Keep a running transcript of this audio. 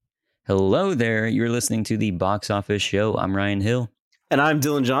Hello there. You're listening to the Box Office Show. I'm Ryan Hill. And I'm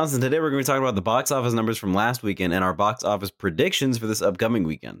Dylan Johnson. Today we're going to be talking about the box office numbers from last weekend and our box office predictions for this upcoming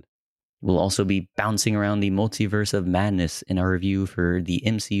weekend. We'll also be bouncing around the multiverse of madness in our review for the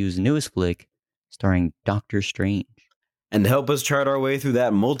MCU's newest flick, starring Doctor Strange. And to help us chart our way through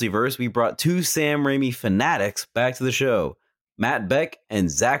that multiverse, we brought two Sam Raimi fanatics back to the show, Matt Beck and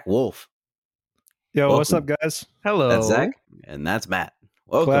Zach Wolf. Yo, Welcome. What's up, guys? Hello. That's Zach, and that's Matt.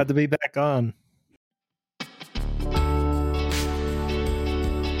 Welcome. Glad to be back on.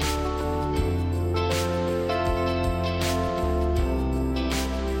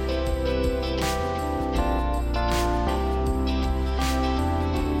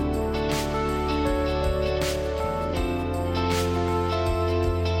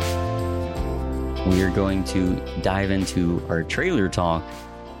 We are going to dive into our trailer talk.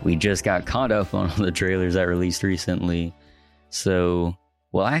 We just got caught up on all the trailers that released recently. So,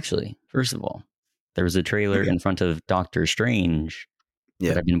 well, actually, first of all, there was a trailer in front of Doctor Strange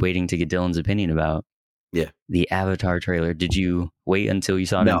that I've been waiting to get Dylan's opinion about. Yeah. The Avatar trailer. Did you wait until you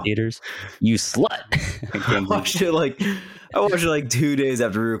saw it in theaters? You slut. I watched it like 2 days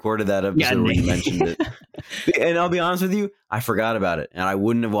after we recorded that episode when you mentioned it. And I'll be honest with you, I forgot about it and I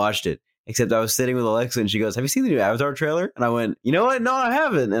wouldn't have watched it. Except I was sitting with Alexa and she goes, "Have you seen the new Avatar trailer?" And I went, "You know what? No, I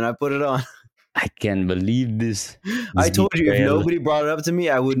haven't." And I put it on. I can't believe this. I told you, if nobody brought it up to me,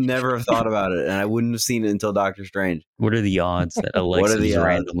 I would never have thought about it. And I wouldn't have seen it until Doctor Strange. What are the odds that Alexa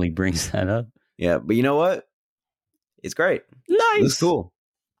randomly brings that up? Yeah, but you know what? It's great. Nice. It's cool.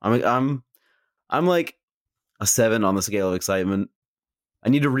 I'm like a 7 on the scale of excitement. I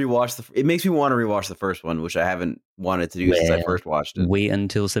need to rewatch it makes me want to rewatch the first one, which I haven't wanted to do since I first watched it. Wait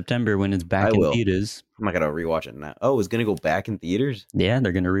until September when it's back in theaters. I'm not gonna rewatch it now. Oh, it's gonna go back in theaters? Yeah,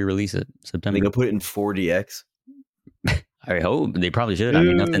 they're gonna re-release it September. They're gonna put it in 4DX. I hope they probably should. I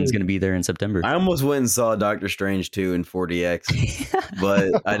mean, nothing's gonna be there in September. I almost went and saw Doctor Strange 2 in 4DX,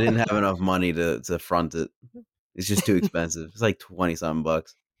 but I didn't have enough money to front it. It's just too expensive. It's like $20-something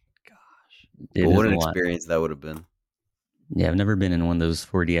bucks. Gosh, but what an experience that would have been. Yeah, I've never been in one of those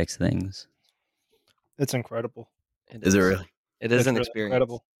 4DX things. It's incredible. Is it really? It is It's an really experience.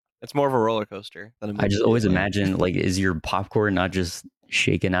 incredible. It's more of a roller coaster than a movie. I just always imagine, like, is your popcorn not just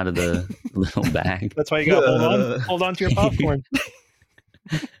shaking out of the little bag? That's why you gotta hold on to your popcorn.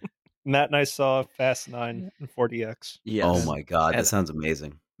 Matt and I saw Fast 9 in 4DX. Yes. Oh my god, that sounds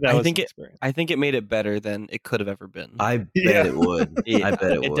amazing. That I was think an it. experience. I think it made it better than it could have ever been. I bet it would. Yeah, I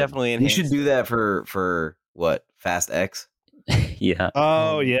bet it would. definitely You enhanced should do that for what? Fast X? Yeah.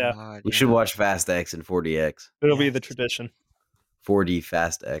 Oh yeah, God, We should watch Fast X in 4DX. it'll be the tradition. 4D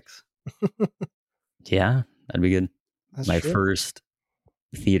Fast X. Yeah, that'd be good. That's My true. first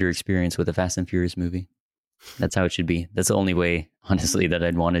theater experience with a Fast and Furious movie. That's how it should be. That's the only way, honestly, that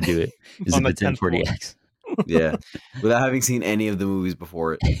I'd want to do it, is On if the it's in 10th 4DX. Yeah. Without having seen any of the movies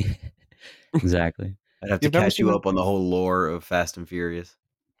before it. Exactly. I'd have to You've never catch you seen up on the whole lore of Fast and Furious.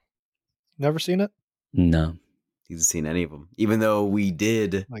 Never seen it? No. He's seen any of them. Even though we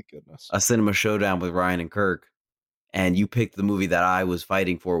did My goodness. a cinema showdown with Ryan and Kirk, and you picked the movie that I was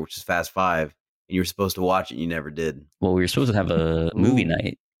fighting for, which is Fast 5, and you were supposed to watch it, and you never did. Well, we were supposed to have a movie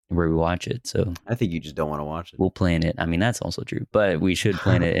night where we watch it, so I think you just don't want to watch it. we'll plan it. I mean, that's also true, but we should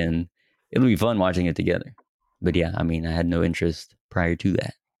plan it, and it'll be fun watching it together. But yeah, I mean, I had no interest prior to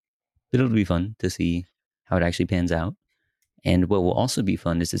that. But it'll be fun to see how it actually pans out. And what will also be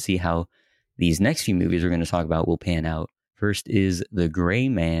fun is to see how these next few movies we're going to talk about will pan out. First is The Gray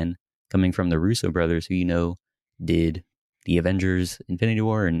Man, coming from the Russo brothers, who, you know, did the Avengers, Infinity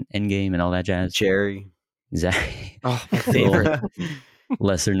War, and Endgame, and all that jazz. Cherry. Exactly. Oh, my favorite.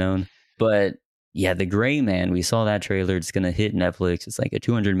 Lesser known. But yeah, The Gray Man, we saw that trailer. It's going to hit Netflix. It's like a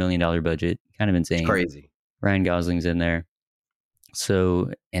 $200 million budget. Kind of insane. It's crazy. Ryan Gosling's in there.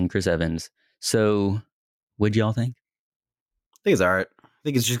 So, and Chris Evans. So, what'd y'all think? I think it's all right. I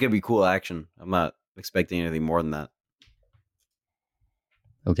think it's just going to be cool action. I'm not expecting anything more than that.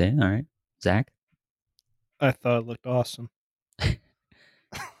 Okay, all right. Zach? I thought it looked awesome.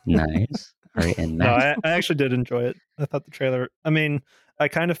 Nice. All right, and No, Matt? I actually did enjoy it. I thought the trailer. I mean, I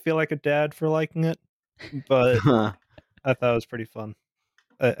kind of feel like a dad for liking it, but I thought it was pretty fun.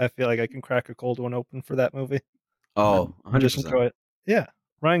 I feel like I can crack a cold one open for that movie. Oh, I just 100%. enjoy it. Yeah,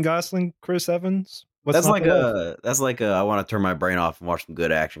 Ryan Gosling, Chris Evans. What's That's not like to love? a I want to turn my brain off and watch some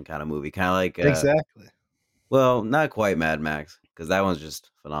good action kind of movie. Kind of like Exactly. Well, not quite Mad Max, because that one's just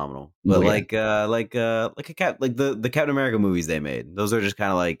phenomenal. But Oh, yeah. like the Captain America movies they made. Those are just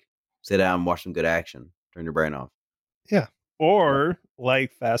kind of like sit down and watch some good action. Turn your brain off. Or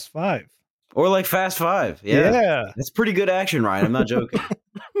like Fast 5. Or like Fast 5. Yeah. That's pretty good action, Ryan. I'm not joking.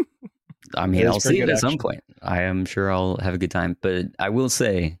 I mean, It is I'll pretty see it good at some action. point. I am sure I'll have a good time. But I will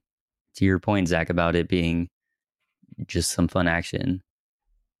say, to your point, Zach, about it being just some fun action,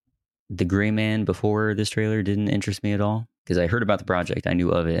 the Gray Man before this trailer didn't interest me at all because I heard about the project, I knew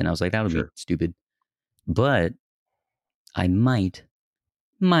of it, and I was like, that would be Sure. stupid. But I might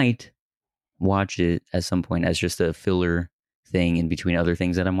watch it at some point as just a filler thing in between other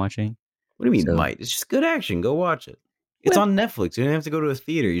things that I'm watching. What do you mean, So- might? It's just good action. Go watch it. It's Well- on Netflix. You don't have to go to a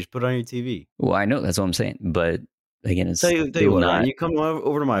theater. You just put it on your TV. Well, I know that's what I'm saying, but again, it's Tell you still what, not. Ryan, you come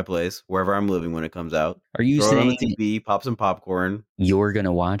over to my place, wherever I'm living when it comes out. Are you Throw it on the saying TV, pop some popcorn. you're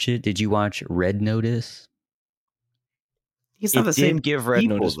gonna watch it? Did you watch Red Notice? It's It not the same did give Red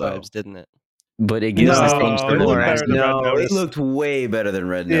people, Notice though. vibes, didn't it? But it gives the same No, sort it of looked vibes. better than Red No, it Notice. looked way better than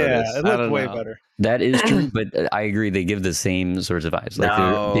Red Yeah, Notice. it I looked don't way know. better. That is true, but I agree they give the same sorts of vibes. Like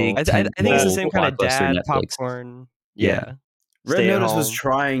they're No. big. I think it's the tentpole same kind of blockbuster dad Netflix. popcorn. Yeah. Red Stay at Notice was home.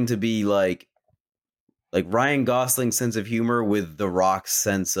 trying to be like Ryan Gosling's sense of humor with The Rock's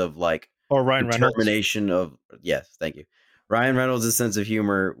sense of like Or Ryan Reynolds. determination of thank you. Ryan Reynolds' sense of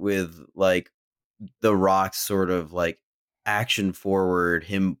humor with like The Rock's sort of like action forward,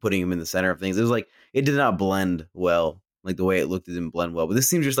 him putting him in the center of things. It was like it did not blend well. Like the way it looked, it didn't blend well. But this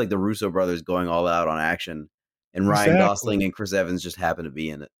seems just like the Russo brothers going all out on action, and Ryan Exactly. Gosling and Chris Evans just happen to be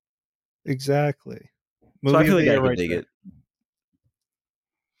in it. Exactly. So I Movie feel of like the I year could right dig there. it.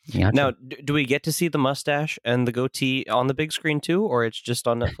 Gotcha. Now, do we get to see the mustache and the goatee on the big screen too, or it's just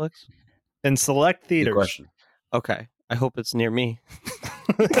on Netflix? In select Good theaters. question. Okay, I hope it's near me.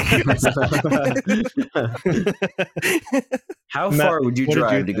 How Matt, far would you what did you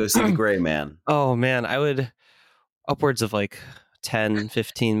drive to go think? see The Gray Man? Oh man, I would upwards of like 10,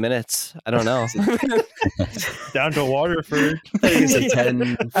 15 minutes. I don't know. Down to Waterford. I think it's like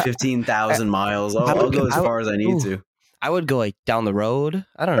 10, 15,000 miles. I'll go as far as I need to. I would go like down the road.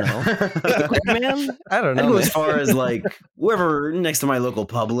 I don't know. The Gray Man? I don't I'd know. go man. as far as like wherever next to my local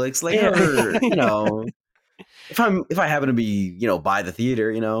Publix, like Yeah. wherever, you know. If I happen to be, by the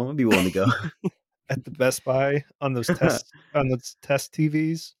theater, I'd be willing to go. At the Best Buy on those test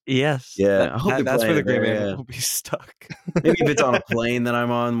TVs. Yes. Yeah, I hope they're that's where playing the it Gray there, Man yeah. will be stuck. Maybe if it's on a plane that I'm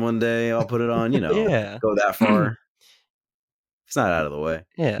on one day, I'll put it on, Yeah. go that far. It's not out of the way.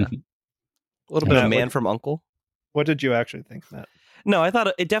 Yeah. A little bit Matt, of Man what- from Uncle. What did you actually think, Matt? No, I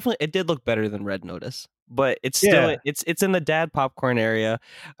thought it did look better than Red Notice, but it's still Yeah. it's in the dad popcorn area.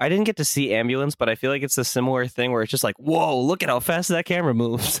 I didn't get to see Ambulance, but I feel like it's a similar thing where it's just like, whoa, look at how fast that camera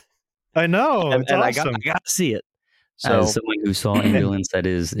moves, I know. and, It's and awesome. I got to see it. So As someone who saw Ambulance, that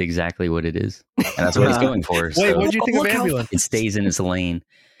is exactly what it is, and that's what it's going for. Wait, so what did you think of Look how Ambulance? it stays in its lane.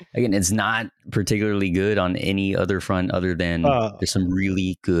 Again, it's not particularly good on any other front other than Oh. there's some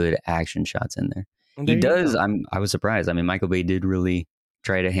really good action shots in there. There He you does. go. I was surprised. I mean, Michael Bay did really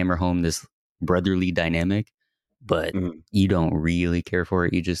try to hammer home this brotherly dynamic, but Mhm. you don't really care for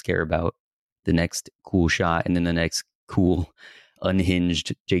it. You just care about the next cool shot and then the next cool,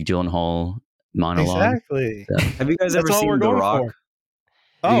 unhinged Jake Gyllenhaal monologue. Exactly. So Have you guys That's ever all we're seen The going Rock? for. Have you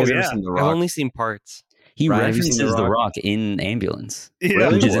Oh guys ever yeah. seen The I've Rock? only seen parts. he Ryan, have you seen references The The Rock? Rock in Ambulance, Yeah.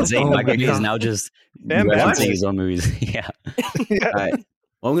 which is Really? insane. Oh Michael my Bay is God. now just And referencing Batman. his own movies. Yeah. Yeah. All right.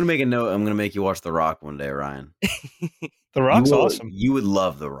 Well, I'm gonna make a note. I'm gonna make you watch The Rock one day, Ryan. The Rock's you will, awesome. You would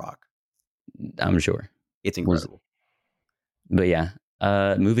love The Rock. I'm sure. It's incredible. But yeah,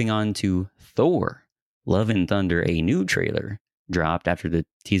 moving on to Thor, Love and Thunder, a new trailer dropped after the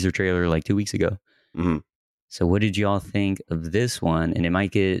teaser trailer like 2 weeks ago. hmm So what did y'all think of this one? And it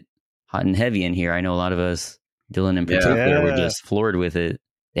might get hot and heavy in here. I know a lot of us, Dylan in Yeah. particular, were Yeah. just floored with it.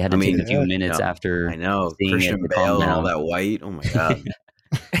 They had to I take mean, a few yeah. minutes No, after I know seeing Christian it to calm Bale and all down. that white. Oh my god,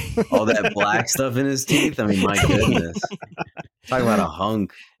 all that black stuff in his teeth. I mean, my goodness. Talk about a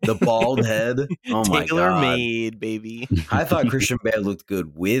hunk. The bald head. Oh my Taylor god. made, baby. I thought Christian Bale looked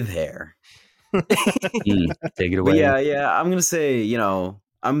good with hair. Take it But away. yeah, I'm gonna say,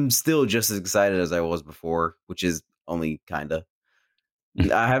 I'm still just as excited as I was before, which is only kinda.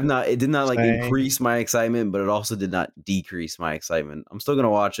 It did not like Same. increase my excitement, but it also did not decrease my excitement. I'm still gonna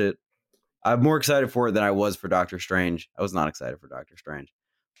watch it. I'm more excited for it than I was for Doctor Strange. I was not excited for Doctor Strange.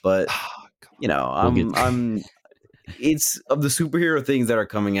 But I'm it's of the superhero things that are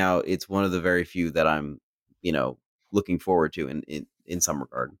coming out, it's one of the very few that I'm, looking forward to in some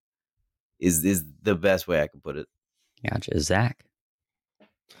regard. Is the best way I can put it. Gotcha. Zach.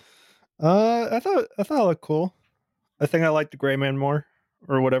 I thought it looked cool. I think I liked the Gray Man more,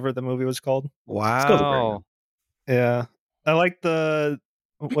 or whatever the movie was called. Wow. Yeah, I like the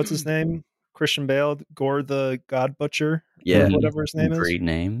what's his name, Christian Bale, Gore the God Butcher, Yeah. or whatever his name is. Great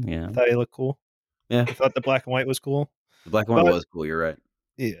name. Yeah. I thought he looked cool. Yeah. I thought the black and white was cool. The black and white But- was cool, you're right.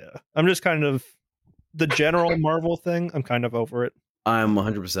 Yeah, I'm just kind of the general Marvel thing. I'm kind of over it. I'm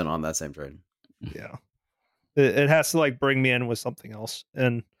 100% on that same train. Yeah, it has to like bring me in with something else,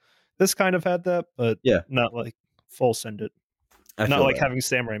 and this kind of had that, but Yeah. not like full send it. I Not feel like that. having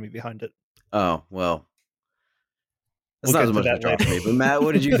Sam Raimi behind it. Oh, well. That's We'll not get as to much of a that drop later. for me. But Matt,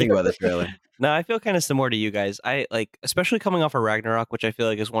 what did you think about the trailer? No, I feel kind of similar to you guys. I like, especially coming off of Ragnarok, which I feel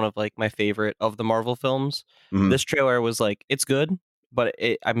like is one of like my favorite of the Marvel films. Mhm. This trailer was like, it's good, but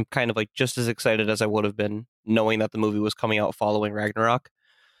I'm kind of like just as excited as I would have been knowing that the movie was coming out following Ragnarok.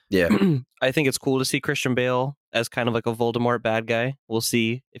 Yeah. I think it's cool to see Christian Bale as kind of like a Voldemort bad guy. We'll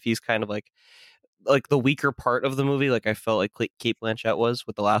see if he's kind of like the weaker part of the movie. Like I felt like Kate Blanchett was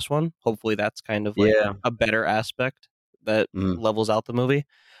with the last one. Hopefully that's kind of like Yeah. a better aspect that Mhm. levels out the movie.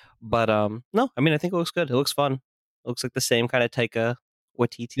 But no, I mean I think it looks good. It looks fun. It looks like the same kind of Taika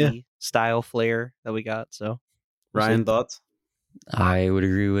Waititi style flair that we got. So we'll Ryan, see. thoughts? I would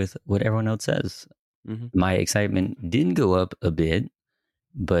agree with what everyone else says. Mm-hmm. My excitement did go up a bit,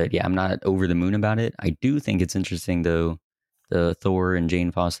 but yeah, I'm not over the moon about it. I do think it's interesting though, the Thor and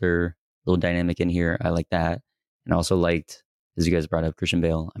Jane Foster little dynamic in here. I like that, and I also liked, as you guys brought up, Christian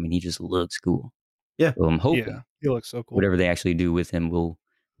Bale. I mean, he just looks cool. Yeah. So I'm hoping Yeah, he looks so cool. whatever they actually do with him will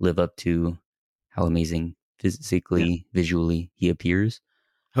live up to how amazing physically, visually he appears.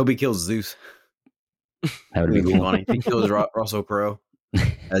 Hope he kills Zeus. That would be It'd be cool. funny. If he kills Russell Crowe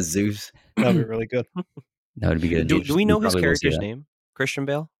as Zeus. That'd be really good. That would be good. Do we know his Probably will see character's that. name? Christian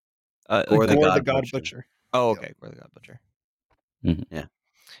Bale? Or the Or God the God Butcher. Butcher. Oh, okay. Or the God Butcher. Mhm. Yeah.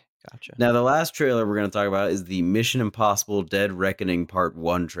 Gotcha. Now, the last trailer we're going to talk about is the Mission Impossible Dead Reckoning Part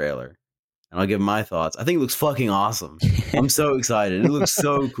 1 trailer. And I'll give my thoughts. I think it looks fucking awesome. I'm so excited. It looks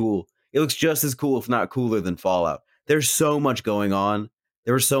so cool. It looks just as cool, if not cooler, than Fallout. There's so much going on.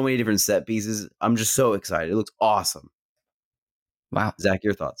 There were so many different set pieces. I'm just so excited. It looks awesome. Wow. Zach,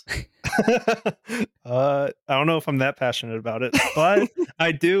 your thoughts? I don't know if I'm that passionate about it, but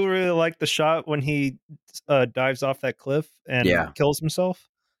I do really like the shot when he dives off that cliff and Yeah. kills himself.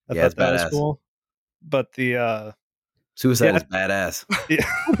 I Yeah, thought it's that was badass. cool. But the Suicide Yeah. is badass.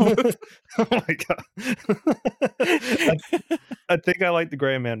 yeah. Oh my god. I think I like the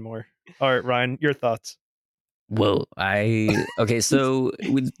Gray Man more. All right, Ryan, your thoughts. Well, okay, so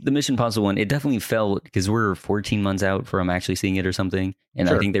with the Mission Impossible one, it definitely felt, because we're 14 months out from actually seeing it or something, and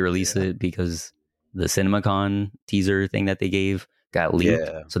I Sure. think they released it because the CinemaCon teaser thing that they gave got leaked,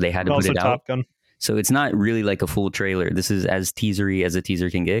 Yeah. so they had And to put also it out. Top Gun. So it's not really like a full trailer. This is as teasery as a teaser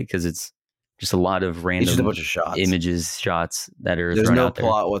can get, because it's just a lot of It's just a random bunch of shots. images, shots that are There's thrown no out there.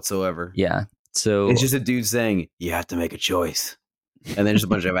 plot whatsoever. Yeah, so It's just a dude saying, you have to make a choice. And then just a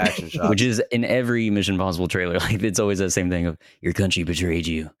bunch of action shots. which is in every Mission Impossible trailer. Like, it's always the same thing of your country betrayed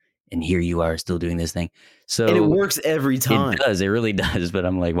you, and here you are still doing this thing. So and it works every time. It does. It really does. But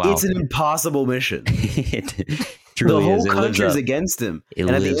I'm like, wow, It's an impossible mission. it truly The whole is. It lives country is up. against him. It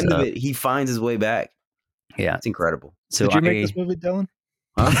And at the lives end of up. it, he finds his way back. Yeah, It's incredible. so Did you make this movie, Dylan?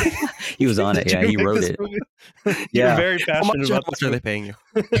 Huh? he was on it. Did Yeah, you he make wrote this it. movie? Yeah. You're very How passionate much, about are they paying you?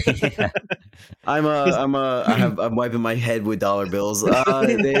 Yeah. I'm wiping my head with dollar bills.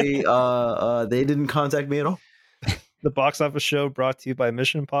 They didn't contact me at all. the box office show brought to you by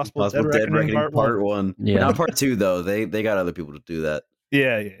Mission Impossible Possible Dead Reckoning Part 1. Yeah. Not Part 2 though. They got other people to do that.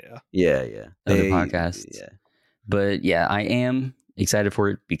 Yeah. Yeah. Other podcasts. Yeah. But yeah, I am excited for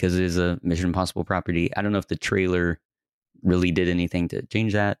it because it is a Mission Impossible property. I don't know if the trailer really did anything to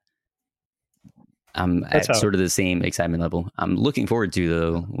change that. I'm That's at how- sort of the same excitement level. I'm looking forward to,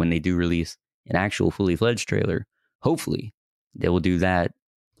 though, when they do release an actual fully fledged trailer. Hopefully, they will do that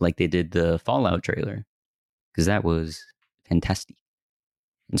like they did the Fallout trailer, because that was fantastic.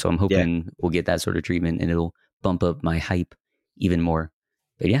 And so I'm hoping we'll get that sort of treatment, and it'll bump up my hype even more.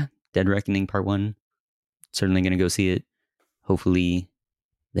 But yeah, Dead Reckoning Part 1, certainly going to go see it. Hopefully,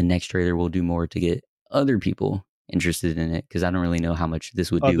 the next trailer will do more to get other people interested in it, because I don't really know how much this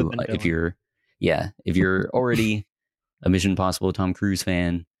would Other do than if Dylan. you're already a Mission Impossible Tom Cruise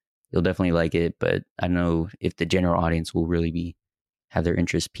fan. You'll definitely like it, but I don't know if the general audience will really have their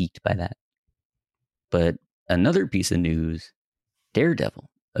interest piqued by that. But another piece of news, Daredevil,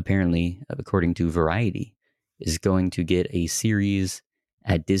 apparently, according to Variety, is going to get a series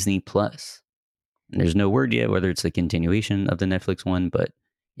at Disney Plus. And there's no word yet whether it's a continuation of the Netflix one, but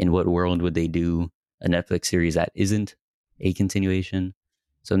in what world would they do a Netflix series that isn't a continuation?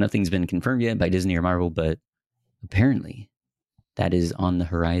 So nothing's been confirmed yet by Disney or Marvel, but apparently that is on the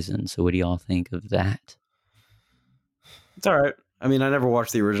horizon. So what do y'all think of that? It's all right. I mean, I never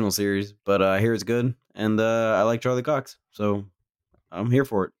watched the original series, but I hear it's good, and I like Charlie Cox, so I'm here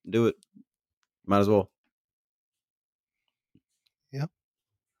for it. Do it. Might as well. Yep.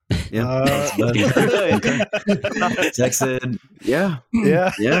 Yeah. Zach said, yeah.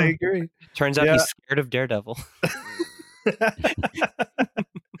 Yeah, Yeah. I agree. Turns out Yeah. he's scared of Daredevil.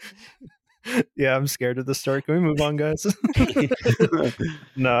 Yeah, I'm scared of the story. Can we move on, guys?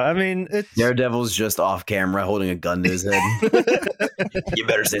 No, I mean it's Daredevil's just off camera holding a gun to his head. You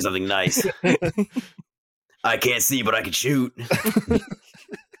better say something nice. I can't see, but I can shoot.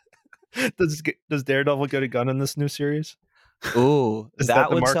 Does Daredevil get a gun in this new series? Ooh, Is that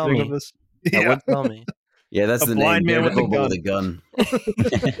the would tell marketing me. of this? That would tell me. Yeah, that's A the blind name. man with a Daredevil with a gun.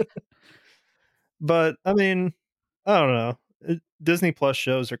 But I mean, I don't know. Disney Plus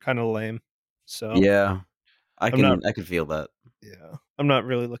shows are kind of lame. So Yeah, I not- can feel that. yeah, I'm not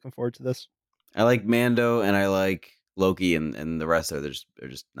really looking forward to this. I like Mando and I like Loki, and the rest are they're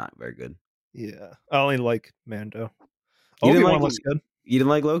just not very good. Yeah, I only like Mando. You didn't Obi-Wan like looks good. You didn't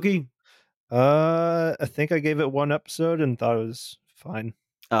like Loki? I think I gave it one episode and thought it was fine.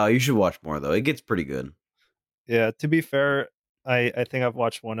 Oh, you should watch more though. It gets pretty good. Yeah, to be fair, I think I've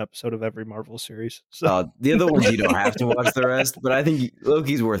watched one episode of every Marvel series. So The other ones you don't have to watch the rest, but I think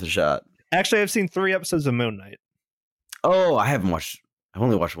Loki's worth a shot. actually, I've seen 3 episodes of Moon Knight. Oh, I've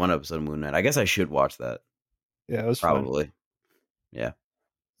only watched one episode of Moon Knight. I guess I should watch that. Yeah, it was fun. Probably. Yeah.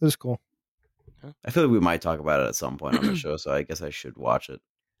 It was cool. I feel like we might talk about it at some point on the show, so I guess I should watch it.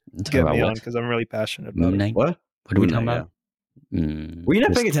 Talk Get about me what? on because I'm really passionate about Moon it. Knight? What? What are we Moon talking Knight, about? Were you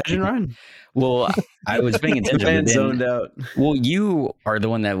not paying attention, Ryan? Well, I was paying attention. Man but then, zoned out. well, you are the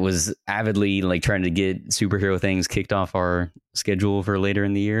one that was avidly like trying to get superhero things kicked off our schedule for later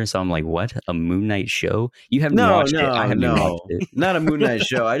in the year. So I'm like, what? A Moon Knight show? You haven't watched it. I haven't watched it. Not a Moon Knight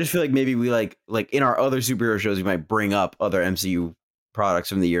show. I just feel like maybe we like in our other superhero shows, we might bring up other MCU products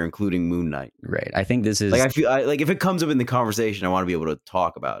from the year, including Moon Knight. Right. I think this is like I feel like if it comes up in the conversation, I want to be able to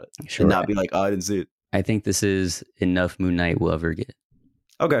talk about it and not be like, oh, I didn't see it. I think this is enough Moon Knight we'll ever get.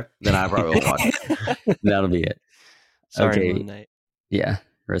 Okay, then I probably won't watch it. That'll be it. Sorry, Okay. Moon Knight. Yeah.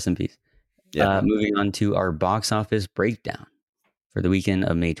 Rest in peace. Yeah. Moving on to our box office breakdown for the weekend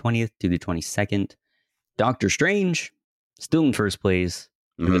of May 20th to the 22nd. Doctor Strange still in first place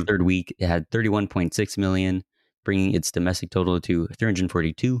for the third week. It had 31.6 million, bringing its domestic total to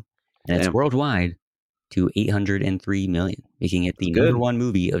 342, and its worldwide to 803 million, making it the number one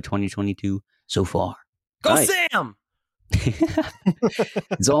movie of 2022 so far. Go Nice. Sam!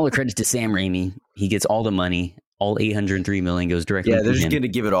 It's all a credit to Sam Raimi. He gets all the money. All 803 million goes directly. Yeah, they're to just him. going to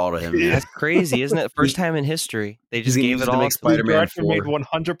give it all to him. That's crazy, isn't it? First time in history. They just gave it all to Spider-Man The director 4. made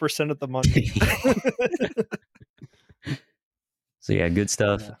 100% of the money. So yeah, good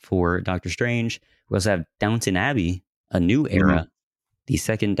stuff for Doctor Strange. We also have Downton Abbey, A New Era, the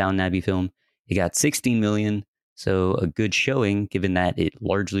second Downton Abbey film. It got 16 million, so a good showing given that it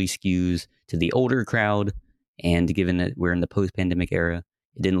largely skews to the older crowd, and given that we're in the post-pandemic era,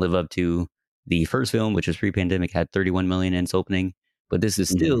 it didn't live up to the first film, which was pre-pandemic, had 31 million in its opening, but this is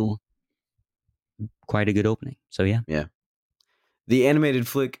still quite a good opening. So yeah. Yeah. The animated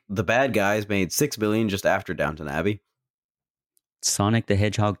flick The Bad Guys made 6 million just after Downton Abbey. Sonic the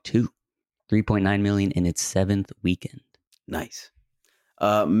Hedgehog 2, 3.9 million in its 7th weekend. Nice.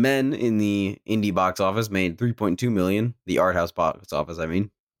 Men in the indie box office made 3.2 million. The art house box office, I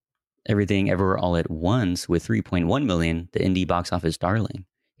mean. Everything Everywhere All at Once with 3.1 million, the indie box office darling.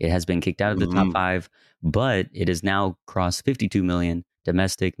 It has been kicked out of the top 5, but it has now crossed 52 million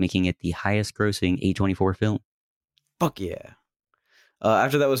domestic, making it the highest grossing A24 film. Fuck yeah.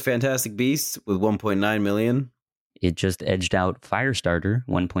 After that was Fantastic Beasts with 1.9 million. It just edged out Firestarter,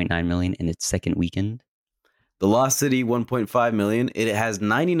 1.9 million in its second weekend. The Lost City, 1.5 million. It has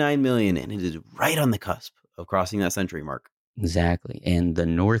 99 million, and it is right on the cusp of crossing that century mark. Exactly. And The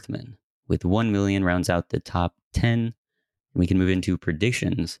Northman, with 1 million, rounds out the top 10. We can move into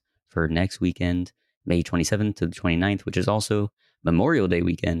predictions for next weekend, May 27th to the 29th, which is also Memorial Day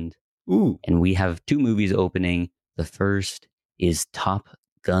weekend. Ooh. And we have 2 movies opening. The first is Top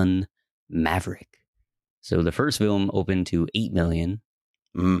Gun Maverick. So the first film opened to 8 million,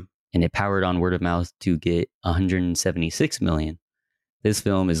 and it powered on word of mouth to get 176 million. This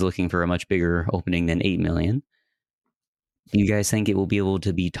film is looking for a much bigger opening than 8 million. Do you guys think it will be able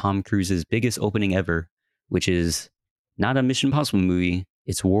to be Tom Cruise's biggest opening ever, which is not a Mission Impossible movie?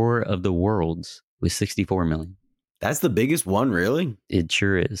 It's War of the Worlds with 64 million. That's the biggest one, really? It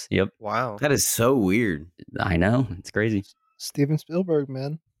sure is. Yep. Wow. That is so weird. I know. It's crazy. Steven Spielberg,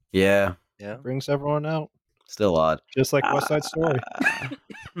 man. Yeah. Yeah. Brings everyone out. Still odd. Just like West Side Story.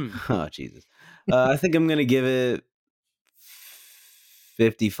 Oh, Jesus. I think I'm going to give it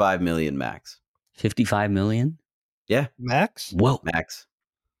 55 million max. 55 million? Yeah. Max? Whoa. Max.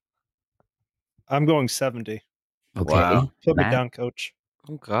 I'm going 70. Okay. Wow. Put me Matt? down, coach.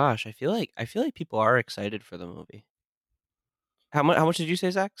 Oh gosh, I feel like people are excited for the movie. How much did you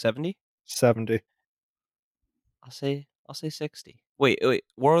say, Zach? 70? 70. I'll say 60. Wait.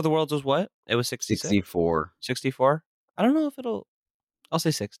 War of the Worlds was what? It was 66? 64. 64? I don't know if it'll. I'll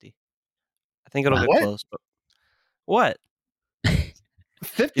say 60. I think it'll Wow. get What? close, but what?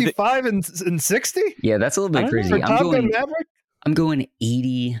 55 and 60? Yeah, that's a little I bit don't know. For crazy. Top Gun Maverick? I'm going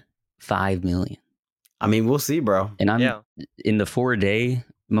 85 million. I mean, we'll see, bro. And I'm Yeah. in the 4-day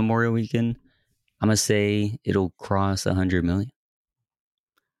Memorial Weekend, I'm gonna say it'll cross 100 million.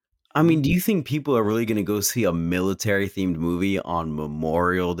 I mean, do you think people are really going to go see a military themed movie on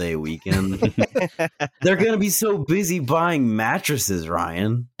Memorial Day weekend? They're going to be so busy buying mattresses,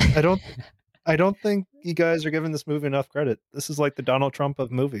 Ryan. I don't think you guys are giving this movie enough credit. This is like the Donald Trump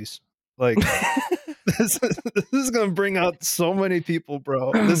of movies. Like this is going to bring out so many people,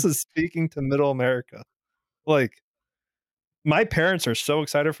 bro. This is speaking to middle America. Like my parents are so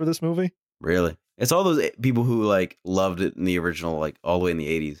excited for this movie. Really? It's all those people who like loved it in the original, like all the way in the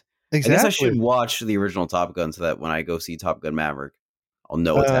 80s. Exactly. I guess I should watch the original Top Gun so that when I go see Top Gun Maverick, I'll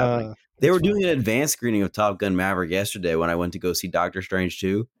know what's happening. They were doing an advanced screening of Top Gun Maverick yesterday when I went to go see Doctor Strange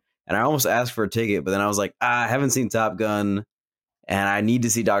 2. And I almost asked for a ticket, but then I was like, I haven't seen Top Gun and I need to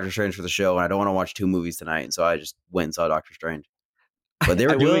see Doctor Strange for the show. And I don't want to watch 2 movies tonight. And so I just went and saw Doctor Strange. But they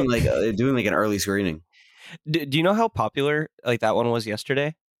were doing like an early screening. Do you know how popular like that one was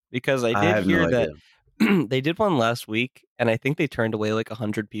yesterday? Because I did hear that they did one last week, and I think they turned away like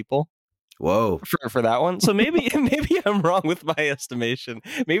 100 people. Whoa! For that one, so maybe I'm wrong with my estimation.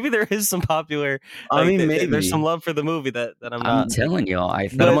 Maybe there is some popular. I mean, maybe there's some love for the movie that I'm not. I'm telling y'all, I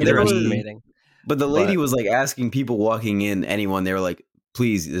that thought I'm underestimating. But the lady was like asking people walking in, anyone. They were like,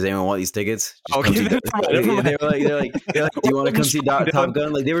 "Please, does anyone want these tickets?" Okay, they're like, "Do you want to come see Top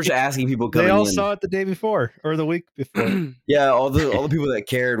Gun?" Like they were just asking people coming in. They all saw it the day before or the week before. Yeah, all the people that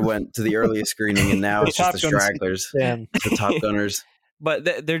cared went to the earliest screening, and now it's just the stragglers, the Top Gunners.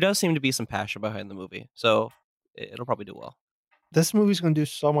 But there does seem to be some passion behind the movie, so it'll probably do well. This movie's going to do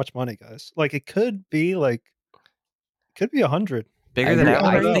so much money, guys. Like it could be 100. Bigger than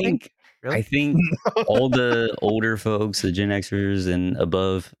Avatar, I think. Really? I think all the older folks, the Gen Xers and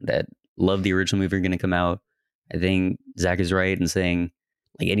above that love the original movie are going to come out. I think Zach is right in saying,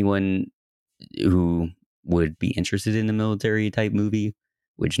 like, anyone who would be interested in a military type movie,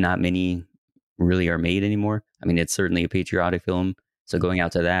 which not many really are made anymore. I mean, it's certainly a patriotic film. So going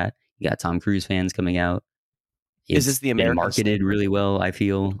out to that, you got Tom Cruise fans coming out. Is this the American marketed really well? I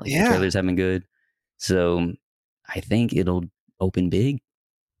feel like the trailers have been good. So I think it'll open big.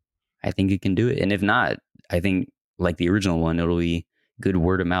 I think it can do it. And if not, I think like the original one, it'll be good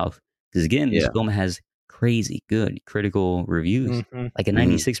word of mouth. Because again, this film has crazy good critical reviews, like a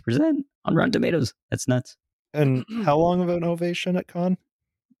 96% on Rotten Tomatoes. That's nuts. And how long of an ovation at Cannes?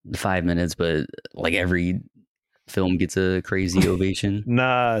 5 minutes, but like every film gets a crazy ovation.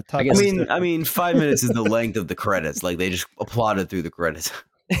 Nah, I mean, 5 minutes is the length of the credits. Like they just applauded through the credits,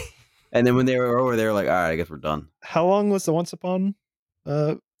 and then when they were over, they were like, "All right, I guess we're done." How long was the Once Upon?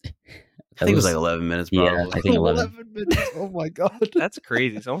 I think it was like 11 minutes. Probably. Yeah, I think 11 minutes. Oh my god, that's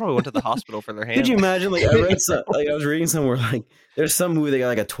crazy. Someone probably went to the hospital for their hand. Could you imagine? Like I was reading somewhere like there's some movie that got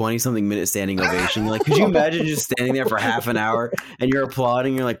like a 20-something minute standing ovation. Like, could you imagine just standing there for half an hour and you're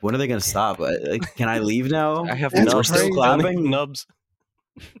applauding? You're like, when are they going to stop? Like, can I leave now? I have nubs. We're still clapping. Nubs.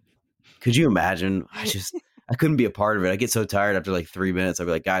 Could you imagine? I couldn't be a part of it. I get so tired after like 3 minutes. I'd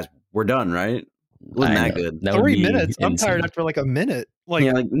be like, guys, we're done, right? Wasn't that good? 3 minutes. I'm tired after like a minute. Like,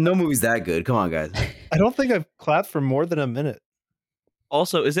 yeah, like no movie's that good. Come on, guys. I don't think I've clapped for more than a minute.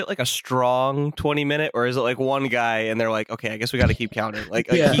 Also, is it like a strong 20-minute, or is it like one guy and they're like, okay, I guess we got to keep counting?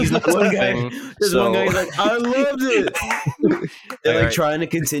 Like he's not one guy. There's one guy who's like, I loved it. They're like trying to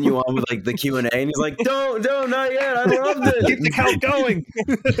continue on with like the Q&A, and he's like, don't, not yet. I loved it. Keep the count going.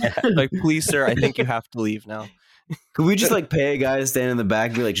 Like, please, sir, I think you have to leave now. Could we just like pay a guy to stand in the back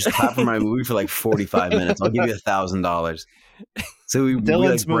and be like, just clap for my movie for like 45 minutes? I'll give you $1,000. So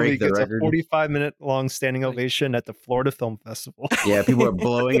Dylan's movie gets a 45-minute long standing ovation at the Florida Film Festival. Yeah, people are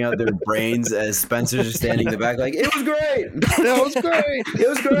blowing out their brains as Spencer's just standing in the back like, it was great. It was great. It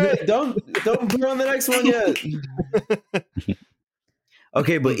was great. Don't put on the next one yet.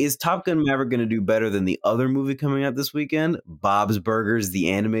 Okay, but is Top Gun Maverick going to do better than the other movie coming out this weekend? Bob's Burgers,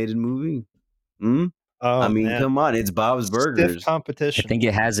 the animated movie? I mean, come on. It's Bob's Burgers. Stiff competition. I think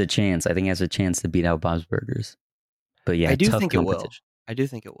it has a chance. I think it has a chance to beat out Bob's Burgers. But yeah, I do tough think competition. it will. I do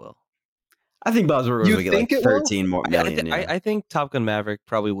think it will. I think Bob's Burgers will get like 13 more million. I think Top Gun Maverick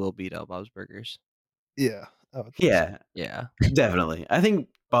probably will beat out Bob's Burgers. Yeah. Yeah. Yeah. Definitely. I think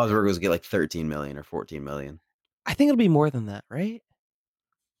Bob's Burgers will get like 13 million or 14 million. I think it'll be more than that, right?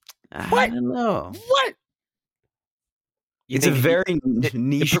 I don't know. What? It's a very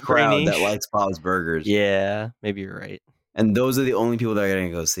niche pretty crowd that niche? likes Bob's Burgers. Yeah, maybe you're right. And those are the only people that are going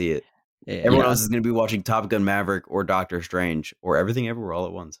to go see it. Yeah. Everyone else is going to be watching Top Gun Maverick or Doctor Strange or Everything Everywhere All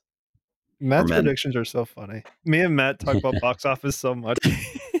at Once. Matt's predictions are so funny. Me and Matt talk about box office so much.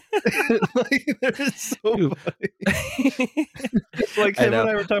 Like, they're so funny. Like him and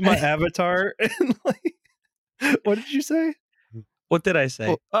I were talking about Avatar, and like, what did you say? What did I say?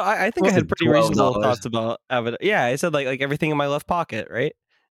 Well, I think I had pretty reasonable $12. thoughts about Avatar. Yeah, I said like everything in my left pocket, right?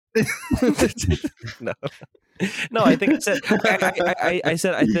 No, I think I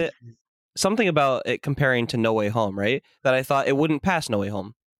said I said something about it comparing to No Way Home, right? That I thought it wouldn't pass No Way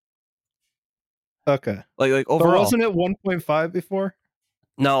Home. Okay, Like overall, but wasn't it 1.5 before?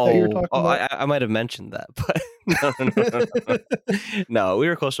 No, that you were talking about? I might have mentioned that, but no, we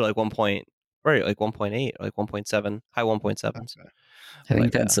were close to like 1 point, right? Like 1.8, like 1.7, high 1.7s. Okay. I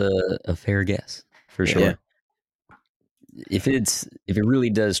think that's a fair guess for sure. Yeah. If it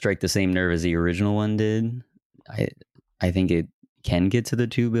really does strike the same nerve as the original one did, I think it can get to the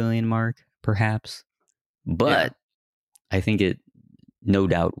 2 billion mark, perhaps. But I think it no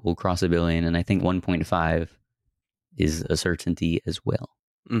doubt will cross 1 billion, and I think 1.5 is a certainty as well.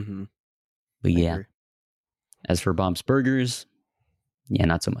 Mm-hmm. But as for Bob's Burgers,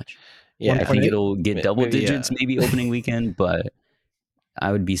 not so much. Yeah, I think it'll get double digits maybe opening weekend, but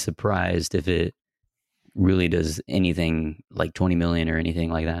I would be surprised if it really does anything like 20 million or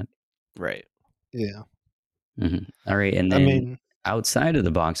anything like that. Right. Yeah. Mm-hmm. All right. And then outside of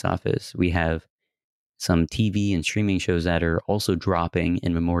the box office, we have some TV and streaming shows that are also dropping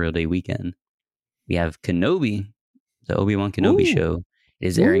in Memorial Day weekend. We have Kenobi, the Obi-Wan Kenobi show,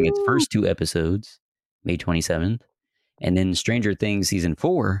 is airing its first 2 episodes, May 27th. And then Stranger Things Season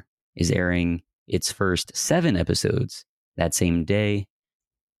 4 is airing its first 7 episodes that same day.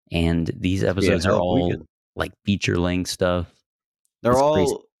 And these episodes are all like feature-length stuff. They're all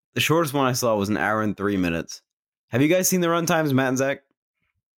crazy. The shortest one I saw was 1 hour and 3 minutes. Have you guys seen the runtimes, Matt and Zach?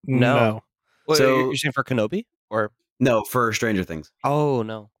 No. Wait, so you're saying for Kenobi or no, for Stranger Things? Oh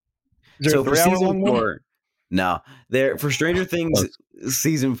no. So for season 4, no, for Stranger Things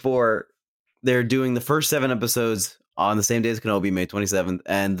season 4, they're doing the first 7 episodes on the same day as Kenobi, May 27th,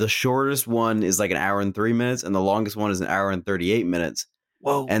 and the shortest one is like 1 hour and 3 minutes, and the longest one is 1 hour and 38 minutes.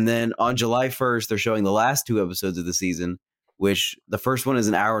 Whoa! And then on July 1st, they're showing the last 2 episodes of the season, which the first one is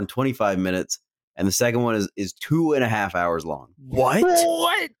 1 hour and 25 minutes, and the second one is 2.5 hours long.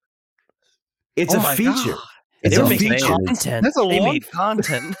 What? It's a feature. God. It's a feature. Content. That's a long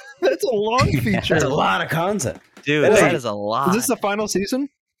content. That's a long feature. That's a lot of content, dude. That is a lot. Is this the final season?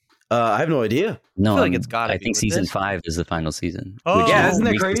 I have no idea. No, I feel like it's got. I think season 5 is the final season. Oh, yeah, isn't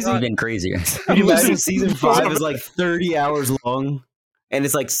that crazy? It's even crazier. Can you imagine season 5 is like 30 hours long, and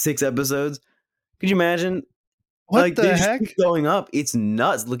it's like 6 episodes? Could you imagine? What like, the heck? Keep going up. It's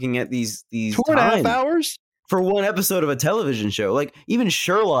nuts looking at these 2.5 hours for one episode of a television show. Like even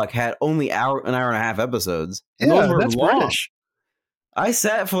Sherlock had only an hour and a half episodes. And yeah, those were that's long. British. I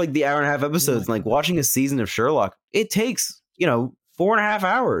sat for like the hour and a half episodes, and like watching a season of Sherlock. It takes 4.5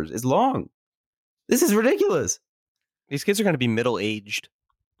 hours. It's long. This is ridiculous. These kids are going to be middle aged.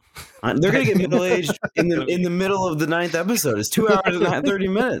 They're going to get middle aged in the middle of the 9th episode. It's 2 hours and 30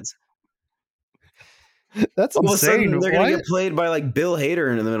 minutes. That's all insane. Of a sudden, they're going to get played by like Bill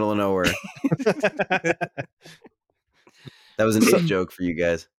Hader in the middle of nowhere. That was an it joke for you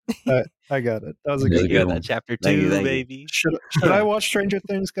guys. I got it. That was a good one. That chapter 2, baby. Should I watch Stranger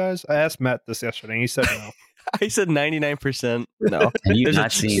Things, guys? I asked Matt this yesterday, and he said no. I said 99%. No. Have you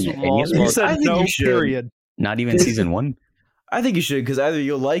not seen it? He said no, period. Not even season 1? I think you should, because either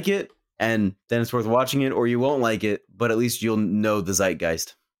you'll like it, and then it's worth watching it, or you won't like it, but at least you'll know the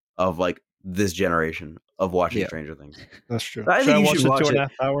zeitgeist of like this generation of watching Stranger Things. That's true. I think you should watch it. 2.5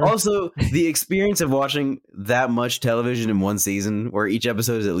 hours? Also, the experience of watching that much television in one season, where each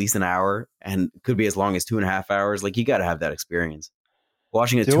episode is at least an hour and could be as long as 2.5 hours, like you got to have that experience.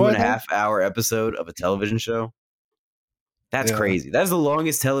 Watching a 2.5 hour episode of a television show, that's crazy. That's the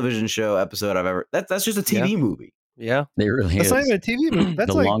longest television show episode I've ever. That's just a TV movie. Yeah, they really. That's not even a TV movie.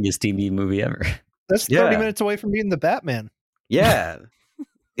 That's the longest TV movie ever. That's 30 minutes away from being the Batman. Yeah.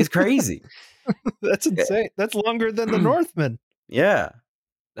 It's crazy. That's insane. That's longer than the Northman. Yeah.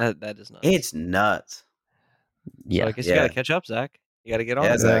 That is nuts. It's nuts. Yeah. So I guess you got to catch up, Zach. You got to get on.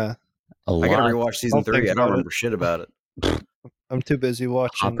 Yeah, Zach. I got to rewatch season 3. I don't remember shit about it. I'm too busy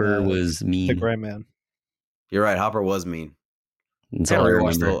watching. Hopper was mean. The Gray Man. You're right. Hopper was mean. That's all I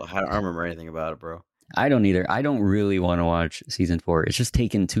remember. I don't remember anything about it, bro. I don't either. I don't really want to watch season 4. It's just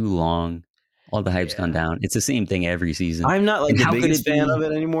taken too long. All the hype's Yeah. gone down. It's the same thing every season. I'm not like And the how could biggest it fan be- of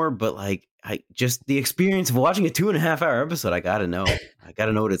it anymore, but like I just the experience of watching a 2.5 hour episode, I gotta know. I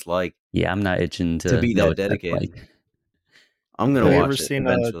gotta know what it's like Yeah, I'm not itching to be know that what that's dedicated. like. I'm gonna Have you But ever watch it seen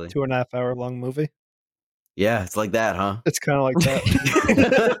eventually. a 2.5 hour long movie? Yeah, it's like that, huh? It's kind of like that.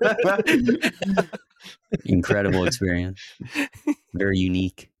 incredible experience. Very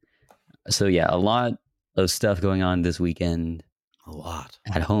unique. So yeah, a lot of stuff going on this weekend. A lot.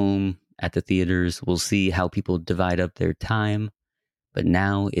 At home, at the theaters. We'll see how people divide up their time. But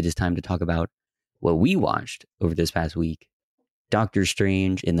now it is time to talk about what we watched over this past week. Doctor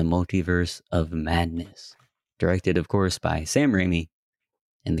Strange in the Multiverse of Madness. Directed, of course, by Sam Raimi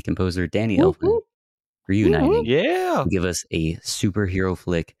and the composer Danny Elfman, reuniting Yeah. to give us a superhero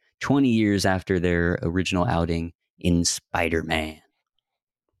flick 20 years after their original outing in Spider-Man.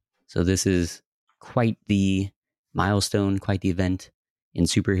 So this is quite the milestone, quite the event in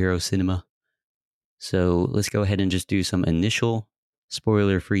superhero cinema. So let's go ahead and just do some initial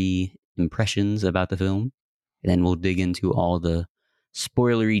spoiler-free impressions about the film, and then we'll dig into all the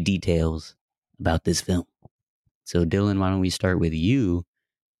spoilery details about this film. So Dylan, why don't we start with you,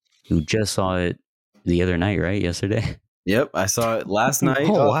 who just saw it the other night, right? Yesterday? Yep, I saw it last night.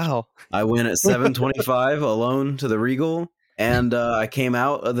 Oh wow. I went at 7:25 alone to the Regal, and I came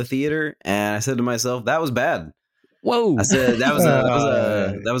out of the theater and I said to myself, "That was bad." Whoa! I said that was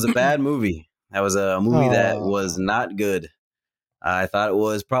a bad movie. That was a movie that was not good. I thought it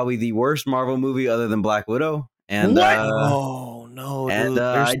was probably the worst Marvel movie other than Black Widow, and What? Oh no, and dude.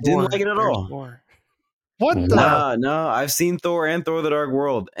 There's I didn't Thor. like it at There's all. Thor. What the? No, I've seen Thor and Thor: The Dark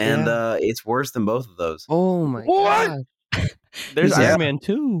World, and it's worse than both of those. Oh my What? god. There's Yeah. Iron Man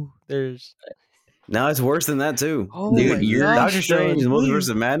 2. There's No, it's worse than that too. Oh Dude, my your gosh, Doctor Strange Dylan, and the Multiverse please.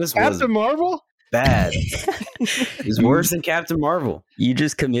 of Madness was Captain Marvel? bad. It's worse than Captain Marvel. You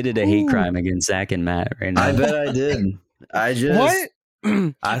just committed a hate crime against Zach and Matt right now. I bet I did. I just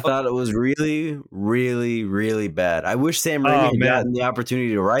What? I thought it was really, really, really bad. I wish Sam Raimi had man. gotten the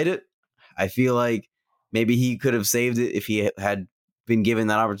opportunity to write it. I feel like maybe he could have saved it if he had been given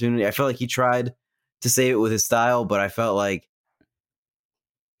that opportunity. I felt like he tried to save it with his style, but I felt like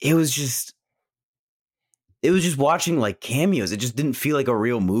it was just watching like cameos. It just didn't feel like a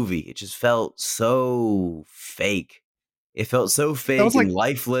real movie. It just felt so fake. It felt so fake was like- and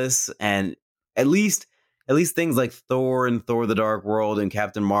lifeless. And at least things like Thor and Thor: The Dark World and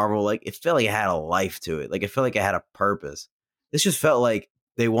Captain Marvel, like it felt like it had a life to it. Like it felt like it had a purpose. This just felt like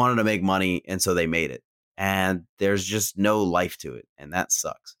they wanted to make money, and so they made it. And there's just no life to it, and that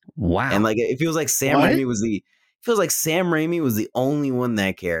sucks. Wow. And like it feels like Sam What? Raimi was the only one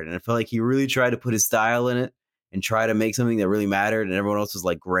that cared, and it felt like he really tried to put his style in it and try to make something that really mattered, and everyone else was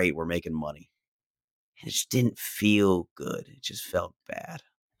like, "Great, we're making money." And it just didn't feel good. It just felt bad.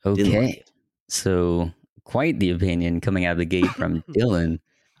 Didn't like Okay. it. So quite the opinion coming out of the gate from Dylan.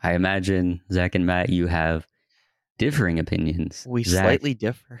 I imagine Zach and Matt, you have differing opinions. We Zach, slightly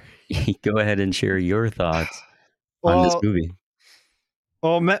differ. go ahead and share your thoughts on this Well, movie.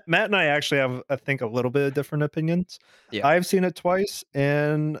 well, Matt and I actually have, I think, a little bit of different opinions. Yeah. I've seen it twice,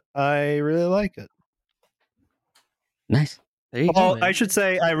 and I really like it. Nice. There you Well, go. Man. I should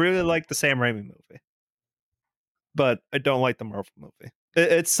say I really like the Sam Raimi movie, but I don't like the Marvel movie.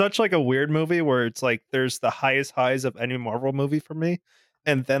 It's such like a weird movie where it's like there's the highest highs of any Marvel movie for me,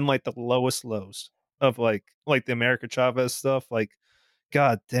 and then like the lowest lows of like the America Chavez stuff. Like,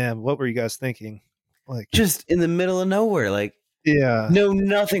 god damn, what were you guys thinking? Like, Just in the middle of nowhere, like yeah, know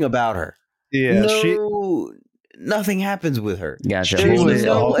nothing about her. yeah, Nothing happens with her. Gotcha. She There's Hold was it.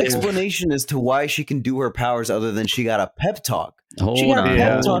 no awful. explanation as to why she can do her powers other than she got a pep talk. She Hold got on. a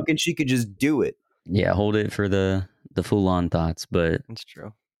pep Yeah. talk and she could just do it. Yeah, hold it for the full on thoughts. But That's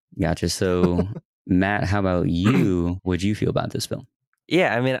true. gotcha. So Matt, how about you? What'd you feel about this film?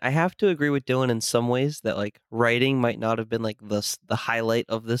 Yeah, I mean, I have to agree with Dylan in some ways that like writing might not have been like the highlight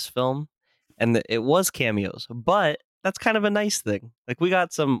of this film, and that it was cameos, but that's kind of a nice thing. Like we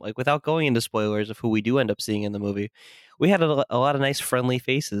got some like without going into spoilers of who we do end up seeing in the movie, we had a lot of nice friendly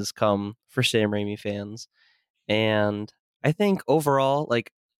faces come for Sam Raimi fans, and I think overall,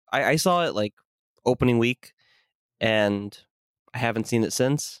 like I saw it like opening week, and I haven't seen it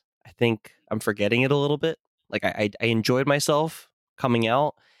since. I think I'm forgetting it a little bit. Like I enjoyed myself coming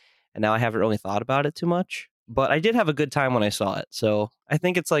out, and now I haven't really thought about it too much. But I did have a good time when I saw it, so I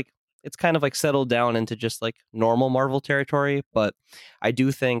think it's kind of like settled down into just like normal Marvel territory. But I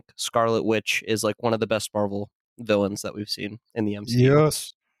do think Scarlet Witch is like one of the best Marvel villains that we've seen in the MCU.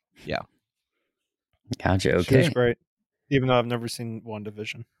 yes, Gotcha. she was Okay. great. Even though I've never seen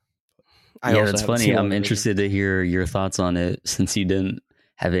WandaVision. Yeah, that's funny. I'm interested to hear your thoughts on it since you didn't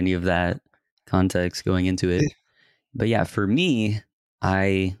have any of that context going into it. But yeah, for me,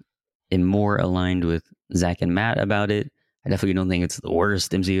 I am more aligned with Zach and Matt about it. I definitely don't think it's the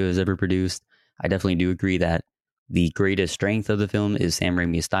worst MCU has ever produced. I definitely do agree that the greatest strength of the film is Sam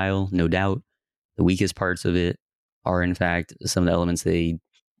Raimi's style, no doubt. The weakest parts of it are, in fact, some of the elements they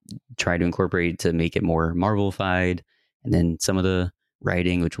try to incorporate to make it more Marvel-fied. And then some of the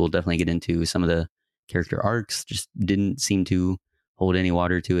writing, which we'll definitely get into, some of the character arcs just didn't seem to hold any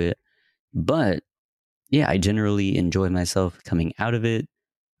water to it. But yeah, I generally enjoyed myself coming out of it.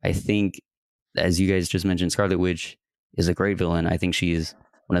 I think, as you guys just mentioned, Scarlet Witch is a great villain. I think she is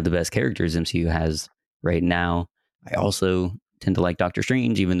one of the best characters MCU has right now. I also tend to like Doctor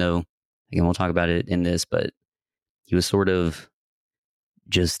Strange, even though, again, we'll talk about it in this, but he was sort of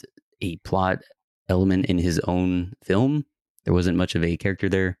just a plot element in his own film. There wasn't much of a character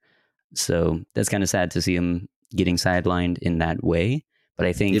there. So that's kind of sad to see him getting sidelined in that way. But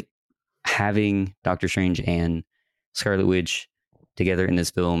I think having Doctor Strange and Scarlet Witch together in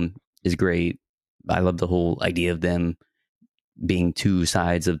this film is great. I love the whole idea of them being two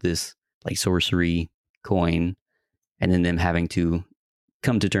sides of this like sorcery coin, and then them having to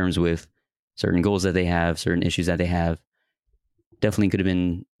come to terms with certain goals that they have, certain issues that they have. Definitely could have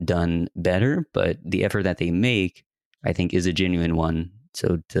been done better, but the effort that they make, I think, is a genuine one.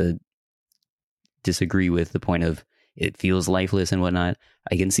 So to disagree with the point of it feels lifeless and whatnot,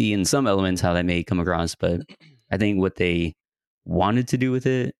 I can see in some elements how that may come across, but I think what they wanted to do with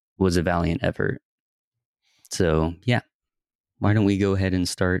it was a valiant effort. So yeah, why don't we go ahead and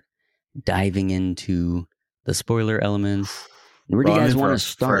start diving into the spoiler elements? Where do you guys want to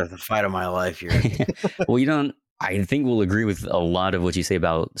start? For the fight of my life here. Well, I think we'll agree with a lot of what you say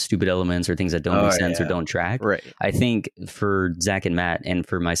about stupid elements or things that don't make sense or don't track. Right. I think for Zach and Matt and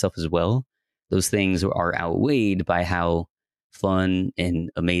for myself as well, those things are outweighed by how fun and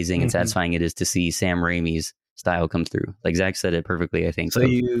amazing and satisfying it is to see Sam Raimi's style come through. Like Zach said it perfectly, I think. So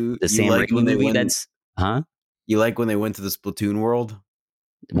the Sam Raimi movie, You like when they went to the Splatoon world?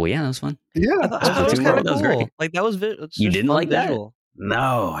 Well, yeah, that was fun. Yeah, I thought it was kind of cool. Great. Like that was you didn't like visual. That?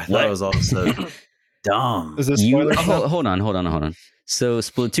 No, I thought it was also dumb. Is this hold on. So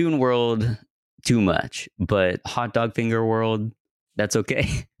Splatoon World, too much, but Hot Dog Finger World, that's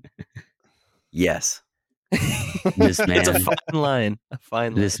okay. Yes. This man, it's a fine line.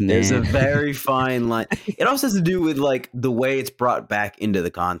 This man, it's a very fine line. It also has to do with like the way it's brought back into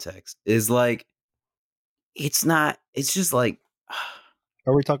the context. Is like, it's not. It's just like.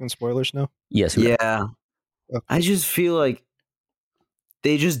 Are we talking spoilers now? Yes. Yeah. Okay. I just feel like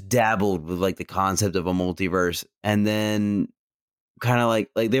they just dabbled with like the concept of a multiverse, and then kind of like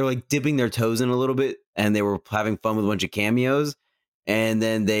they were like dipping their toes in a little bit, and they were having fun with a bunch of cameos, and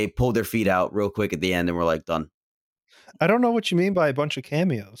then they pulled their feet out real quick at the end, and we're like done. I don't know what you mean by a bunch of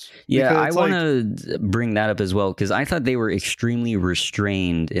cameos. Yeah, I want to bring that up as well, because I thought they were extremely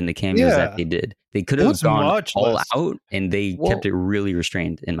restrained in the cameos that they did. They could have gone all out, and they kept it really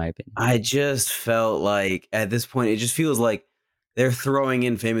restrained, in my opinion. I just felt like at this point, it just feels like they're throwing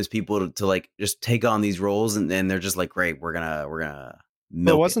in famous people to like just take on these roles, and then they're just like, great, we're gonna.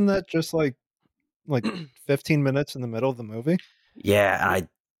 But wasn't that just like 15 minutes in the middle of the movie? Yeah, and I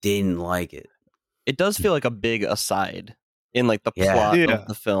didn't like it. It does feel like a big aside in like the plot of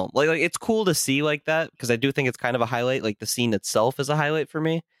the film. Like it's cool to see like that, because I do think it's kind of a highlight. Like the scene itself is a highlight for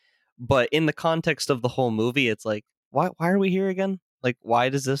me, but in the context of the whole movie, it's like, why are we here again? Like, why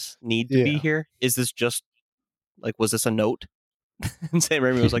does this need to be here? Is this just like, was this a note? And Sam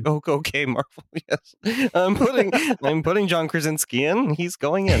Raimi was like, "Oh, okay, Marvel, yes, I'm putting John Krasinski in. He's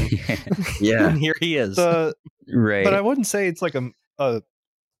going in. Yeah, and here he is. Right, but I wouldn't say it's like a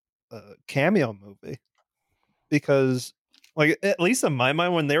cameo movie, because like at least in my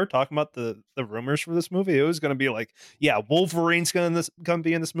mind, when they were talking about the rumors for this movie, it was going to be like, yeah, Wolverine's going to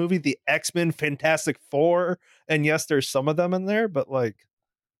be in this movie, the X-Men, Fantastic Four, and yes, there's some of them in there, but like,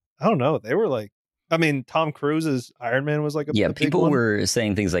 I don't know, they were like, I mean, Tom Cruise's Iron Man was like a people were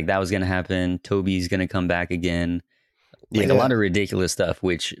saying things like that was going to happen. Toby's going to come back again. Like a lot of ridiculous stuff,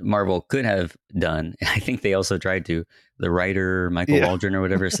 which Marvel could have done. I think they also tried to. The writer, Michael Waldron or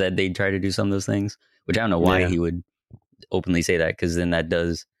whatever, said they'd try to do some of those things, which I don't know why he would openly say that, because then that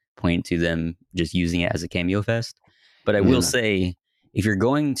does point to them just using it as a cameo fest. But I will say, if you're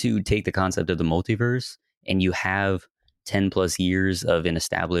going to take the concept of the multiverse and you have 10 plus years of an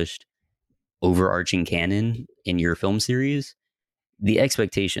established overarching canon in your film series, the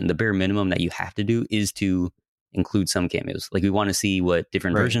expectation, the bare minimum that you have to do is to include some cameos. Like we want to see what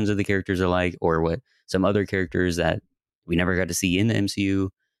different versions of the characters are like, or what some other characters that we never got to see in the MCU,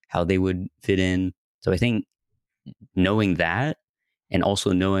 how they would fit in. So I think knowing that and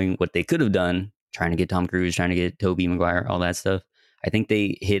also knowing what they could have done, trying to get Tom Cruise, trying to get Tobey Maguire, all that stuff. I think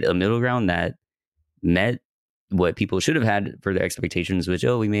they hit a middle ground that met what people should have had for their expectations, which,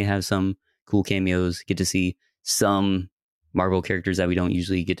 we may have some cool cameos, get to see some Marvel characters that we don't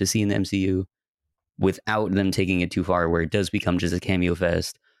usually get to see in the MCU, without them taking it too far, where it does become just a cameo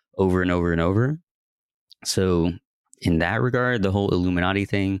fest over and over and over. So in that regard, the whole Illuminati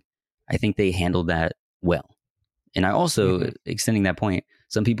thing, I think they handled that well. And I also, extending that point,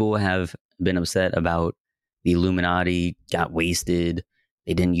 some people have been upset about the Illuminati got wasted.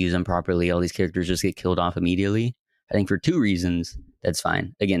 They didn't use them properly. All these characters just get killed off immediately. I think for two reasons, that's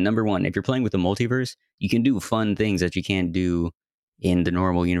fine. Again, number one, if you're playing with the multiverse, you can do fun things that you can't do in the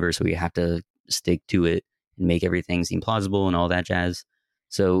normal universe where you have to stick to it and make everything seem plausible and all that jazz.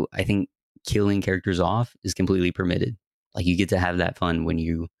 So I think killing characters off is completely permitted. Like, you get to have that fun when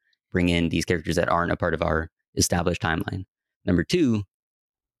you bring in these characters that aren't a part of our established timeline. Number two,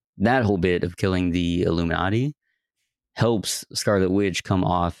 that whole bit of killing the Illuminati helps Scarlet Witch come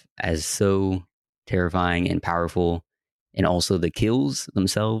off as so terrifying and powerful. And also the kills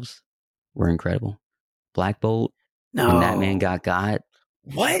themselves were incredible. Black Bolt, when that man got,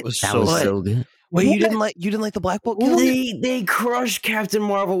 what? That was so good. Wait, you didn't like the Black Bolt kill? They crushed Captain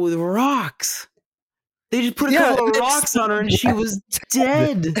Marvel with rocks. They just put a couple of rocks on her and she was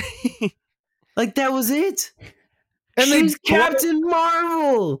dead. Like, that was it. And she's Captain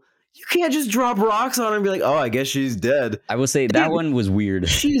Marvel. You can't just drop rocks on her and be like, oh, I guess she's dead. I will say that one was weird.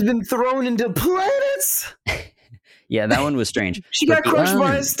 She's been thrown into planets. Yeah, that one was strange. She got crushed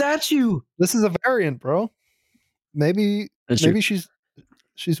by a statue. This is a variant, bro. Maybe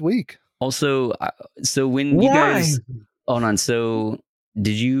she's weak. Also, so when you guys, hold on. So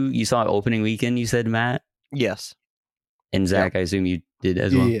did you saw opening weekend? You said, Matt? Yes. And Zach, I assume you did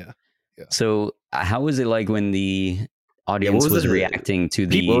as well. Yeah. So how was it like when the audience was reacting to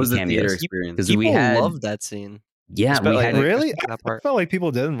the cameos? Because people loved that scene. Yeah, we had really. I felt like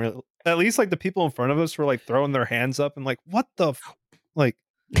people didn't really. At least like the people in front of us were like throwing their hands up and like, what the, like.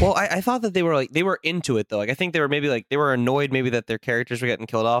 Well, I thought that they were into it though. Like, I think they were maybe like they were annoyed maybe that their characters were getting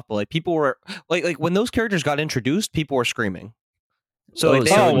killed off, but like people were like when those characters got introduced, people were screaming. So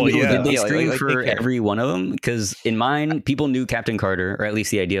did they scream for every one of them? Because in mine, people knew Captain Carter, or at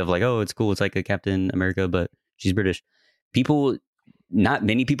least the idea of like, oh, it's cool, it's like a Captain America, but she's British. Not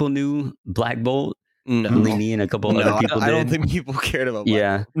many people knew Black Bolt. No, only me and a couple other people did. I don't think people cared about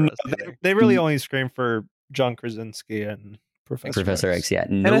Black Bolt. They really only screamed for John Krasinski and Professor X. Yeah,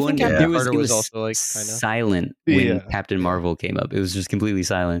 no one. Captain Carter was also like kind of silent when Captain Marvel came up. It was just completely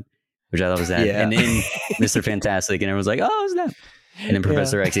silent, which I thought was that. Yeah. And then Mr. Fantastic, and everyone was like, "Oh, it's that." And then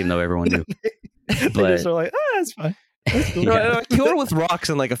Professor X, even though everyone knew. But just are like, it's fine. Cool. Kill her with rocks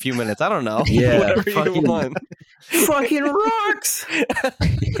in like a few minutes. I don't know. Yeah, whatever you want. Fucking rocks.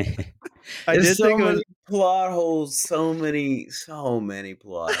 I did so think many plot holes. So many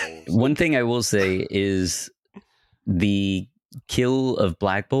plot holes. One thing I will say is the kill of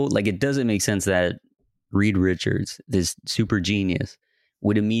Black Bolt. Like, it doesn't make sense that Reed Richards, this super genius,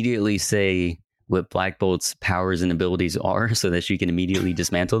 would immediately say what Black Bolt's powers and abilities are so that she can immediately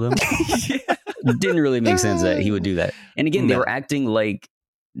dismantle them. It didn't really make sense that he would do that. And again, they were acting like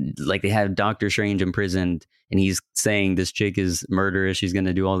they had Doctor Strange imprisoned and he's saying this chick is murderous, she's going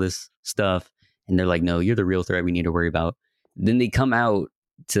to do all this stuff. And they're like, no, you're the real threat we need to worry about. Then they come out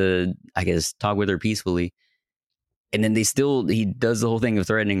to, I guess, talk with her peacefully. And then he does the whole thing of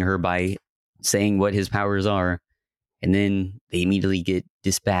threatening her by saying what his powers are. And then they immediately get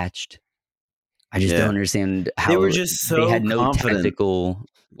dispatched. I just don't understand how they were just so they had no confident. Tactical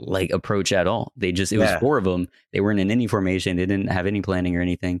approach at all. It was 4 of them. They weren't in any formation. They didn't have any planning or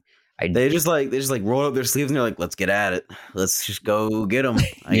anything. They just rolled up their sleeves and they're like, let's get at it. Let's just go get them.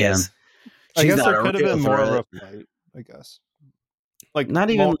 I guess. I guess there could have been more of a fight, I guess. Like, not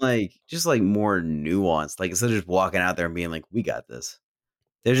even just more nuanced. Like, instead of just walking out there and being like, we got this.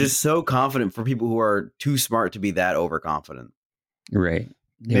 They're just so confident for people who are too smart to be that overconfident. Right.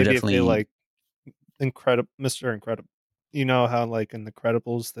 Maybe if they Mr. Incredible. You know how in The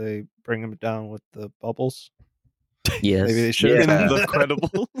Credibles they bring him down with the bubbles? Yes. Maybe they should have The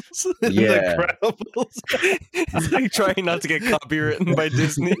Credibles. Yeah. The Credibles. It's like trying not to get copywritten by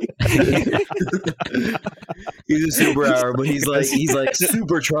Disney. He's a superpower, but he's like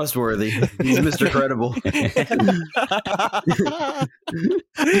super trustworthy. He's Mr. Credible.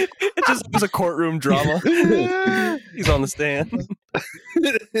 It just was a courtroom drama. He's on the stand.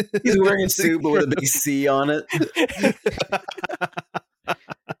 He's wearing a suit but with a big C on it.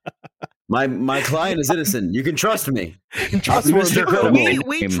 My client is innocent. You can trust me. Trust Mr. Credible.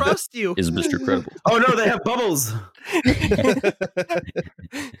 We trust you. Is Mr. Credible. Oh no, they have bubbles.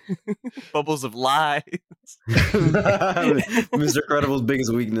 Bubbles of lies. Mr. Incredible's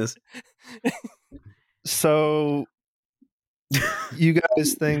biggest weakness. So, you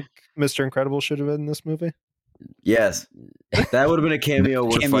guys think Mr. Incredible should have been in this movie? Yes, that would have been a cameo.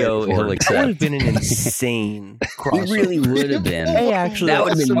 Worth Cameo, fighting he'll for. accept. That would have been an insane crossover. It really would have been. Hey, actually, That would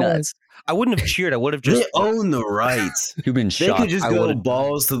have been so- nuts. I wouldn't have cheered. I would have They just own the rights. You've been They shocked. could just I go would've-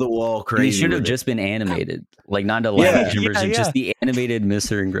 balls to the wall They crazy. should have with just been animated, like not a Yeah. live action Yeah, version, yeah. just the animated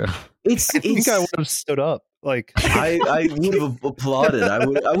Mr. Incredible. it. It's. I think I would have stood up. Like, I would have applauded. I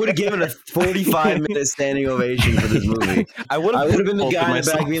would have given a 45-minute standing ovation for this movie. I would I would have been the told guy in the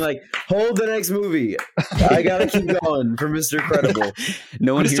myself. back being like, "Hold the next movie. I gotta keep going for Mr. Incredible."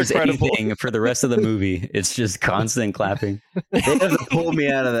 No one Mr. hears Incredible. anything for the rest of the movie. It's just constant clapping. They have to pull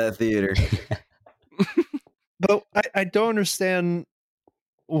me out of that theater. but I don't understand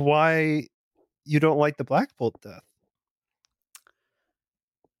why you don't like the Black Bolt death.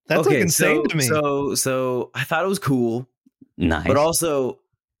 That's like insane to me. So I thought it was cool, Nice. but also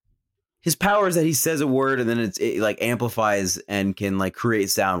his power is that he says a word and then it like amplifies and can like create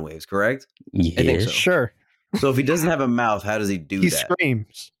sound waves. Correct? yes. I think so. Sure, So if he doesn't have a mouth, how does he do he that?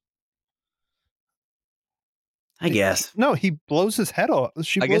 screams. I guess. No, he blows his head off.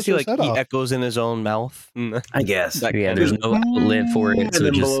 She I blows guess he his like head he off. echoes in his own mouth. I guess. That Yeah, kind there's of- no outlet for it, And so it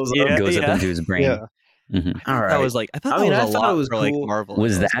then just blows up. goes Yeah. up into his brain. Yeah, Mhm. All right. I was like, I thought I that mean, was I a thought lot it was for like cool. Marvel.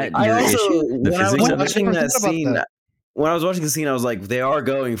 Was I that like, I your also, issue? The when I was physics of it? watching I that forgot about scene, that. when I was watching the scene, I was like, they are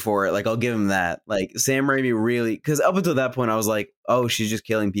going for it. Like, I'll give him that. Like, Sam Raimi really, because up until that point, I was like, oh, she's just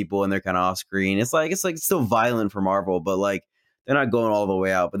killing people and they're kind of off screen. It's like still violent for Marvel, but like they're not going all the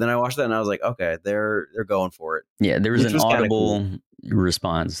way out. But then I watched that and I was like, okay, they're going for it. Yeah, there was Which an was kinda audible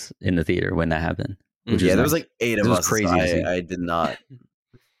response in the theater when that happened. Which Yeah, is there was nice. like 8 It of was us. crazy to see. I did not.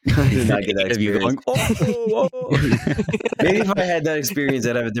 I did not get that Eight of you experience. going, Maybe if I had that experience,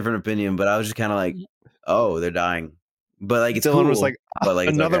 I'd have a different opinion. But I was just kind of like, oh, they're dying. But like, it's Dylan cool. was like, but like,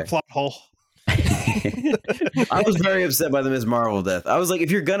 it's another okay. plot hole. I was very upset by the Ms. Marvel death. I was like,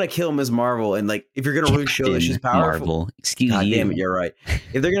 if you're gonna kill Ms. Marvel and like if you're gonna really show that she's Captain powerful, Marvel. Excuse God you. damn it, you're right.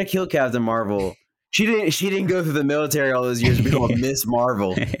 If they're gonna kill Captain Marvel, she didn't go through the military all those years to become a Miss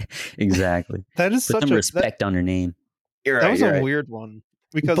Marvel. Exactly. That is Put such some a respect on her name. You're that right. was You're a right. weird one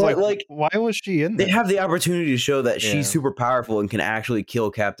because But, like why was she in They there? have the opportunity to show that Yeah. she's super powerful and can actually kill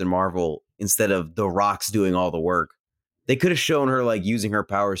Captain Marvel instead of the Rock's doing all the work. They could have shown her like using her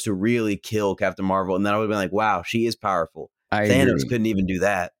powers to really kill Captain Marvel, and then I would have been like, "Wow, she is powerful." I Thanos agree. couldn't even do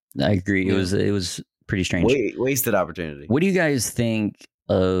that. I agree. Yeah. It was pretty strange. Wasted opportunity. What do you guys think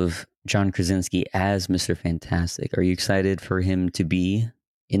of John Krasinski as Mr. Fantastic? Are you excited for him to be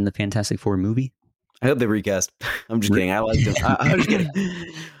in the Fantastic Four movie? I hope they recast. I'm just kidding. I liked him. I'm just kidding.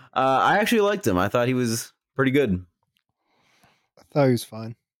 I actually liked him. I thought he was pretty good. I thought he was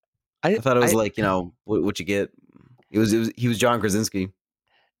fine. I thought it was like, you know, what you get. He was John Krasinski.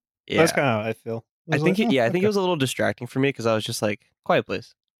 Yeah, That's kind of how I feel. I was think like, I oh, think it was a little distracting for me because I was just like, Quiet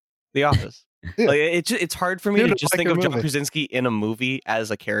Place, The Office. Yeah. Like it's hard for me Dude, to I just like think your of John movie. Krasinski in a movie as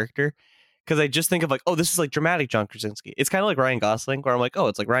a character because I just think of like, oh, this is like dramatic John Krasinski. It's kind of like Ryan Gosling, where I'm like, oh,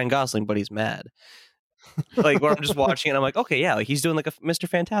 it's like Ryan Gosling, but he's mad. Like where I'm just watching it, and I'm like, okay, yeah, like he's doing like a Mr.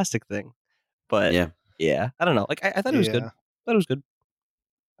 Fantastic thing. But Yeah. I don't know. Like I thought it was good. Yeah. Thought it was good.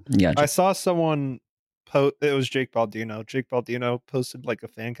 Yeah. I saw someone post. It was Jake Baldino. Jake Baldino posted like a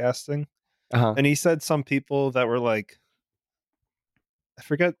fan casting, Uh-huh. and he said some people that were like, I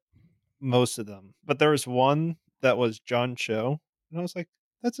forget most of them, but there was one that was John Cho, and I was like,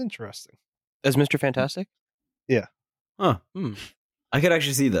 that's interesting. As Mr. Fantastic. Huh. I could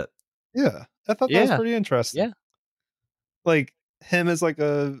actually see that. Yeah, I thought that was Yeah. pretty interesting. Yeah. Like him as like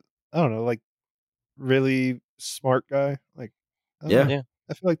a, I don't know, like really smart guy. Like, I don't Yeah. know. Yeah.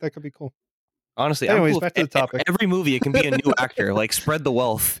 I feel like that could be cool. Honestly, Anyways, I'm cool back if- to the topic. Every movie, it can be a new actor. Like spread the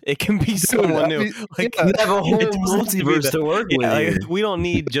wealth. It can be someone new. Like yeah. You have a whole It doesn't have to be multiverse the- to work yeah, with. like, here. we don't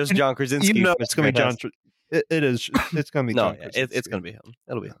need just John Krasinski. You know for it's Mr. gonna be John. Fantastic. It is. It's gonna be. No, John yeah, it's gonna be him.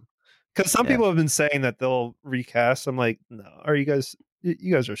 It'll be him. Because some yeah. people have been saying that they'll recast. I'm like, no. Are you guys?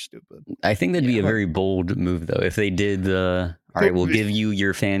 You guys are stupid. I think that'd be a Yeah. very bold move, though, if they did the. All right, we'll give you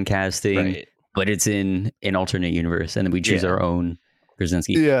your fan casting, Right. but it's in an alternate universe, and then we choose Yeah. our own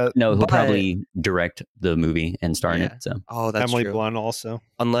Krasinski. Yeah. No, he'll But- probably direct the movie and star in Yeah. it. So Oh, that's Emily true. Blunt also.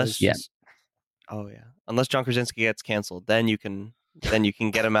 Unless Yeah. Oh yeah. Unless John Krasinski gets canceled, then you can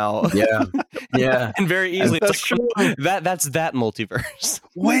get him out. Yeah. Yeah. And very easily. That's It's like, that's that multiverse.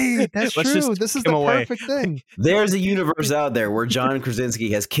 Wait, that's Let's true. just This is take him the away. perfect thing. There's a universe out there where John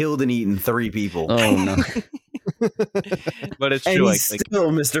Krasinski has killed and eaten 3 people. oh no, But it's and true. he's Like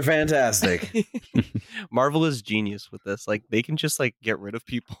still Mr. Fantastic. Marvel is genius with this. Like they can just like get rid of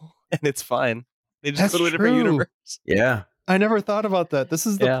people and it's fine. They just That's go to a different true. universe. Yeah. I never thought about that. This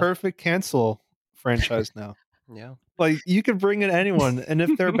is the Yeah. perfect cancel franchise now. Yeah. Like you could bring in anyone, and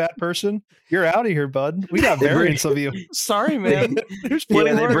if they're a bad person, you're out of here, bud. We got They bring- variants of you. Sorry, man. There's Yeah,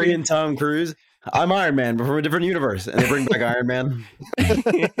 plenty they more. bring in Tom Cruise. I'm Iron Man, but from a different universe, and they bring back Iron Man.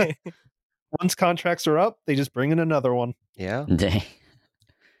 Once contracts are up, they just bring in another one. Yeah. Dang.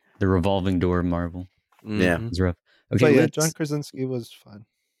 The revolving door of Marvel. Yeah. Mhm. It's rough. But Okay, yeah, let's- John Krasinski was fun.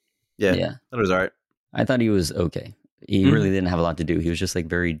 Yeah, that was all right. I thought he was okay. He really didn't have a lot to do. He was just like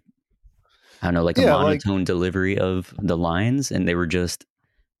very, I don't know, like a monotone delivery of the lines, and they were just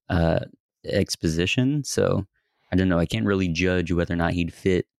exposition. So I don't know. I can't really judge whether or not he'd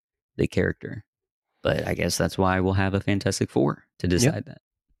fit the character. But I guess that's why we'll have a Fantastic Four to decide that.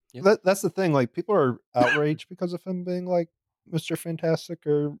 Yep. That's the thing. Like people are outraged because of him being like Mr. Fantastic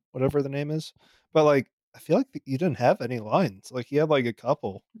or whatever the name is. But like I feel like he didn't have any lines. Like he had like a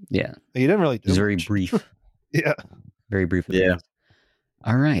couple. Yeah. He didn't really do It was very much. brief. Yeah. Very brief. Yeah.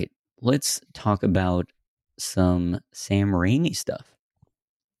 All right. Let's talk about some Sam Raimi stuff.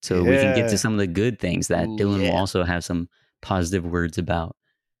 So we can get to some of the good things that Dylan will also have some positive words about.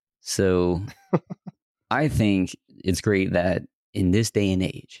 So I think it's great that in this day and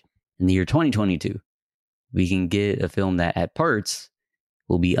age, in the year 2022, we can get a film that at parts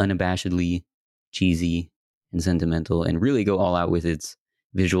will be unabashedly cheesy and sentimental and really go all out with its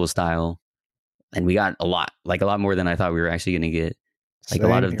visual style. And we got a lot more than I thought we were actually going to get. Like a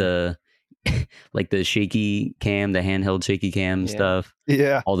lot of the like the shaky cam, the handheld shaky cam stuff.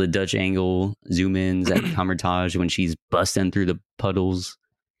 Yeah. All the Dutch angle zoom ins at Kamertage when she's busting through the puddles.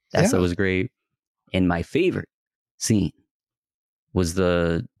 That stuff was great. And my favorite scene was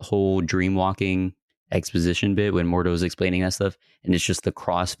the whole dream walking exposition bit when Mordo was explaining that stuff. And it's just the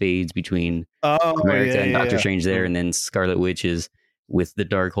crossfades between America and Doctor Strange there. And then Scarlet Witch is with the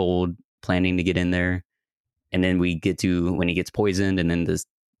Darkhold planning to get in there. And then we get to when he gets poisoned, and then this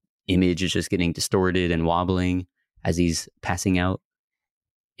image is just getting distorted and wobbling as he's passing out.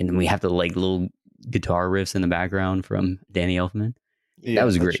 And then we have the like little guitar riffs in the background from Danny Elfman. That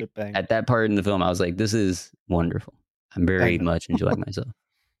was great. At that part in the film, I was like, this is wonderful. I'm very much enjoying myself.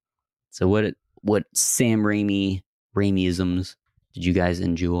 So what Sam Raimiisms did you guys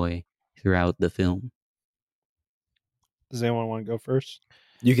enjoy throughout the film? Does anyone want to go first?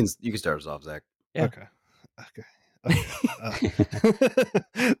 You can start us off, Zach. Yeah. Okay.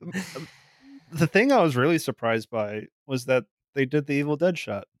 The thing I was really surprised by was that they did the Evil Dead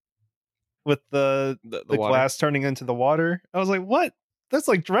shot with the glass turning into the water. I was like, what? That's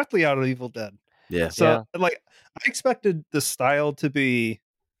like directly out of Evil Dead. Yeah. So like I expected the style to be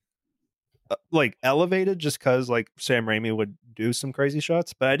like elevated just because like Sam Raimi would do some crazy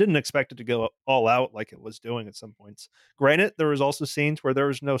shots, but I didn't expect it to go all out like it was doing at some points. Granted, there was also scenes where there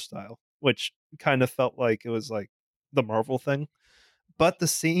was no style, which kind of felt like it was like the Marvel thing. But the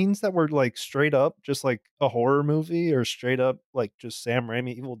scenes that were like straight up just like a horror movie or straight up like just Sam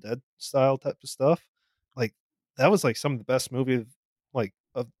Raimi Evil Dead style type of stuff, like that was like some of the best movie of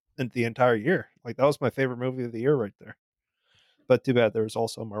the entire year. Like that was my favorite movie of the year right there. But too bad there was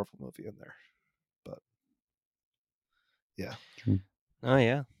also a Marvel movie in there. But yeah. Oh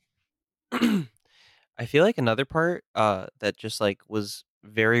yeah. I feel like another part that just like was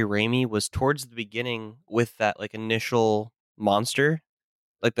very Raimi was towards the beginning with that like initial monster,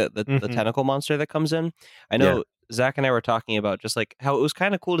 like the tentacle monster that comes in. I know Zach and I were talking about just like how it was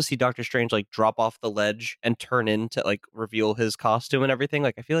kind of cool to see Doctor Strange like drop off the ledge and turn into like reveal his costume and everything.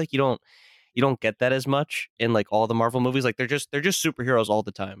 Like I feel like you don't get that as much in like all the Marvel movies. Like they're just superheroes all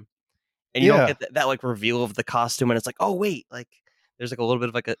the time, and you don't get that like reveal of the costume. And it's like, oh wait, like there's like a little bit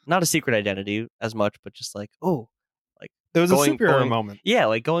of like a not a secret identity as much, but just like like there was a superhero moment. Yeah,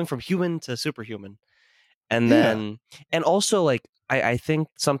 like going from human to superhuman, and then and also like I think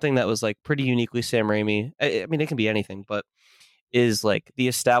something that was like pretty uniquely Sam Raimi. I mean, it can be anything, but is like the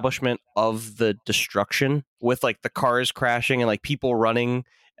establishment of the destruction with like the cars crashing and like people running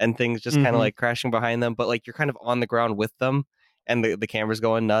and things just kind of like crashing behind them, but like you're kind of on the ground with them and the camera's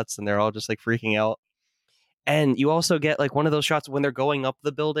going nuts and they're all just like freaking out. And you also get like one of those shots when they're going up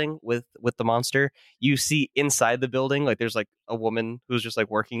the building with the monster, you see inside the building like there's like a woman who's just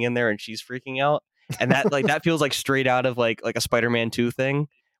like working in there and she's freaking out, and that like that feels like straight out of like a Spider-Man 2 thing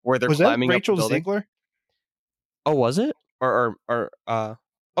where they're climbing that Rachel up the building. Ziegler? Oh, was it? Or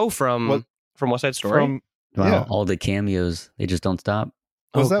from West Side Story? Wow, all the cameos, they just don't stop.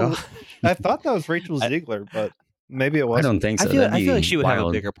 I thought that was Rachel Ziegler, but maybe it wasn't. I don't think so. I feel like she would have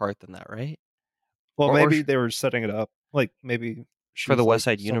a bigger part than that, right? Well, maybe they were setting it up. Like maybe For the she's, West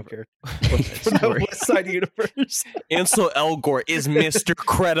like, Side some Universe. character. For the West Side Universe. Ansel Elgort is Mr.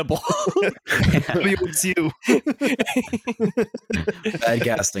 Credible. WSU. Bad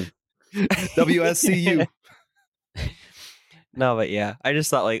casting. WSCU. No, but yeah, I just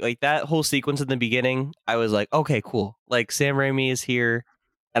thought like that whole sequence in the beginning, I was like, okay, cool. Like Sam Raimi is here,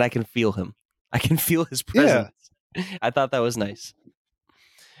 and I can feel him. I can feel his presence. I thought that was nice.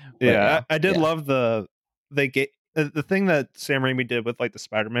 Yeah, I did love the thing that Sam Raimi did with like the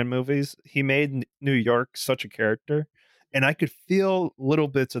Spider-Man movies. He made New York such a character, and I could feel little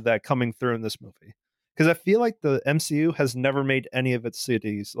bits of that coming through in this movie. Because I feel like the MCU has never made any of its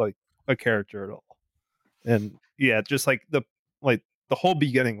cities like a character at all. And yeah, just like the whole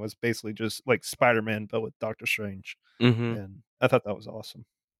beginning was basically just like Spider-Man but with Doctor Strange. Mm-hmm. And I thought that was awesome.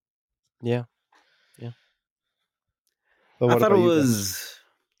 Yeah. But I what thought it about you was.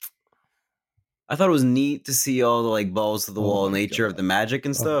 I thought it was neat to see all the like balls to the Oh wall my nature of God. the magic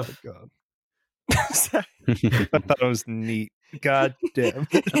and guys? Oh stuff. my God. I thought it was neat. God damn.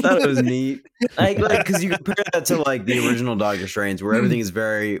 I thought it was neat. Like because you compare that to like the original Doctor Strange, where everything is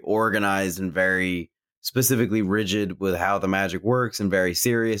very organized and very specifically rigid with how the magic works and very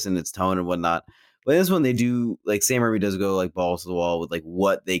serious in its tone and whatnot. But this one they do like Sam Raimi does go like balls to the wall with like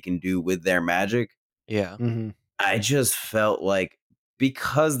what they can do with their magic. Yeah. Mhm. I just felt like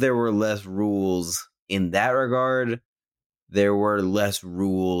because there were less rules in that regard, there were less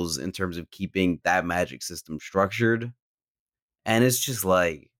rules in terms of keeping that magic system structured. And it's just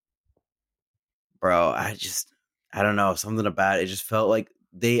like, bro, I don't know, something about it just felt like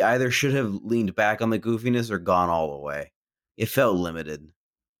they either should have leaned back on the goofiness or gone all the way. It felt limited.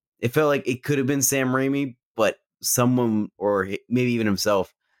 It felt like it could have been Sam Raimi, but someone, or maybe even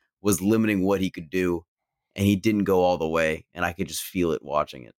himself, was limiting what he could do, and he didn't go all the way, and I could just feel it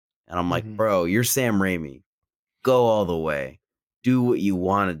watching it. And I'm like, Mhm. bro, you're Sam Raimi. Go all the way. Do what you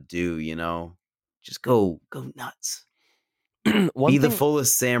want to do, you know? Just go nuts. Be the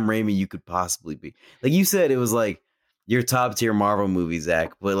fullest Sam Raimi you could possibly be. Like you said, it was like your top tier Marvel movie,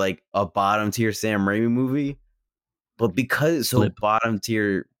 Zach, but like a bottom tier Sam Raimi movie. But because it's so bottom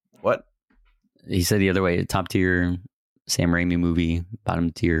tier, what? He said the other way, top tier Sam Raimi movie,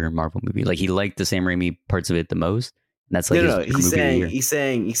 bottom tier Marvel movie. Like he liked the Sam Raimi parts of it the most. And that's like No, his movie of the year. he's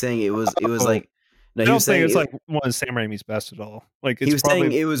saying it was like no, I he don't was saying think it's like one of Sam Raimi's best at all. Like it's he was probably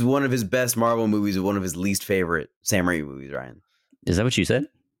saying it was one of his best Marvel movies and one of his least favorite Sam Raimi movies, Ryan. Is that what you said?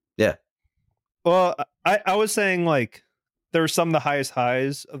 Yeah. Well, I was saying like there were some of the highest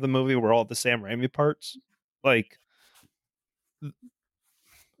highs of the movie were all the Sam Raimi parts. Like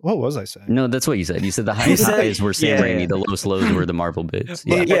what was I saying? No, that's what you said. You said the highest highs were Sam Raimi, the lowest lows were the Marvel bits.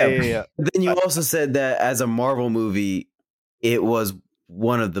 Yeah. Then you also said that as a Marvel movie, it was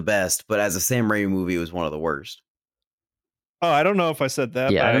one of the best, but as a Sam Raimi movie, it was one of the worst. Oh, I don't know if I said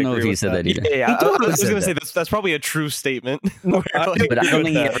that. Yeah, but I don't know if agree he with said that either. Yeah, I was said going to say that. that's probably a true statement. No, Where, like, But I don't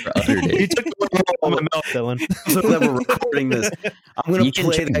think he ever uttered He it. took the word out of my mouth, Dylan. So that we're recording this, I'm going You to can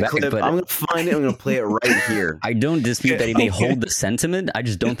play check that back, clip. but- I'm going to find it. I'm going to play it right here. I don't dispute that he may hold the sentiment. I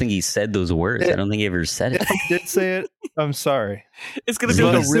just don't think he said those words. I don't think he ever said it. If I did say it, I'm sorry. it's going to be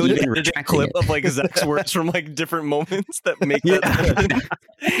like a He's really even edited retracting clip it. of like Zach's words from like different moments that make that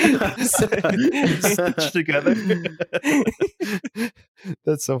Stitched together.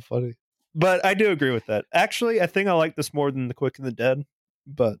 That's so funny. But I do agree with that. Actually, I think I like this more than The Quick and the Dead.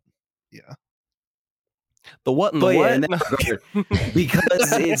 But yeah. The what and the But what? yeah, in that regard,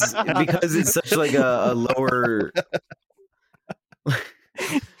 because it's such like a lower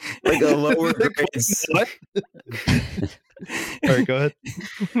like a lower grade. What? All right, go ahead.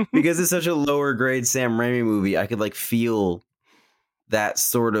 Because it's such a lower grade Sam Raimi movie, I could like feel that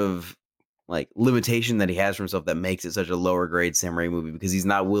sort of like limitation that he has for himself that makes it such a lower grade Sam Raimi movie because he's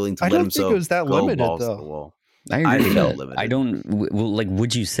not willing to I let don't think himself it was that go limited, balls to though. the wall. I agree I with felt that. limited. I don't like.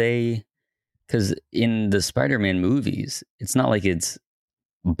 Would you say? Because in the Spider-Man movies, it's not like it's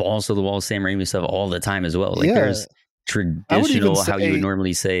balls to the wall Sam Raimi stuff all the time as well. Like Yeah. there's traditional how you say- would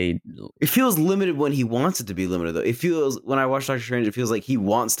normally say. It feels limited when he wants it to be limited, though. It feels when I watch Doctor Strange, it feels like he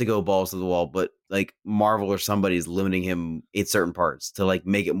wants to go balls to the wall, but like Marvel or somebody is limiting him in certain parts to like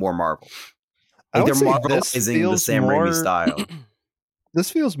make it more Marvel. I Like would they're say this Marvelizing the feels Sam Raimi more- style. This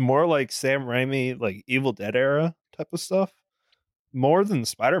feels more like Sam Raimi, like Evil Dead era type of stuff, more than the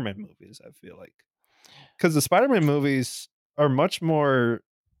Spider-Man movies. I feel like because the Spider-Man movies are much more,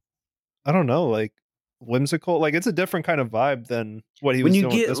 I don't know, like whimsical. Like it's a different kind of vibe than what he was When you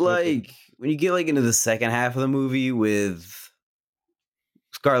doing. with get this movie. like when you get like into the second half of the movie with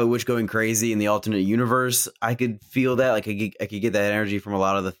Scarlet Witch going crazy in the alternate universe, I could feel that. Like I could get that energy from a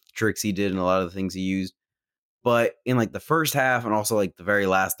lot of the tricks he did and a lot of the things he used. But in like the first half and also like the very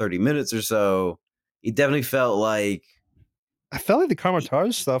last 30 minutes or so, it definitely felt like I felt like the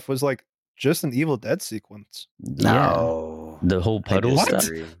Carmitage stuff was like just an Evil Dead sequence. no. The whole puddle stuff.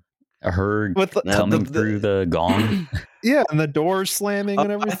 Her With the, coming through the gong. Yeah, and the doors slamming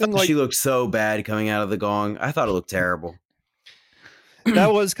and everything. I thought she looked so bad coming out of the gong. I thought it looked terrible.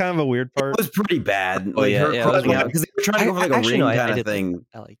 That was kind of a weird part. It was pretty bad. Oh, Like yeah, her yeah, it was crawling out weird. because they were trying to go for like a ring kind of thing.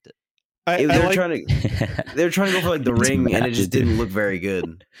 I liked it. They were trying to go for like the ring, and it just didn't look very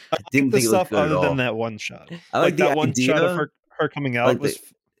good. I didn't think it looked good other at all. than that one shot. I like that the one idea, shot of her coming out like was.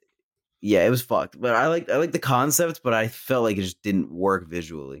 Yeah, it was fucked. But I like the concept, but I felt like it just didn't work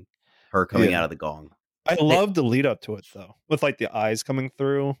visually. Her coming out of the gong. I loved the lead up to it though, with like the eyes coming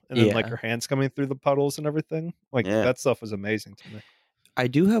through and then like her hands coming through the puddles and everything. Like that stuff was amazing to me. I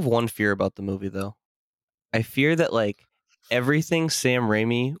do have one fear about the movie though. I fear that like everything Sam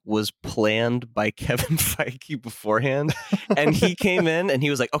Raimi was planned by Kevin Feige beforehand, and he came in and he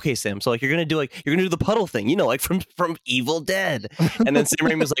was like, "Okay, Sam, so like you're gonna do the puddle thing, you know, like from Evil Dead." And then Sam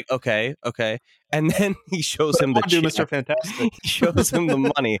Raimi was like, "Okay," and then he shows him the check. Mr. Fantastic. He shows him the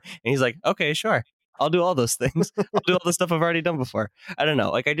money, and he's like, "Okay, sure, I'll do all those things. I'll do all the stuff I've already done before." I don't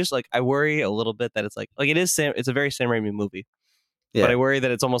know, like I just like I worry a little bit that it's like it's a very Sam Raimi movie. Yeah. But I worry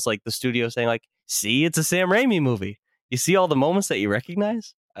that it's almost like the studio saying like, see, it's a Sam Raimi movie. You see all the moments that you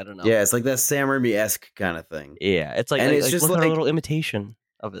recognize? I don't know. Yeah, it's like that Sam Raimi-esque kind of thing. Yeah, it's like, and it's just like a little imitation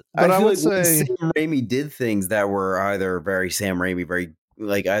of it. But I would say Sam Raimi did things that were either very Sam Raimi, very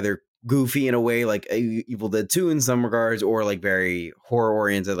like either goofy in a way like Evil Dead 2 in some regards, or like very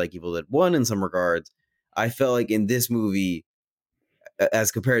horror-oriented like Evil Dead 1 in some regards. I felt like in this movie,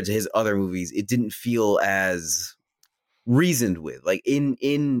 as compared to his other movies, it didn't feel as reasoned with. Like in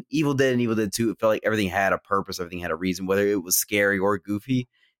Evil Dead and Evil Dead 2, it felt like everything had a purpose, everything had a reason, whether it was scary or goofy.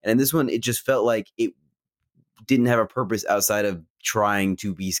 And in this one, it just felt like it didn't have a purpose outside of trying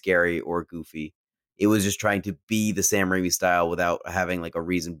to be scary or goofy. It was just trying to be the Sam Raimi style without having like a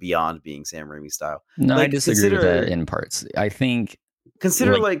reason beyond being Sam Raimi style. No, like, I disagree with that in parts. I think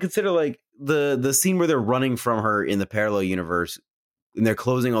consider the scene where they're running from her in the parallel universe and they're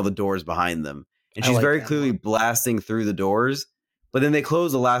closing all the doors behind them. And she's very clearly blasting through the doors, but then they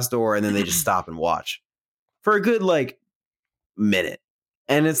close the last door and then they just stop and watch for a good like minute.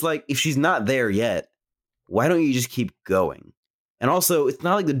 And it's like, if she's not there yet, why don't you just keep going? And also, it's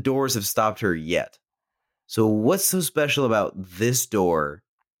not like the doors have stopped her yet. So what's so special about this door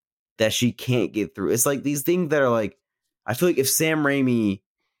that she can't get through? It's like these things that are like, I feel like if Sam Raimi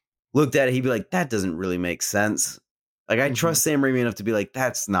looked at it, he'd be like, that doesn't really make sense. Like, I trust Sam Raimi enough to be like,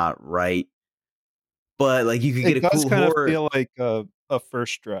 that's not right. But like you could get a cool kind horror. Of feel like a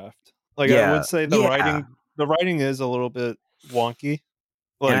first draft. Like I would say the writing is a little bit wonky.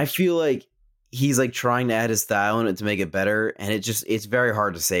 Like, and I feel like he's like trying to add his style in it to make it better, and it's very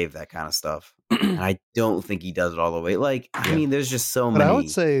hard to save that kind of stuff. And I don't think he does it all the way. Like I mean, there's just so many. I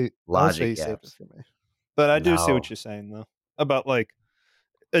would say logic gaps for me. But I do see what you're saying though about like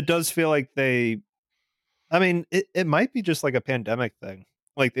it does feel like they. I mean, it might be just like a pandemic thing.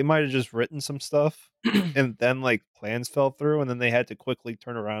 Like they might have just written some stuff and then like plans fell through and then they had to quickly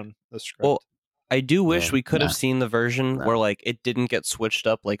turn around the script. Well, I do wish we could have seen the version where like it didn't get switched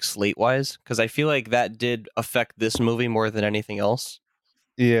up like slate wise, because I feel like that did affect this movie more than anything else.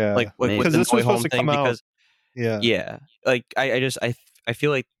 Yeah, like with the this was supposed to come out. Because yeah, like I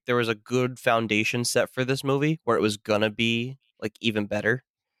feel like there was a good foundation set for this movie where it was gonna be like even better.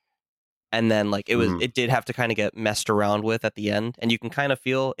 And then like it did have to kind of get messed around with at the end, and you can kind of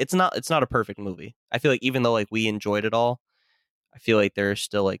feel it's not a perfect movie. I feel like even though like we enjoyed it all, I feel like there's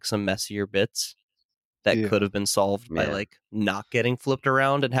still like some messier bits that could have been solved by like not getting flipped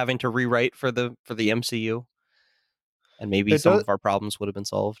around and having to rewrite for the MCU. And maybe some of our problems would have been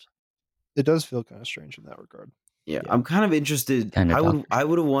solved. It does feel kind of strange in that regard. Yeah. I'm kind of interested. I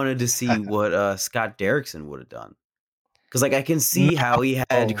would have wanted to see what Scott Derrickson would have done. Because like I can see how he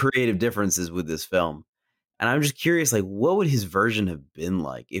had creative differences with this film, and I'm just curious, like what would his version have been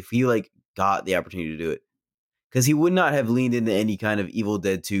like if he like got the opportunity to do it? Because he would not have leaned into any kind of Evil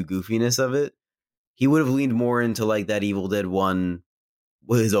Dead 2 goofiness of it. He would have leaned more into like that Evil Dead 1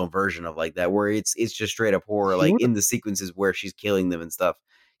 with his own version of like that, where it's just straight up horror, like in the sequences where she's killing them and stuff.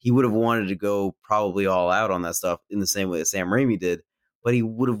 He would have wanted to go probably all out on that stuff in the same way that Sam Raimi did, but he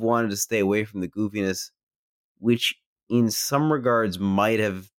would have wanted to stay away from the goofiness, which in some regards might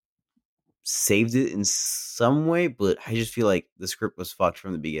have saved it in some way, but I just feel like the script was fucked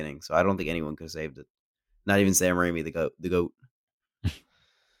from the beginning, so I don't think anyone could have saved it. Not even Sam Raimi, the goat.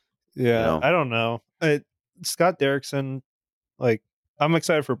 Yeah, I don't know. Scott Derrickson, like I'm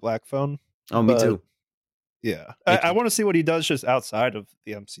excited for Black Phone. Oh, me too. Yeah, I want to see what he does just outside of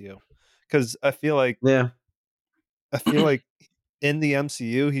the MCU, because I feel like in the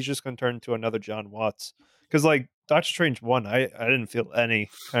MCU he's just going to turn into another John Watts. Because like Doctor Strange 1, I didn't feel any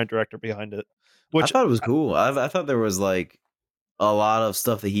kind of director behind it. I thought it was cool. I thought there was like a lot of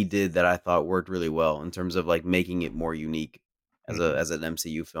stuff that he did that I thought worked really well in terms of like making it more unique as an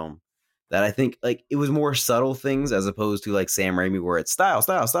MCU film. That I think like it was more subtle things as opposed to like Sam Raimi where it's style,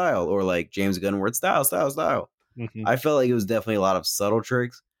 style, style, or like James Gunn where it's style, style, style. I felt like it was definitely a lot of subtle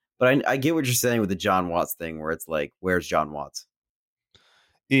tricks, but I get what you're saying with the John Watts thing where it's like, where's John Watts?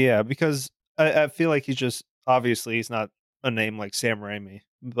 Yeah, because I feel like he's just obviously he's not a name like Sam Raimi,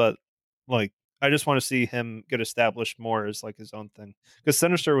 but like I just want to see him get established more as like his own thing. Because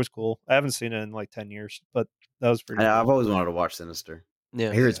Sinister was cool. I haven't seen it in like 10 years, but that was pretty cool. I've always wanted to watch Sinister.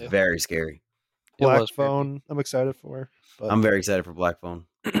 Yeah, I hear it's very scary. Black Phone, I'm excited for. But, I'm very excited for Black Phone.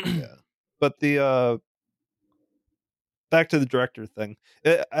 Yeah, but the back to the director thing.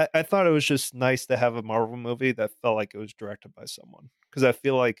 I thought it was just nice to have a Marvel movie that felt like it was directed by someone, because I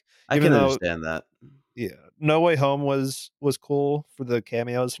feel like I can understand that. Yeah, No Way Home was cool for the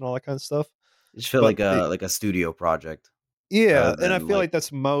cameos and all that kind of stuff. It just felt like a studio project. Yeah, and I feel like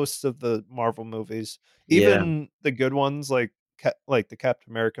that's most of the Marvel movies, even the good ones like the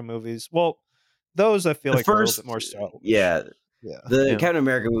Captain America movies. Well, those I feel like are a little bit more stylish. Yeah. Captain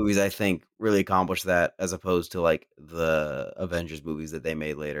America movies, I think, really accomplished that as opposed to like the Avengers movies that they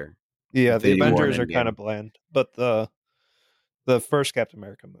made later. Yeah, the Avengers are kind of bland, but the first Captain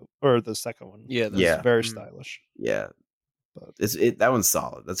America movie or the second one, is very stylish. Yeah, but that one's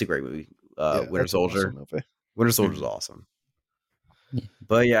solid. That's a great movie. Winter Soldier. Awesome Winter Soldier is awesome. Yeah.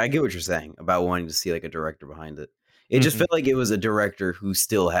 But yeah, I get what you're saying about wanting to see like a director behind it. It just felt like it was a director who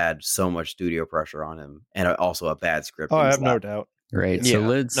still had so much studio pressure on him, and also a bad script. Oh, I have no doubt. Right.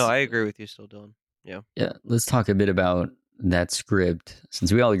 Yeah. So I agree with you still, Dylan. Yeah. Yeah. Let's talk a bit about that script,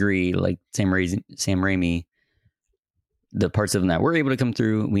 since we all agree, like Sam Raimi, the parts of them that were able to come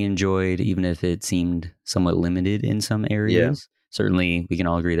through, we enjoyed, even if it seemed somewhat limited in some areas. Certainly, we can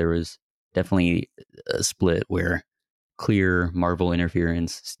all agree there was definitely a split where clear Marvel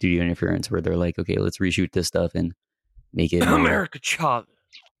interference, studio interference, where they're like, okay, let's reshoot this stuff and make it America Chavez.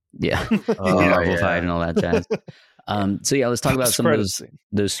 Yeah. Marvel-fied and all that jazz. So yeah, let's talk about some of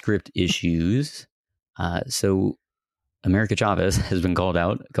those script issues. So America Chavez has been called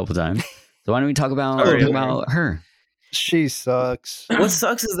out a couple times. So why don't we talk about her? She sucks. What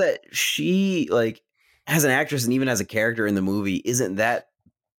sucks is that she, like, as an actress and even as a character in the movie, isn't that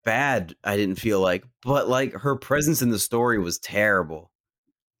bad, I didn't feel like. But, like, her presence in the story was terrible.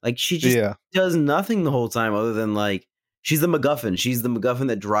 Like, she just does nothing the whole time other than, like, she's the MacGuffin. She's the MacGuffin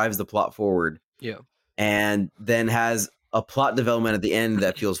that drives the plot forward. Yeah. And then has a plot development at the end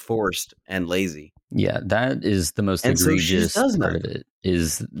that feels forced and lazy. Yeah, that is the most egregious part of it,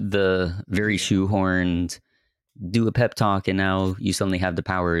 is the very shoehorned, do a pep talk and now you suddenly have the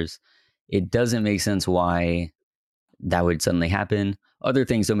powers. It doesn't make sense why that would suddenly happen. Other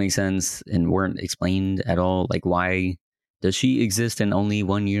things don't make sense and weren't explained at all. Like, why does she exist in only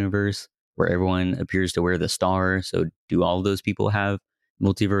one universe where everyone appears to wear the star? So do all those people have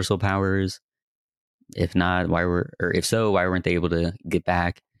multiversal powers? If not, if so, why weren't they able to get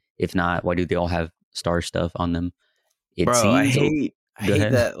back? If not, why do they all have star stuff on them? I hate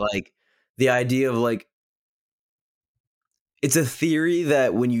that, like, the idea of, like, it's a theory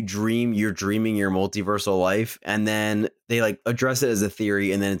that when you dream, you're dreaming your multiversal life, and then they like address it as a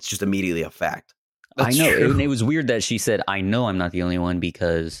theory, and then it's just immediately a fact. That's I know. True. And it was weird that she said, I know I'm not the only one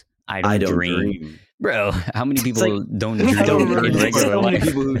because I don't dream. Bro, how many people don't dream in regular life? Many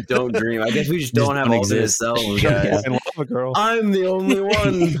people who don't dream. I guess we just don't have alternate selves, guys. I'm the only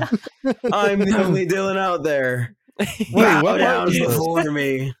one. I'm the only Dylan out there. Wait, what down before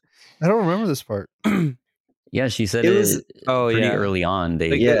me? I don't remember this part. Yeah, she said it was pretty early on. They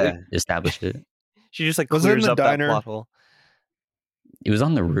established it. She just like clears up that plot hole. It was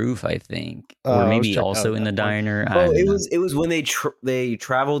on the roof, I think, or maybe also in the diner. Oh, it was when they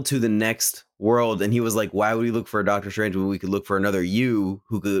traveled to the next world, and he was like, "Why would we look for a Doctor Strange when we could look for another you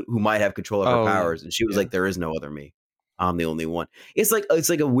who might have control of her powers?" And she was like, "There is no other me. I'm the only one." It's like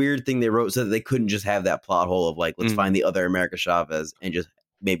a weird thing they wrote so that they couldn't just have that plot hole of like, let's find the other America Chavez and just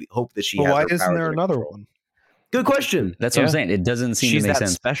maybe hope that she. But has why her isn't there another one? Good question. That's what I'm saying. It doesn't seem to make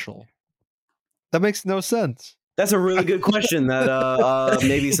sense. Special. That makes no sense. That's a really good question that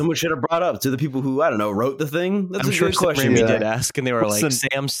maybe someone should have brought up to the people who, I don't know, wrote the thing. That's a good question. Raimi did ask, and they were like,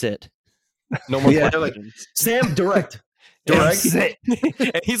 Sam, sit. No more questions. Sam, direct. Sit.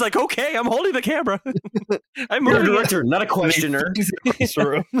 And he's like, okay, I'm holding the camera. I'm a director, not a questioner.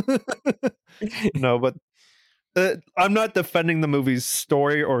 No, but I'm not defending the movie's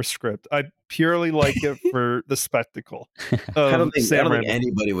story or script. I purely like it for the spectacle. I don't think Sam Randall.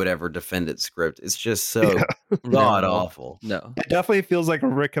 anybody would ever defend its script. It's just so god No. awful. No. It definitely feels like a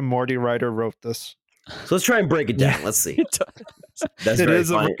Rick and Morty writer wrote this. So let's try and break it down. Let's see. That's It very is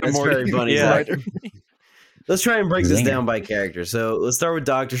a funny. Rick and That's Morty very funny. Yeah. Zach. writer. Let's try and break this Zinger. down by character. So let's start with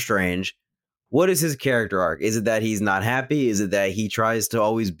Doctor Strange. What is his character arc? Is it that he's not happy? Is it that he tries to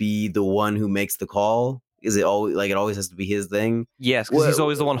always be the one who makes the call? Is it always like it always has to be his thing? Yes, because he's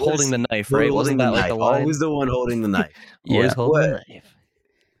always the one holding the knife, right? Holding Wasn't that the like knife. the line? Always the one holding the knife. Yeah. Always holding the knife.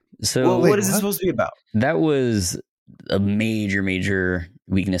 So Well, Wait, what is it what? supposed to be about? that was a major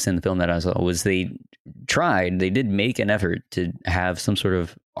weakness in the film that I saw. Was they did make an effort to have some sort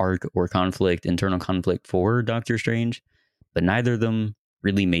of arc or conflict, internal conflict for Doctor Strange, but neither of them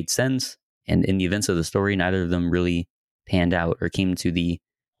really made sense. And in the events of the story, neither of them really panned out or came to the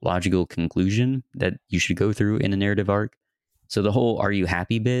logical conclusion that you should go through in a narrative arc. So the whole "Are you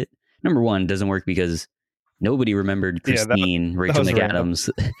happy?" bit, number one, doesn't work because nobody remembered Yeah, that- Christine, Rachel was random. McAdams.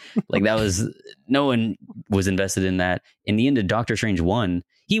 Like no one was invested in that. In the end of Doctor Strange 1,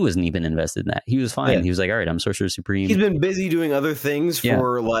 he wasn't even invested in that. He was fine. Yeah. He was like, all right, I'm Sorcerer Supreme. He's been busy doing other things Yeah.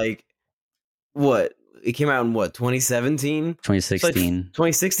 for like what? It came out in what, 2017? 2016.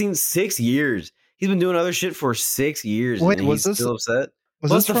 2016, 6 years. He's been doing other shit for 6 years. Wait, and was he's this- still upset? Was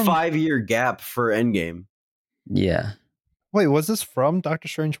Plus this the from 5-year gap for Endgame. Yeah. Wait, was this from Doctor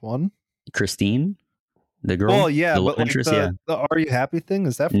Strange 1? Christine, the girl. Well, yeah, the but love like interest, the Are You Happy thing?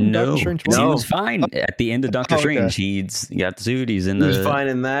 Is that from No, Doctor Strange he 1? No. was fine at the end of Doctor Okay. Strange. He's got the suit. He's in He was the. fine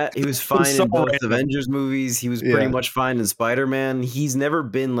in that. He was fine so in both random. Avengers movies. He was Yeah. pretty much fine in Spider-Man. He's never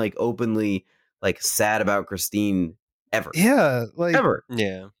been like openly like sad about Christine ever. Yeah, like Ever.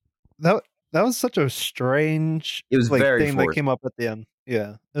 Yeah. that was such a strange It was like very thing that forced. came up at the end.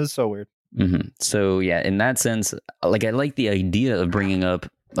 Yeah, it was so weird. Mhm. So yeah, in that sense, like I like the idea of bringing up,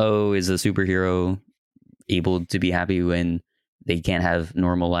 oh, is a superhero able to be happy when they can't have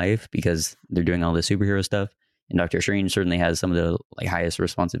normal life because they're doing all the superhero stuff? And Doctor Strange certainly has some of the like highest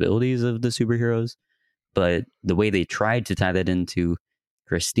responsibilities of the superheroes, but the way they tried to tie that into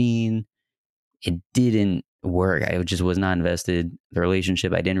Christine, it didn't work. I just was not invested. The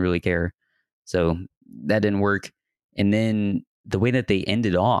relationship, I didn't really care, so that didn't work. And then the way that they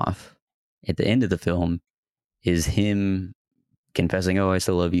ended off at the end of the film is him confessing, "Oh, I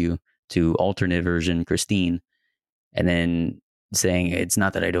still love you," to alternate version Christine, and then saying, "It's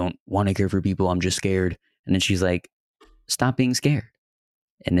not that I don't want to care for people, I'm just scared." And then she's like, "Stop being scared."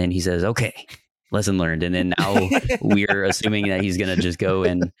 And then he says, "Okay, lesson learned." And then now we're assuming that he's gonna just go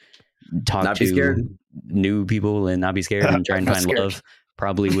and talk Not be to scared. new people and not be scared and try and Not find scared. love,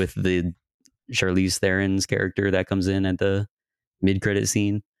 probably with the Charlize Theron's character that comes in at the mid-credit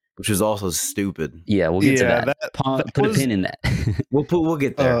scene. Which was also stupid. Yeah, we'll get to Yeah, that. that Put was- a pin in that. We'll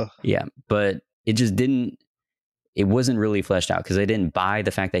get there. Yeah, but it just didn't. It wasn't really fleshed out because I didn't buy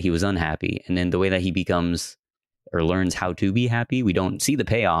the fact that he was unhappy, and then the way that he becomes or learns how to be happy. We don't see the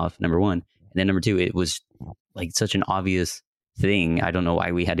payoff. Number one, and then number two, it was like such an obvious thing. I don't know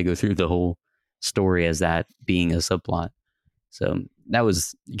why we had to go through the whole story as that being a subplot. So that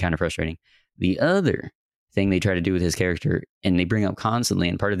was kind of frustrating. The other thing they try to do with his character, and they bring up constantly,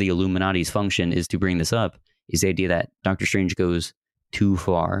 and part of the Illuminati's function is to bring this up, is the idea that Doctor Strange goes too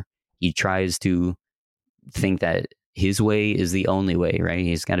far. He tries to think that his way is the only way, right?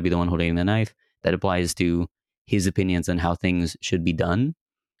 He's got to be the one holding the knife. That applies to his opinions on how things should be done.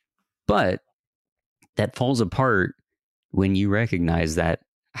 But that falls apart when you recognize that,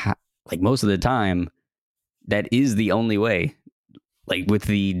 like most of the time, that is the only way. Like with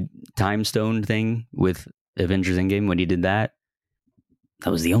the time stone thing with Avengers Endgame, when he did that,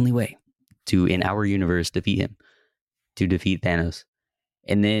 that was the only way to, in our universe, defeat him, to defeat Thanos.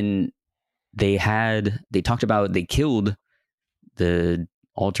 And then they talked about, they killed the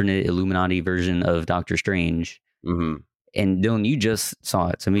alternate Illuminati version of Doctor Strange. Mm-hmm. And Dylan, you just saw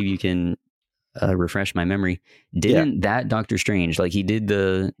it, so maybe you can refresh my memory. Didn't that Doctor Strange, like he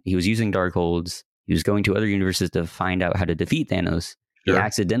was using Darkholds, he was going to other universes to find out how to defeat Thanos. Sure. He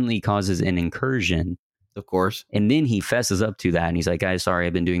accidentally causes an incursion, Of course. and then he fesses up to that, and he's like, "Guys, sorry,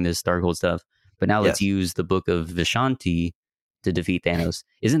 I've been doing this Darkhold stuff, but now let's Yes. use the Book of Vishanti to defeat Thanos."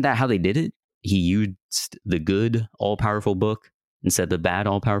 Isn't that how they did it? He used the good, all-powerful book instead of the bad,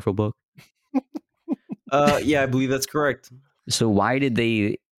 all-powerful book. Yeah, I believe that's correct. So why did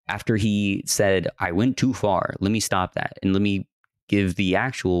they, after he said, "I went too far, let me stop that, and let me give the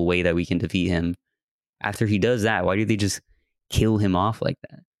actual way that we can defeat him," after he does that, why do they just kill him off like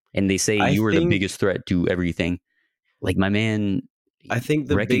that? And they say, "You were the biggest threat to everything." Like, my man I think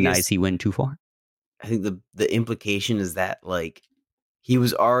the recognized biggest, he went too far. I think the implication is that like he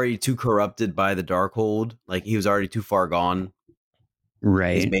was already too corrupted by the Darkhold. Like he was already too far gone.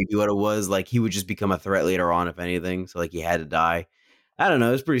 Right. Is maybe what it was. Like he would just become a threat later on, if anything. So like he had to die. I don't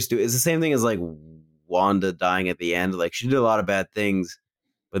know. It's pretty stupid. It's the same thing as like Wanda dying at the end. Like she did a lot of bad things,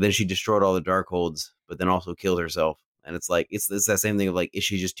 but then she destroyed all the Darkholds, but then also killed herself. And it's like it's that same thing of like, is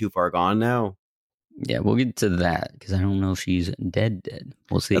she just too far gone now? Yeah, we'll get to that because I don't know if she's dead.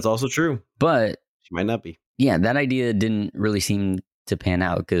 We'll see. That's also true. But She might not be. yeah, that idea didn't really seem to pan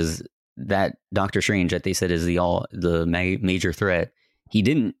out because that Doctor Strange that they said is the major threat, he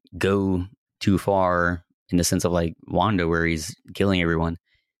didn't go too far in the sense of like Wanda where he's killing everyone.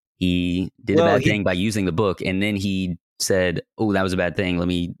 He did a bad thing by using the book, and then he said, "Oh, that was a bad thing. Let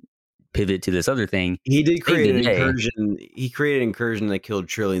me pivot to this other thing." He did create an incursion. He created an incursion that killed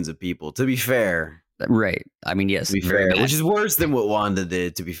trillions of people. To be fair, right? I mean, yes, to be fair, which is worse than what Wanda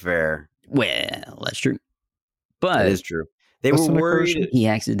did. To be fair, well, that's true. But that is true. They were worried. He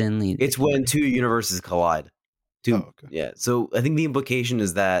accidentally. It's when two universes collide. Yeah. So I think the implication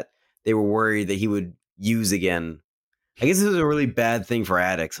is that they were worried that he would use again. I guess this is a really bad thing for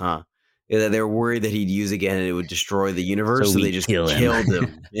addicts, huh? Yeah, that they were worried that he'd use again and it would destroy the universe, so they just killed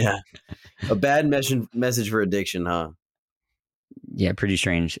him. Yeah. A bad message for addiction, huh? Yeah, pretty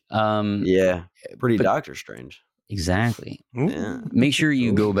strange. Yeah, pretty Doctor Strange. Exactly. Yeah. Make sure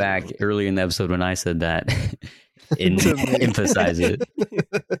you go back earlier in the episode when I said that and emphasize it,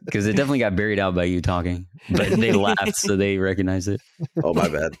 because it definitely got buried out by you talking, but they laughed, so they recognize it. Oh, my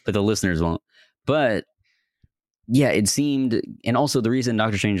bad. But the listeners won't. But yeah, it seemed, and also the reason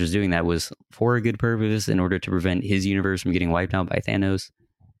Doctor Strange was doing that was for a good purpose, in order to prevent his universe from getting wiped out by Thanos.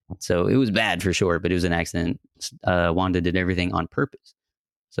 So it was bad for sure, but it was an accident. Wanda did everything on purpose,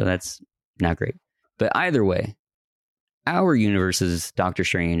 so that's not great. But either way, our universe's Doctor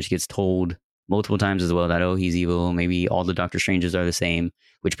Strange gets told multiple times as well that, oh, he's evil. Maybe all the Doctor Stranges are the same,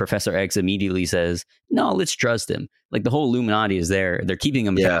 which Professor X immediately says, no, let's trust him. Like the whole Illuminati is there. They're keeping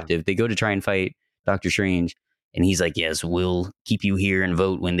him captive. They go to try and fight Doctor Strange. And he's like, yes, we'll keep you here and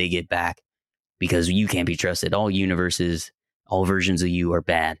vote when they get back because you can't be trusted. All universes, all versions of you are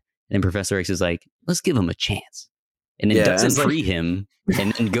bad. And then Professor X is like, let's give him a chance. And then doesn't free him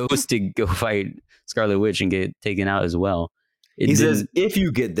and then goes to go fight Scarlet Witch and get taken out as well. He says, if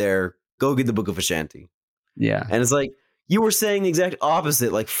you get there, go get the Book of Ashanti. Yeah. And it's like, you were saying the exact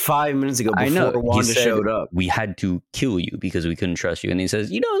opposite like 5 minutes ago before Wanda showed up. We had to kill you because we couldn't trust you. And he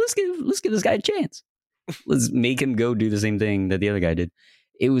says, let's give this guy a chance. Let's make him go do the same thing that the other guy did.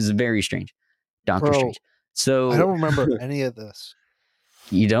 It was very strange. Doctor Strange. So I don't remember any of this.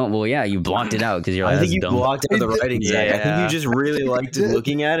 You don't? Well, yeah, you blocked it out because you're like, I think you dumb. blocked out the writing. Yeah. I think you just really liked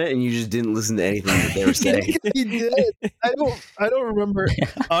looking at it and you just didn't listen to anything that they were saying. He did. I don't remember.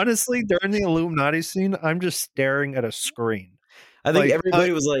 Honestly, during the Illuminati scene, I'm just staring at a screen. I think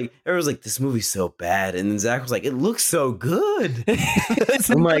everybody was like, this movie's so bad. And then Zach was like, it looks so good.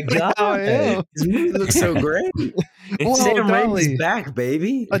 Oh my God. This movie looks so great. Well, Sam Raimi's back,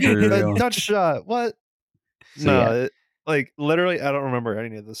 baby. A touch shot. What? So, no, like literally, I don't remember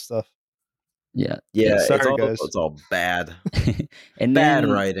any of this stuff. Yeah. Sorry, guys. It's all bad. And bad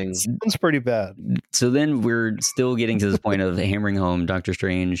writing. It's pretty bad. So then we're still getting to this point of hammering home Doctor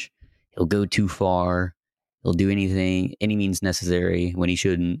Strange. He'll go too far. He'll do anything, any means necessary when he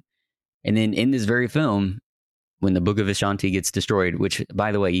shouldn't. And then in this very film, when the Book of Ashanti gets destroyed, which,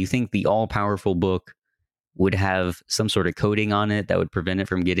 by the way, you think the all-powerful book would have some sort of coating on it that would prevent it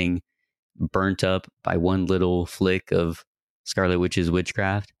from getting burnt up by one little flick of Scarlet Witch's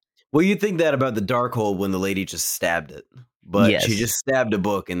witchcraft? Well, you'd think that about the Darkhold when the lady just stabbed it. But she just stabbed a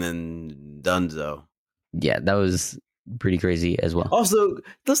book and then donezo. Yeah, that was pretty crazy as well. Also,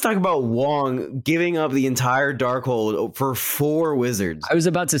 let's talk about Wong giving up the entire Darkhold for 4 wizards. I was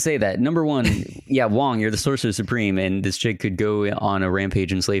about to say that. Number one, Wong, you're the Sorcerer Supreme, and this chick could go on a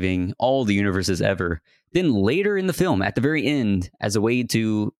rampage enslaving all the universes ever. Then later in the film, at the very end, as a way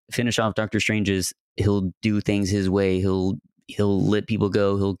to finish off Doctor Strange's, he'll do things his way. He'll let people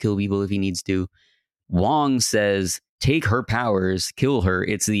go. He'll kill people if he needs to. Wong says, take her powers, kill her.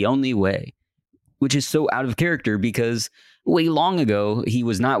 It's the only way. Which is so out of character because way long ago, he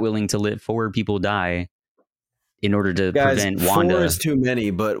was not willing to let 4 people die in order to prevent Wanda. 4 is too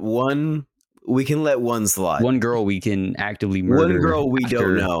many, but 1, we can let 1 slide. 1 girl we can actively murder. 1 girl we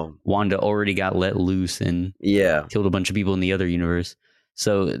don't know. Wanda already got let loose and killed a bunch of people in the other universe.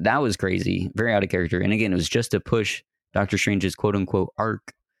 So that was crazy. Very out of character. And again, it was just to push Doctor Strange's quote unquote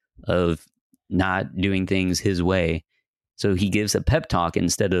arc of not doing things his way. So he gives a pep talk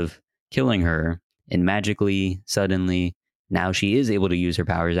instead of killing her. And magically, suddenly, now she is able to use her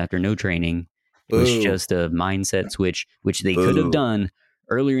powers after no training. It was Boo. just a mindset switch, which they could Boo. have done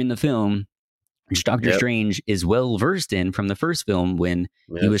earlier in the film, which Doctor Yep. Strange is well versed in from the first film when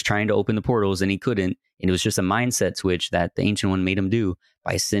he Yep. was trying to open the portals and he couldn't. And it was just a mindset switch that the Ancient One made him do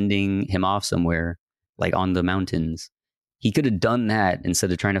by sending him off somewhere, like on the mountains. He could have done that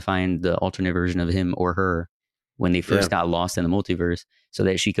instead of trying to find the alternate version of him or her when they first got lost in the multiverse so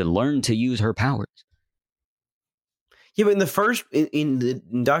that she could learn to use her powers. Yeah, but in the first,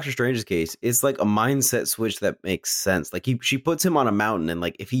 in Doctor Strange's case, it's like a mindset switch that makes sense. Like she puts him on a mountain, and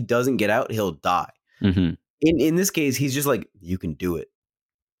like if he doesn't get out, he'll die. Mm-hmm. In this case, he's just like, you can do it.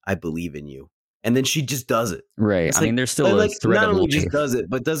 I believe in you. And then she just does it. Right. It's I mean, there's still a threat not of only life. just does it,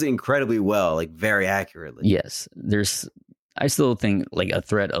 but does it incredibly well, like very accurately. Yes, I still think like a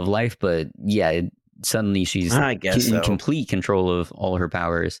threat of life, but yeah, suddenly she's I guess in so. complete control of all her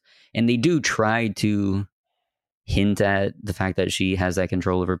powers. And they do try to hint at the fact that she has that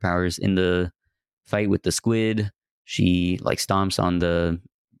control of her powers in the fight with the squid. She like stomps on the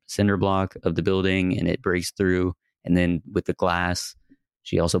cinder block of the building and it breaks through. And then with the glass,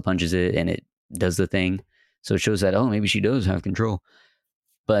 she also punches it and it does the thing. So it shows that, oh, maybe she does have control.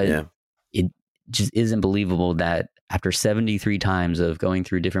 But it just isn't believable that after 73 times of going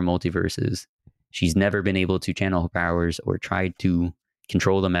through different multiverses, she's never been able to channel her powers or tried to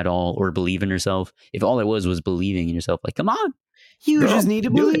control them at all or believe in herself. If all it was believing in yourself, like, come on, You girl, just need to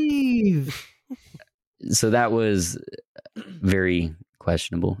do it. believe. So that was very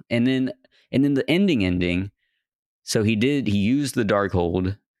questionable. And then the ending. So he used the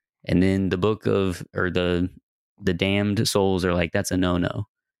Darkhold, and then the book of, or the damned souls are like, that's a no.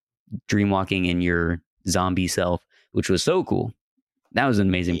 Dreamwalking in your zombie self, which was so cool. That was an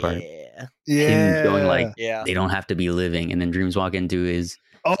amazing part. Him going like, they don't have to be living, and then Dreams walk into his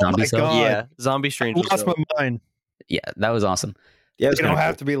zombie self. God. Yeah, Zombie Strange. I lost my mind. Yeah, that was awesome. Yeah, They don't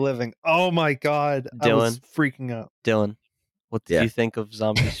have to be living. Oh my God. I was freaking out. Dylan, what did you think of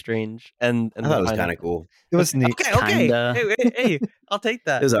Zombie Strange? And I thought it was kind of cool. It was neat. Okay. Hey, I'll take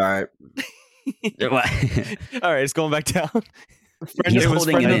that. It was all right. All right, it's going back down. He's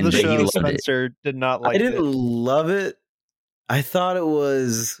holding it in, the but he show, loved Spencer, did not like I didn't it. love it. I thought it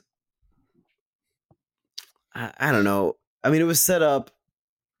was, I don't know. I mean, it was set up,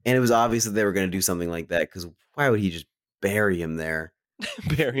 and it was obvious that they were going to do something like that, because why would he just bury him there?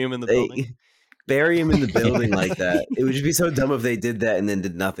 Bury him in the building? Bury him in the building like that. It would just be so dumb if they did that and then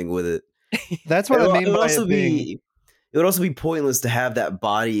did nothing with it. That's what I mean by it being... It would also be pointless to have that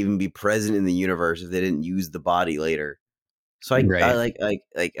body even be present in the universe if they didn't use the body later. So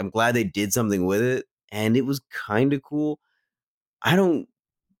I'm glad they did something with it, and it was kind of cool. I don't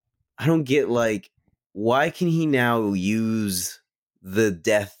get, like, why can he now use the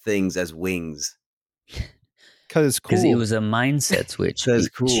death things as wings? Because it's cool. Because it was a mindset switch. That's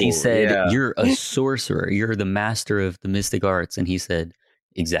cool. She said, you're a sorcerer. You're the master of the mystic arts. And he said,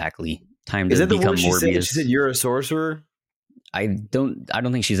 exactly. Time to become Morbius. She said, you're a sorcerer? I don't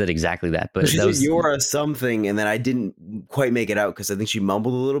think she said exactly that, but she said you're a something, and then I didn't quite make it out because I think she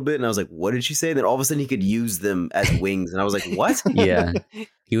mumbled a little bit, and I was like, what did she say? And then all of a sudden he could use them as wings, and I was like, what? Yeah.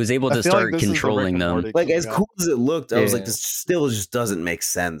 He was able to start controlling them. Like, as cool as it looked, I was like, this still just doesn't make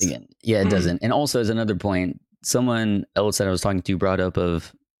sense. Again, yeah, it doesn't. And also, as another point, someone else that I was talking to brought up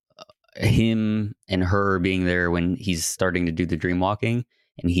of him and her being there when he's starting to do the dream walking,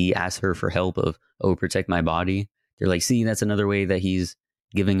 and he asked her for help of, protect my body. They're like, see, that's another way that he's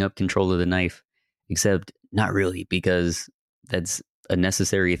giving up control of the knife, except not really, because that's a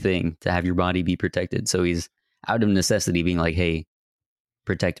necessary thing to have your body be protected. So he's out of necessity being like, hey,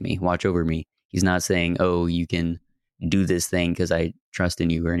 protect me, watch over me. He's not saying, oh, you can do this thing because I trust in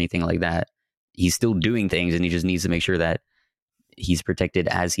you or anything like that. He's still doing things, and he just needs to make sure that he's protected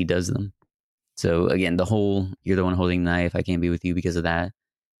as he does them. So again, the whole, you're the one holding the knife, I can't be with you because of that.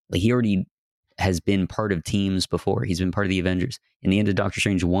 Like, he already has been part of teams before. He's been part of the Avengers. In the end of Doctor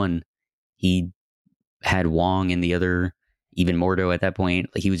Strange 1, he had Wong and the other, even Mordo at that point.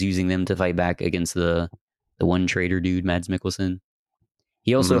 Like, he was using them to fight back against the one traitor dude, Mads Mikkelsen.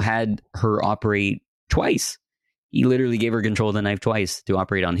 He also had her operate twice. He literally gave her control of the knife twice to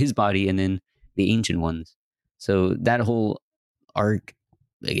operate on his body and then the Ancient Ones. So that whole arc,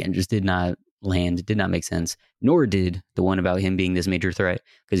 again, just did not land, did not make sense, nor did the one about him being this major threat,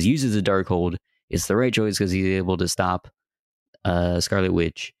 because he uses the Darkhold. It's the right choice because he's able to stop Scarlet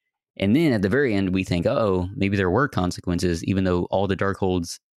Witch. And then at the very end, we think, maybe there were consequences, even though all the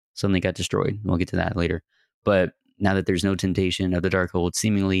Darkholds suddenly got destroyed. We'll get to that later. But now that there's no temptation of the Darkhold,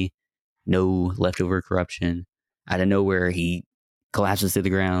 seemingly no leftover corruption, out of nowhere, he collapses to the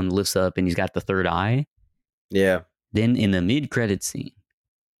ground, lifts up, and he's got the third eye. Yeah. Then in the mid-credit scene,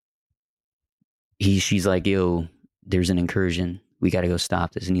 she's like, yo, there's an incursion. We got to go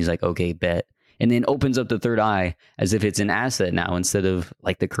stop this. And he's like, okay, bet. And then opens up the third eye as if it's an asset now instead of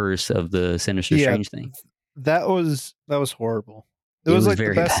like the curse of the Sinister Strange thing. That was horrible. It It was was like the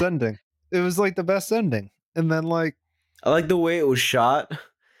very best bad. ending. It was like the best ending. And then like I like the way it was shot.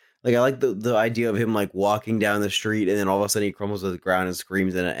 Like, I like the idea of him like walking down the street and then all of a sudden he crumbles to the ground and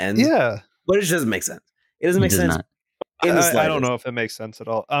screams and it ends. yeah. But it just doesn't make sense. It doesn't It make does sense not. in the I don't slightest. know if it makes sense at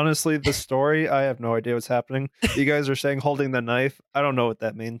all. Honestly, the story, I have no idea what's happening. You guys are saying holding the knife. I don't know what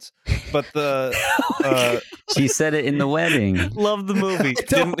that means. But the She said it in the wedding. Love the movie.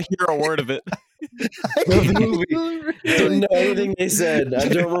 Didn't hear a word of it. Love the movie. Didn't know anything they said. I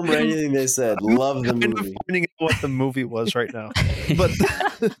don't remember anything they said. Love the I'm movie. finding out what the movie was right now. But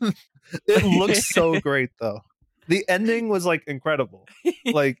it looks so great though. The ending was like incredible.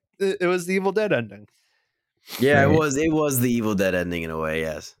 Like it was the Evil Dead ending. Yeah, Right. it was the Evil Dead ending in a way,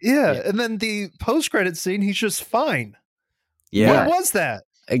 yes. Yeah, Yeah. and then the post-credit scene, he's just fine. Yeah. What was that?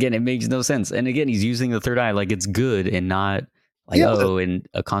 Again, it makes no sense. And again, he's using the third eye like it's good and not like, Yeah. and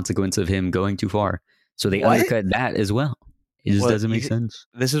a consequence of him going too far. So they What? undercut that as well. It just Well, doesn't make you- sense.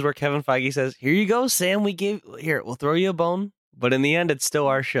 This is where Kevin Feige says, "Here you go, Sam. We'll throw you a bone, but in the end, it's still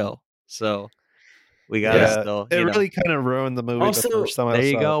our show. So we gotta Yeah, still. it You know, really kind of ruined the movie Also, the first time I there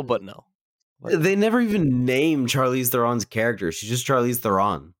you saw go. it. But no, They never even named Charlize Theron's character. She's just Charlize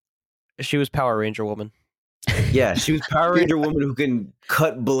Theron. she was Power Ranger woman. Yeah, she was Power Ranger woman who can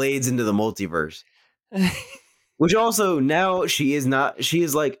cut blades into the multiverse. Which also now she is not. She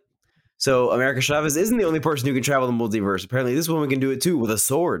is like, so America Chavez isn't the only person who can travel the multiverse. Apparently, this woman can do it too with a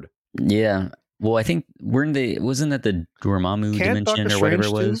sword. Yeah. Well, I think wasn't that the Dormammu Can't dimension Doctor or whatever it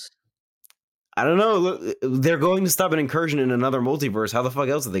Strange do? was? I don't know. Look, they're going to stop an incursion in another multiverse. How the fuck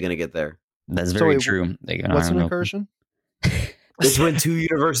else are they going to get there? That's So very wait, true. Like, I What's don't an know. incursion? It's when two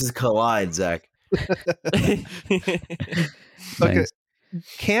universes collide, Zach. Okay. Nice.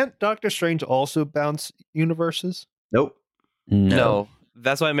 Can't Doctor Strange also bounce universes? Nope. No,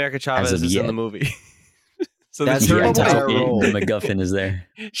 that's why America Chavez of is in yet. the movie. So That's this her Yeah, is entire the role. MacGuffin is there.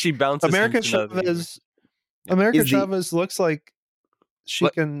 she bounces. America into another universe. America Is the- Chavez looks like she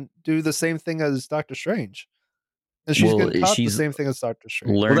What? can do the same thing as Doctor Strange. And she's Well, getting taught the she's same thing as Doctor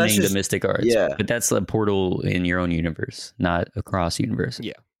Strange. Learning just- the mystic arts. yeah. But that's a portal in your own universe, not across universes.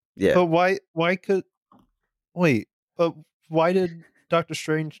 Yeah. Yeah. But but why did Doctor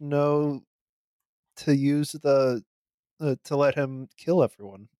Strange know to use to let him kill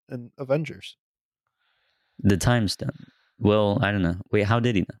everyone in Avengers? The time stone. Well, I don't know. Wait, how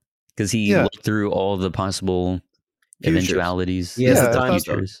did he know? Because he Yeah. looked through all the possible Futures. eventualities. He has Yeah, the I time thought-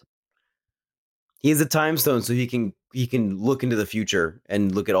 stone. futures. He has a time stone, so he can look into the future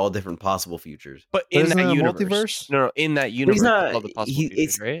and look at all different possible futures. But But in isn't that that a universe, multiverse? no, in that But universe, he's not. all the possible he- futures,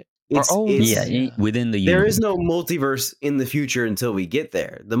 it's right? it's, Oh, it's Yeah, within the there universe. is no multiverse in the future until we get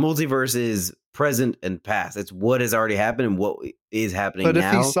there. The multiverse is present and past. It's what has already happened and what is happening But if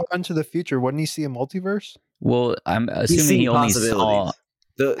now. he saw into the future, wouldn't he see a multiverse? Well, I'm He's assuming seen he only saw. possibilities.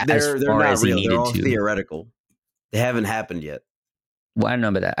 They're far not as he real. They're needed all to. theoretical. They haven't happened yet. Well, I don't know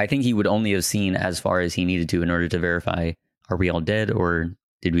about that. I think he would only have seen as far as he needed to in order to verify: are we all dead or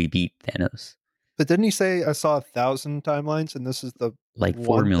did we beat Thanos? But didn't he say I saw 1,000 timelines and this is the Like one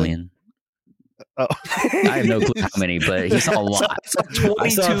 4 thing? million. Oh. I have no clue how many, but he saw a lot. I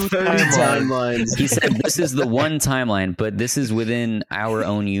saw 22 30 timelines. He said this is the one timeline, but this is within our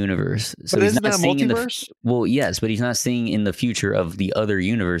own universe. So But he's isn't not that seeing in the multiverse? well, yes, but he's not seeing in the future of the other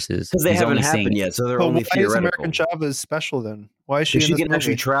universes Because they He's haven't only happened seeing- yet, so they're But only why is theoretical. American Chavez special then? Why is she Because in she this can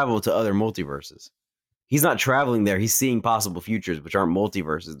actually movie? travel to other multiverses. He's not traveling there. He's seeing possible futures, which aren't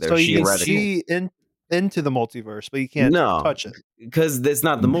multiverses. They're So you can theoretical. see into the multiverse, but you can't No. touch it. Because it's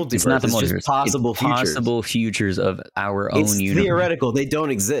not the multiverse. It's not the multiverse. just possible It's futures. possible futures of our It's own universe. theoretical. They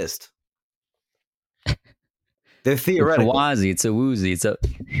don't exist. They're It's a theoretical. wazi, it's a woozy, it's a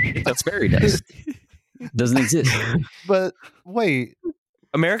fairy dust. Doesn't exist. But wait,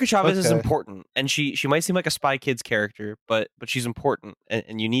 America Chavez is Okay. important, and she might seem like a Spy Kids character, but she's important,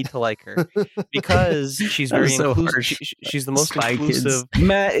 and you need to like her because she's That very was so inclusive. harsh. She's the most Spy Kids. inclusive.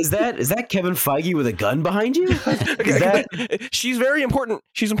 Matt, is that Kevin Feige with a gun behind you? Is that She's very important.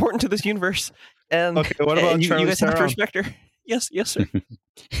 She's important to this universe. And Okay, what about and you Charlize guys have to Theron? respect her. Yes, sir.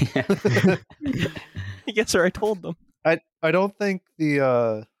 Yes, sir. I told them. I don't think the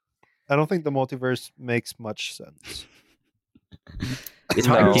multiverse makes much sense. it's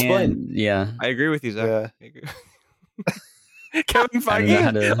hard to Again, explain? yeah. I agree with you, Zach. Yeah. I agree. Kevin I don't know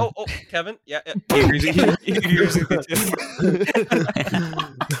how Feige. to- Oh, Kevin. Yeah. He agrees with you. He agrees with you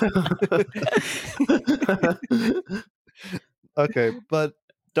too. Okay, but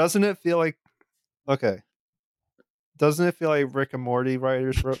doesn't it feel like Okay. Doesn't it feel like Rick and Morty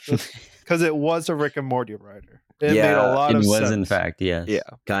writers wrote this? Because it was a Rick and Morty writer. It made a lot It of was, sense. in fact, yes. Yeah.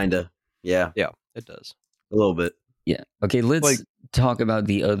 Kinda. Yeah. Yeah, it does. A little bit. Yeah. Okay, let's Like- talk about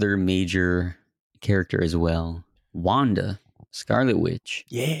the other major character as well. Wanda, Scarlet Witch.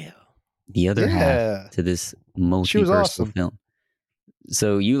 Yeah. The other Yeah. half to this She was multiversal awesome. film.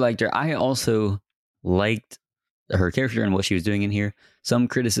 So you liked her. I also liked her character and what she was doing in here. Some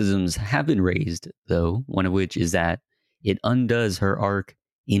criticisms have been raised, though, one of which is that it undoes her arc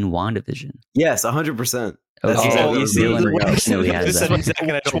in WandaVision. Yes, 100%. Okay, That's exactly you what see, Dylan bring up. definitely has This is that. what Zach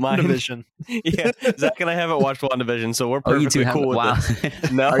and I don't mind. WandaVision. Yeah, Zach and I haven't watched WandaVision, so we're Oh, you perfectly two have cool with wow.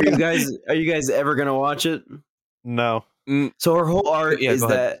 it. No, Are you guys ever gonna watch it? No. So her whole arc yeah, is go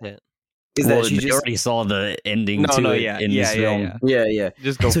that ahead. Well, she they just already saw the ending No, to no, it yeah, in yeah, this yeah, film. yeah. yeah.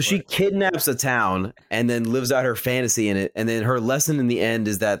 Just go. So for she it. kidnaps a town and then lives out her fantasy in it. And then her lesson in the end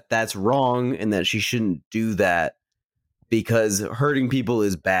is that that's wrong and that she shouldn't do that because hurting people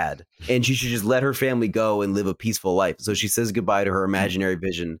is bad. And she should just let her family go and live a peaceful life. So she says goodbye to her imaginary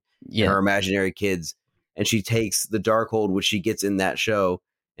vision and Yeah. her imaginary kids. And she takes the Darkhold, which she gets in that show.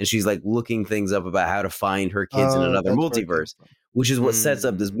 And she's like looking things up about how to find her kids in another That's where it came multiverse, from. which is what sets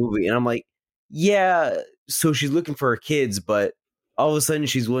up this movie. And I'm like, yeah, so she's looking for her kids, but all of a sudden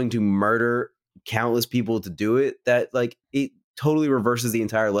she's willing to murder countless people to do it. That like it totally reverses the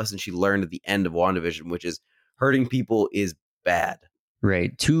entire lesson she learned at the end of WandaVision, which is hurting people is bad.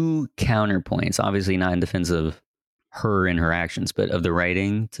 Right. Two counterpoints, obviously not in defense of her and her actions, but of the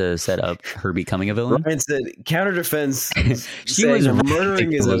writing to set up her becoming a villain. Ryan said counter defense. She was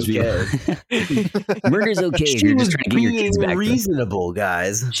murdering is okay. Murder's okay if She you're was just trying to get your being kids back. though. reasonable,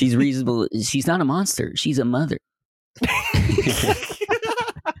 guys. She's reasonable. She's not a monster. She's a mother.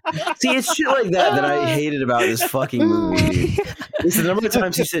 See, it's shit like that I hated about this fucking movie. Dude. It's the number of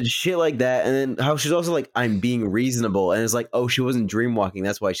times she said shit like that, and then how she's also like, "I'm being reasonable," and it's like, "Oh, she wasn't dreamwalking.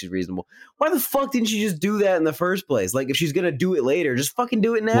 That's why she's reasonable." Why the fuck didn't she just do that in the first place? Like, if she's gonna do it later, just fucking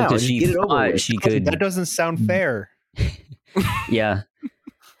do it now. Well, and because just she get it over thought with. she could. That doesn't sound fair. Yeah.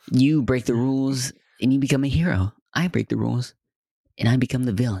 You break the rules and you become a hero. I break the rules and I become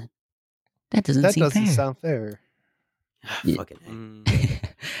the villain. That doesn't That seem doesn't fair. sound fair. Yeah. Fucking A.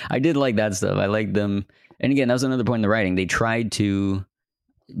 Mm. I did like that stuff. I liked them. And again, that was another point in the writing. They tried to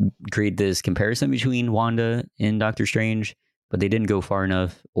create this comparison between Wanda and Doctor Strange, but they didn't go far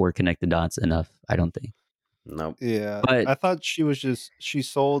enough or connect the dots enough, I don't think. Nope. Yeah. But- I thought she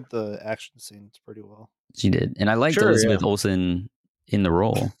sold the action scenes pretty well. She did. And I liked Sure, Elizabeth Olsen in the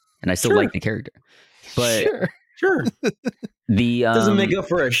role. And I still Sure. like the character. But Sure. the Doesn't make up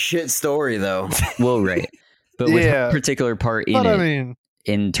for a shit story though. well, right. But with Yeah. her particular part in But it, I mean,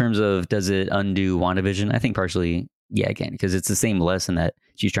 in terms of does it undo WandaVision? I think partially, yeah, it can, because it's the same lesson that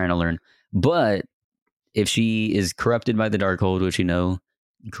she's trying to learn. But if she is corrupted by the Darkhold, which you know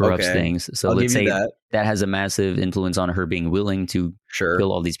corrupts Okay. things, so I'll let's give you say that. that has a massive influence on her being willing to Sure.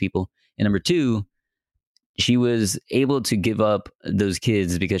 kill all these people. And number two, she was able to give up those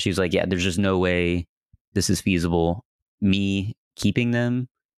kids because she's like, yeah, there's just no way this is feasible. Me keeping them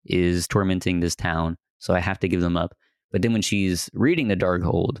is tormenting this town, so I have to give them up. But then when she's reading the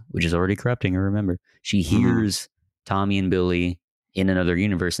Darkhold, which is already corrupting her, remember, she hears Tommy and Billy in another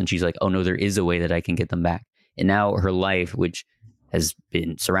universe, and she's like, oh no, there is a way that I can get them back. And now her life, which has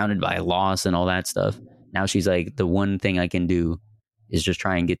been surrounded by loss and all that stuff, now she's like, the one thing I can do is just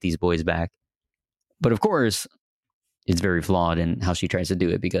try and get these boys back. But of course, it's very flawed in how she tries to do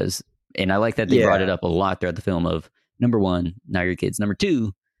it because, and I like that they brought it up a lot throughout the film of, number one, now your kids. Number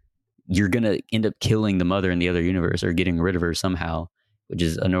two, you're going to end up killing the mother in the other universe or getting rid of her somehow, which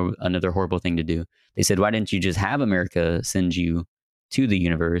is another horrible thing to do. They said, why didn't you just have America send you to the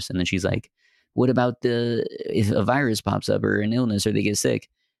universe? And then she's like, what about if a virus pops up or an illness or they get sick?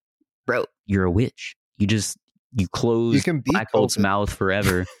 Bro, you're a witch. You closed can beat Black Bolt's COVID. mouth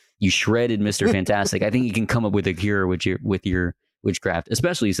forever. You shredded Mr. Fantastic. I think you can come up with a cure with your witchcraft,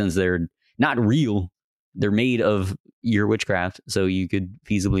 especially since they're not real. They're made of your witchcraft, so you could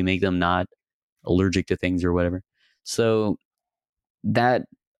feasibly make them not allergic to things or whatever. So that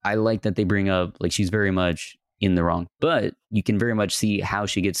I like that they bring up, like, she's very much in the wrong, but you can very much see how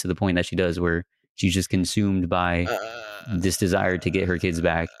she gets to the point that she does, where she's just consumed by this desire to get her kids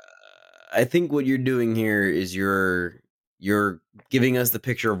back. I think what you're doing here is you're giving us the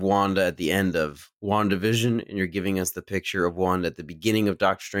picture of Wanda at the end of WandaVision, and you're giving us the picture of Wanda at the beginning of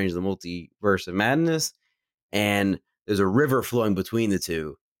Doctor Strange: The Multiverse of Madness, and there's a river flowing between the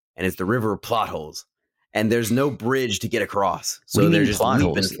two, and it's the river of plot holes, and there's no bridge to get across, so they're just plot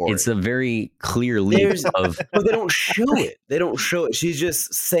leaping holes? for It's it. a very clear leap of But they don't show it. They don't show it. She's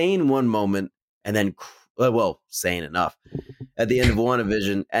just saying one moment, and then sane enough at the end of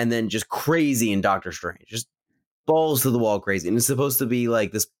WandaVision, and then just crazy in Doctor Strange, just balls to the wall crazy. And it's supposed to be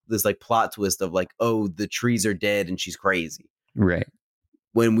like this like plot twist of like, oh, the trees are dead and she's crazy. Right.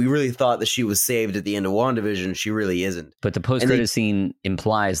 When we really thought that she was saved at the end of WandaVision, she really isn't. But the post-credit scene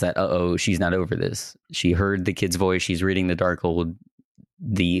implies that, she's not over this. She heard the kid's voice. She's reading the Darkhold.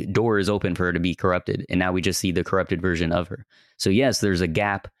 The door is open for her to be corrupted. And now we just see the corrupted version of her. So yes, there's a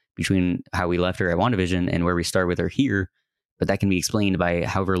gap between how we left her at WandaVision and where we start with her here. But that can be explained by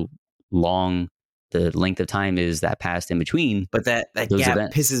however long the length of time is that passed in between. But that gap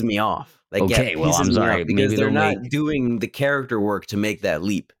events pisses me off. I'm sorry. Because they're not doing the character work to make that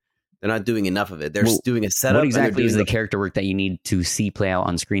leap. They're not doing enough of it. They're doing a setup. What exactly is the character work that you need to see play out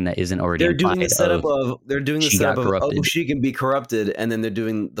on screen that isn't already? They're doing the setup of she can be corrupted, and then they're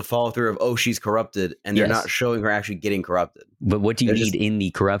doing the follow through of she's corrupted, and they're not showing her actually getting corrupted. But what do you need in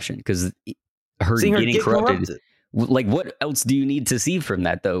the corruption? Because her getting corrupted. Like, what else do you need to see from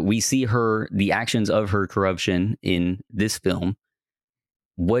that, though? We see the actions of her corruption in this film.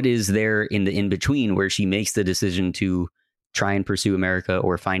 What is there in the in-between where she makes the decision to try and pursue America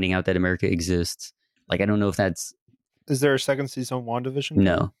or finding out that America exists? Like, I don't know if that's... Is there a second season of WandaVision?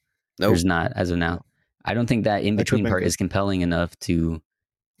 No, there's not as of now. I don't think that in-between part is compelling enough to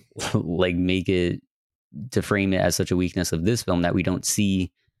like make it, to frame it as such a weakness of this film that we don't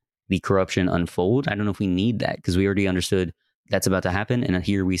see the corruption unfold. I don't know if we need that because we already understood that's about to happen, and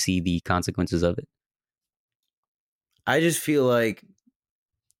here we see the consequences of it. I just feel like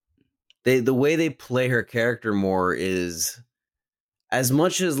the way they play her character more is, as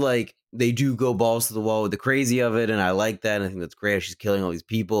much as like they do go balls to the wall with the crazy of it, and I like that, and I think that's great. She's killing all these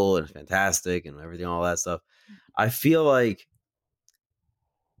people and it's fantastic and everything, all that stuff. I feel like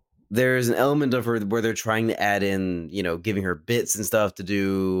there's an element of her where they're trying to add in, giving her bits and stuff to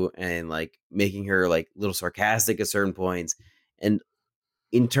do, and like making her like a little sarcastic at certain points. And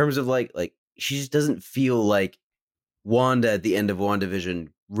in terms of like she just doesn't feel like Wanda at the end of WandaVision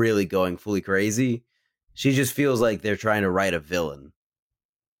really going fully crazy. She just feels like they're trying to write a villain.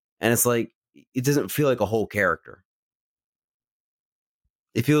 And it's like, it doesn't feel like a whole character.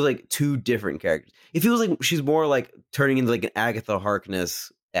 It feels like two different characters. It feels like she's more like turning into like an Agatha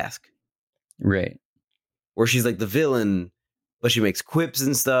Harkness-esque. Right. Where she's like the villain, but she makes quips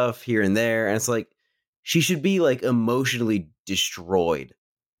and stuff here and there. And it's like, she should be like emotionally destroyed.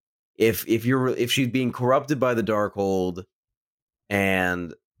 If she's being corrupted by the Darkhold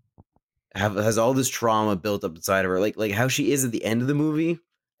and has all this trauma built up inside of her, like how she is at the end of the movie,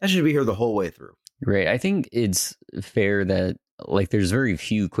 that should be her the whole way through. Right. I think it's fair that like there's very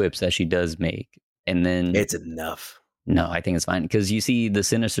few quips that she does make, and then it's enough. No, I think it's fine because you see the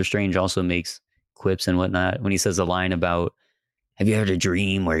Sinister Strange also makes quips and whatnot when he says a line about, "Have you had a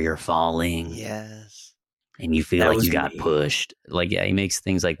dream where you're falling?" Yes. And you feel like you got pushed. Like, yeah, he makes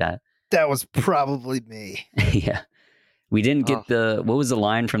things like that. That was probably me. Yeah. We didn't get what was the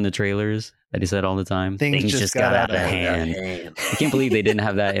line from the trailers that he said all the time? Things just got out of hand. I can't believe they didn't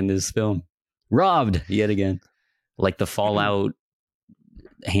have that in this film. Robbed yet again. Like the Fallout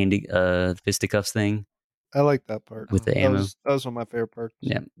fisticuffs thing. I like that part. With the ammo. That was one of my favorite parts.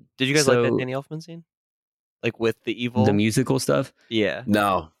 Yeah. Did you guys like that Danny Elfman scene? Like with the evil? The musical stuff? Yeah.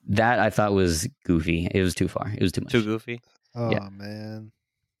 No. That I thought was goofy. It was too far. It was too much. Too goofy? Oh, man.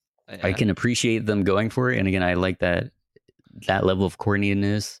 I can appreciate them going for it. And again, I like that level of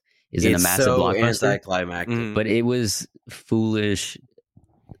corniness is in a massive blockbuster. Anticlimactic. But it was foolish.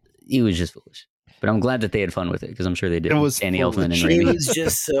 It was just foolish. But I'm glad that they had fun with it because I'm sure they did. It was Danny Elfman and It Raimi. was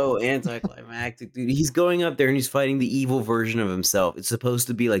just so anticlimactic, dude. He's going up there and he's fighting the evil version of himself. It's supposed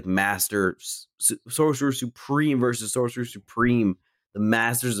to be like Master Sorcerer Supreme versus Sorcerer Supreme, the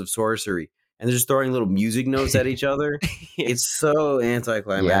masters of sorcery, and they're just throwing little music notes at each other. It's so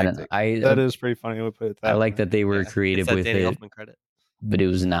anticlimactic. Yeah, that is pretty funny. We'll put it I like that they were creative with Danny it, Elfman credit. but it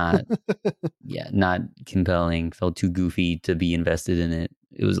was not, not compelling. Felt too goofy to be invested in it.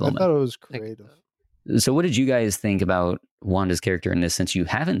 It was a little. I thought it was creative. So what did you guys think about Wanda's character in this since you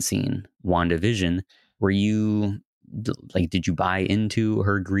haven't seen WandaVision? Were you did you buy into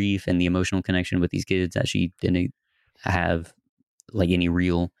her grief and the emotional connection with these kids that she didn't have like any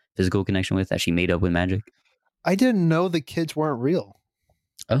real physical connection with, that she made up with magic? I didn't know the kids weren't real.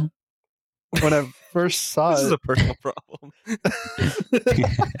 Oh. When I first saw This is a personal problem.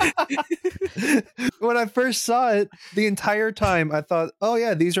 When I first saw it, the entire time I thought, oh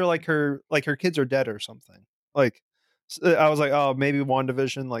yeah, these are like her kids are dead or something. Like I was like, oh, maybe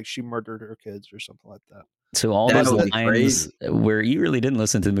WandaVision, like she murdered her kids or something like that. So all those lines where you really didn't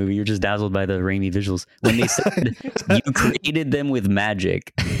listen to the movie, you're just dazzled by the Raimi visuals. When they said you created them with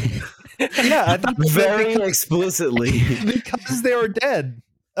magic. Yeah, I thought very explicitly. because they were dead.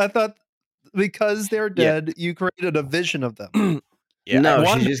 I thought because they're dead, you created a vision of them. Yeah, no,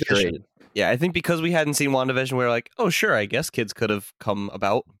 WandaVision. she just created. Yeah, I think because we hadn't seen WandaVision, we were like, oh, sure, I guess kids could have come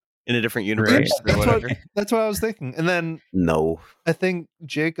about in a different universe or whatever. That's what I was thinking. And then No, I think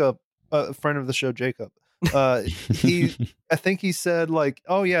Jacob, a friend of the show, Jacob, I think he said like,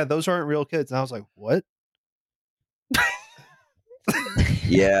 "Oh yeah, those aren't real kids," and I was like, "What?"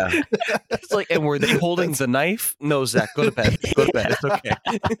 yeah. It's like, and were they holding the knife? No, Zach, go to bed. Go to bed. It's okay.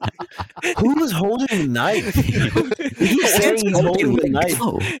 Who was holding the knife? He's saying he's holding the knife.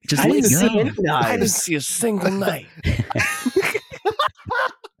 Just I let didn't see go. any I didn't knives. see a single knife.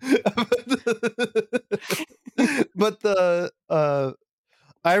 But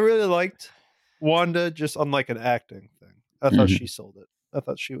I really liked Wanda just on like an acting thing. I thought she sold it. I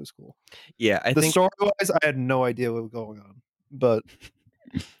thought she was cool. Yeah, I The think story wise, I had no idea what was going on, but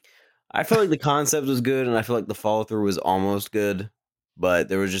I felt like the concept was good, and I feel like the follow through was almost good, but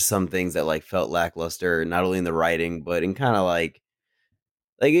there was just some things that like felt lackluster, not only in the writing, but in kind of like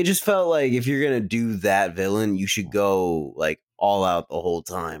it just felt like if you're gonna do that villain, you should go like all out the whole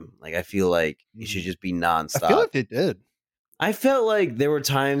time. Like I feel like it should just be nonstop. I feel like they did. I felt like there were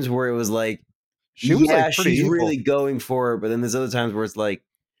times where it was like, She was like pretty she's evil. really going for it, but then there's other times where it's like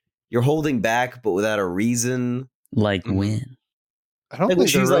you're holding back, but without a reason. Like when? I don't Like think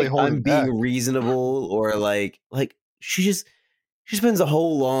she's they're really like, holding I'm back. being reasonable, or like she spends a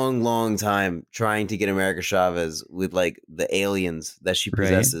whole long time trying to get America Chavez with like the aliens that she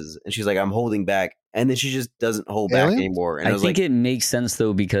possesses, and she's like, I'm holding back, and then she just doesn't hold back anymore. And I think it makes sense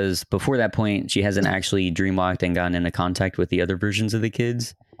though, because before that point, she hasn't actually dreamwalked and gotten into contact with the other versions of the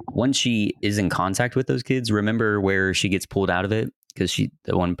kids. Once she is in contact with those kids, remember where she gets pulled out of it because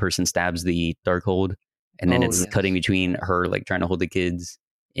the one person stabs the Darkhold, and then it's cutting between her like trying to hold the kids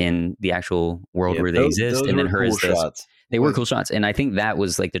in the actual world where they exist, and then her cool as the shots. They were cool shots. And I think that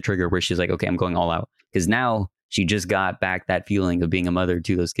was like the trigger where she's like, okay, I'm going all out. Because now she just got back that feeling of being a mother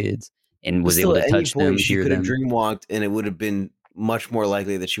to those kids and was able to touch them, She hear could have them. dreamwalked, and it would have been much more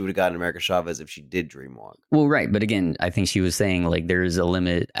likely that she would have gotten America Chavez if she did dreamwalk. Well, right. But again, I think she was saying like there's a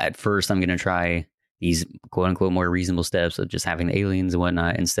limit. At first, I'm going to try these quote unquote more reasonable steps of just having the aliens and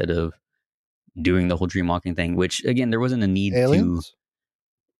whatnot instead of doing the whole dreamwalking thing, which again, there wasn't a need to.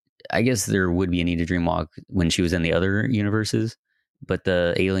 I guess there would be a need to dreamwalk when she was in the other universes, but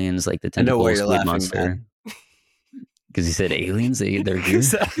the aliens, like the tentacle squid monster, because he said aliens, they're here.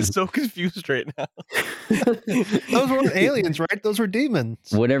 Zach is so confused right now. Those weren't aliens, right? Those were demons.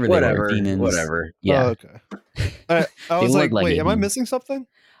 Whatever they were, demons. Whatever. Yeah. Oh, okay. I was like, wait, am I missing something?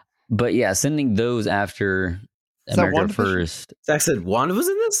 But yeah, sending those after America First. Zach said Wanda was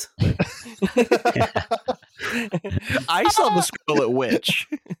in this? I saw the Scarlet Witch.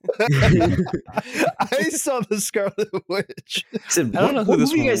 I saw the Scarlet Witch. Said, I don't know who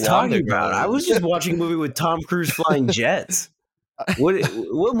this movie you guys talking Wanda about. girl I was is. just watching a movie with Tom Cruise flying jets. What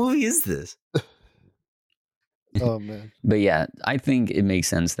movie is this? Oh man. But yeah, I think it makes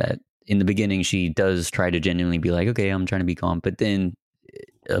sense that in the beginning she does try to genuinely be like, okay, I'm trying to be calm, but then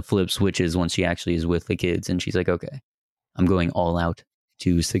a flip switches once she actually is with the kids and she's like, okay, I'm going all out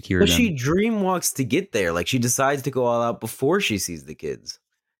to secure But them. she dreamwalks to get there. Like she decides to go all out before she sees the kids.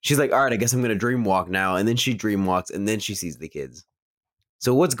 She's like, all right, I guess I'm going to dreamwalk now. And then she dreamwalks and then she sees the kids.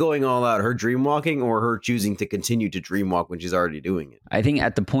 So what's going all out? Her dreamwalking or her choosing to continue to dreamwalk when she's already doing it? I think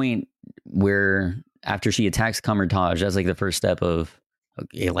at the point where after she attacks Kamertage, that's like the first step of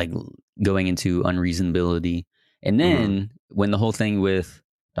okay, like going into unreasonability. And then when the whole thing with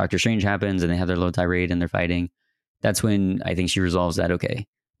Doctor Strange happens and they have their low tirade and they're fighting, that's when I think she resolves that, okay,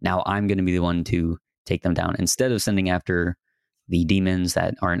 now I'm going to be the one to take them down. Instead of sending after the demons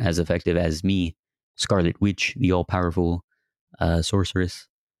that aren't as effective as me, Scarlet Witch, the all-powerful sorceress,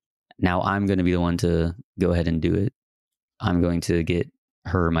 now I'm going to be the one to go ahead and do it. I'm going to get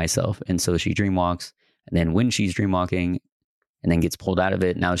her myself. And so she dreamwalks. And then when she's dreamwalking and then gets pulled out of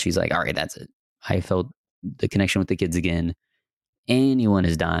it, now she's like, all right, that's it. I felt the connection with the kids again. Anyone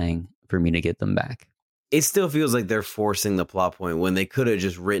is dying for me to get them back. It still feels like they're forcing the plot point when they could have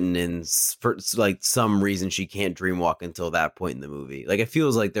just written in for like some reason she can't dreamwalk until that point in the movie. Like it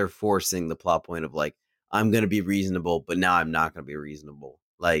feels like they're forcing the plot point of like, I'm going to be reasonable, but now I'm not going to be reasonable.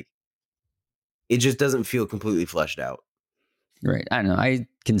 Like it just doesn't feel completely fleshed out. Right. I don't know. I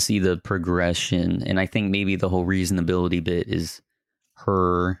can see the progression. And I think maybe the whole reasonability bit is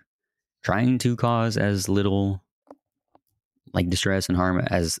her trying to cause as little like distress and harm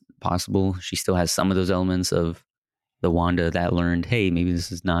as possible. She still has some of those elements of the Wanda that learned, hey, maybe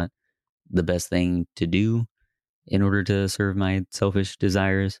this is not the best thing to do in order to serve my selfish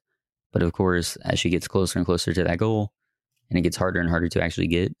desires. But of course, as she gets closer and closer to that goal, and it gets harder and harder to actually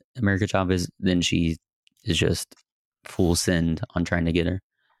get America Chavez, then she is just full send on trying to get her.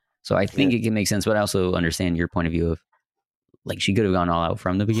 So I think it can make sense, but I also understand your point of view of like she could have gone all out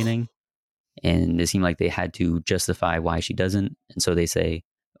from the beginning, and it seemed like they had to justify why she doesn't, and so they say,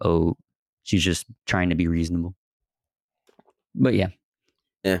 "Oh, she's just trying to be reasonable." But yeah,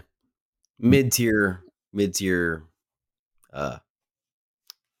 mid tier,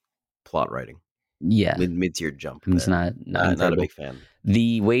 plot writing. Yeah, mid tier jump. it's there. not not a big fan.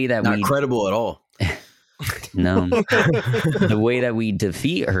 The way that Not we credible at all. no, the way that we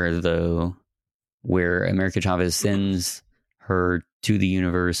defeat her though, where America Chavez sends her to the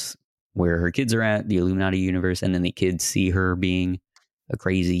universe where her kids are at, the Illuminati universe, and then the kids see her being a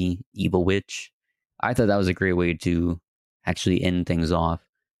crazy evil witch. I thought that was a great way to actually end things off.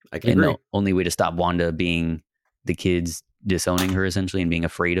 I can and agree. The only way to stop Wanda being the kids disowning her essentially and being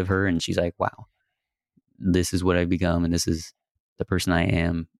afraid of her, and she's like, wow, this is what I've become and this is the person I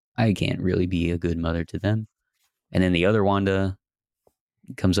am. I can't really be a good mother to them. And then the other Wanda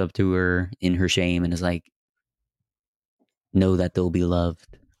comes up to her in her shame and is like, know that they'll be loved.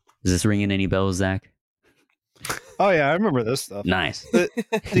 Is this ringing any bells, Zach? Oh yeah, I remember this stuff. Nice.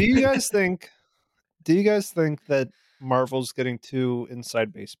 Do you guys think that Marvel's getting too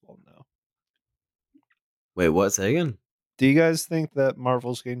inside baseball now? Wait, what? Say again? Do you guys think that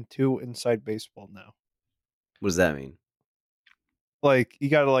Marvel's getting too inside baseball now? What does that mean? Like, you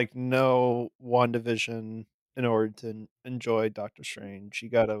gotta like know WandaVision in order to enjoy Doctor Strange. You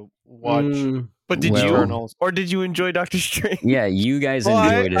gotta watch. But did Well- you, Eternals. or did you enjoy Doctor Strange? Yeah, you guys Well,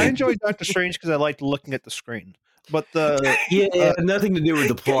 enjoyed I it. enjoyed Doctor Strange because I liked looking at the screen. But the It had nothing to do with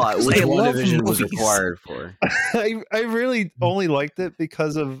the plot, which I love WandaVision was movies. required for. I really only liked it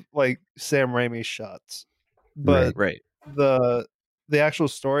because of like Sam Raimi's shots. But Right. the actual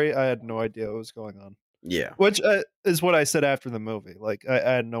story, I had no idea what was going on. Yeah. Which is what I said after the movie. Like I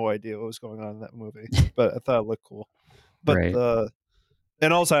had no idea what was going on in that movie, but I thought it looked cool. But Right.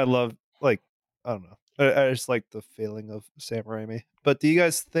 and also I love like I don't know. I just like the feeling of Sam Raimi. But do you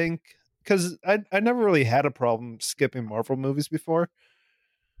guys think? Because I never really had a problem skipping Marvel movies before,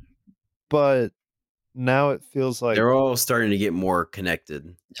 but now it feels like They're all starting to get more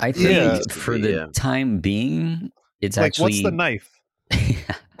connected. I think Yeah. for the time being, it's like actually what's the knife?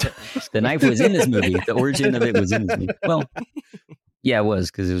 the knife was in this movie. The origin of it was in this movie. Well, yeah, it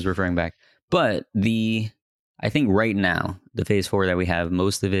was because it was referring back. But I think right now, the phase 4 that we have,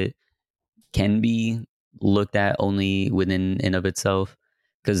 most of it can be looked at only within and of itself.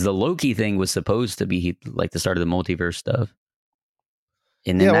 Because the Loki thing was supposed to be like the start of the multiverse stuff.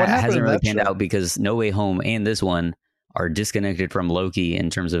 And then Yeah, what that happened hasn't in really that panned show? out because No Way Home and this one are disconnected from Loki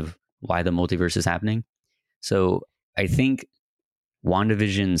in terms of why the multiverse is happening. So I think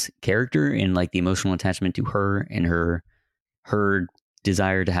WandaVision's character and like the emotional attachment to her and her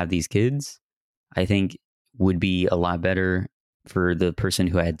desire to have these kids, I think would be a lot better for the person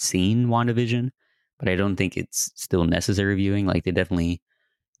who had seen WandaVision. But I don't think it's still necessary viewing. Like they definitely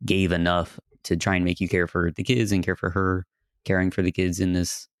gave enough to try and make you care for the kids and care for her caring for the kids in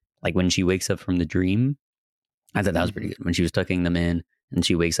this. Like when she wakes up from the dream, I thought that was pretty good. When she was tucking them in and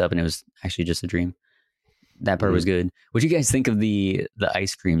she wakes up and it was actually just a dream. That part was good. What do you guys think of the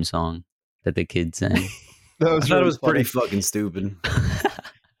ice cream song that the kids sang? That I was thought it really was pretty funny. fucking stupid.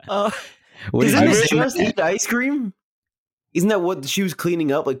 What Isn't did you it say? just eat ice cream? Isn't that what she was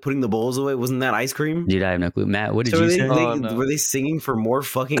cleaning up, like putting the bowls away? Wasn't that ice cream? Dude, I have no clue. Matt, what did So you were they, say? Oh, no. were they singing for more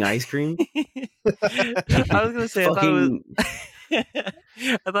fucking ice cream? I was gonna say Fucking- I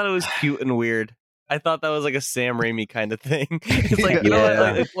thought it was cute and weird. I thought that was like a Sam Raimi kind of thing. It's like, you know what,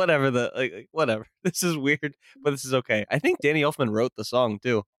 Yeah. like, whatever whatever. This is weird, but this is okay. I think Danny Elfman wrote the song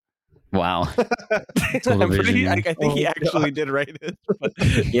too. Wow. I'm pretty, vision, I think he actually did write it. But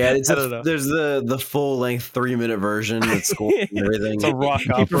Yeah, I don't know. there's the full length 3-minute version that's scored and everything. It's a rock He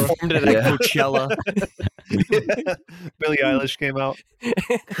opera. performed it at Yeah. Coachella. Billie Eilish came out,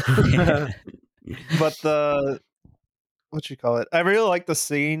 but the what you call it? I really like the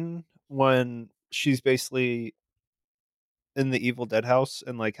scene when she's basically in the Evil Dead house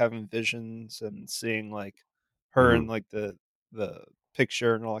and like having visions and seeing like her in like the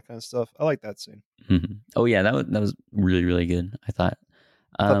picture and all that kind of stuff. I like that scene. Mhm. Oh yeah, that was really, really good. I thought.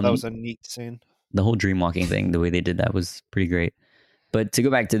 I thought that was a neat scene. The whole dream walking thing, the way they did that was pretty great. But to go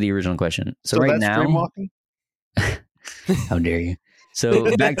back to the original question, so right that's now, dream walking. how dare you?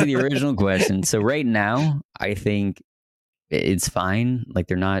 So back to the original question. So right now, I think it's fine. Like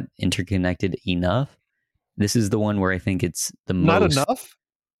they're not interconnected enough. This is the one where I think it's the Not most. enough.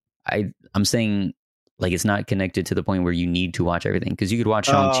 I'm saying Like it's not connected to the point where you need to watch everything, because you could watch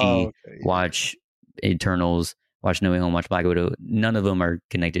Shang-Chi, watch Eternals, watch No Way Home, watch Black Widow. None of them are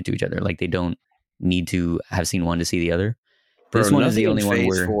connected to each other. Like they don't need to have seen one to see the other. Bro, This one is the only one Phase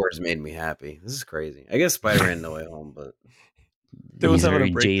where 4 has made me happy. This is crazy. I guess Spider-Man No Way Home, but he's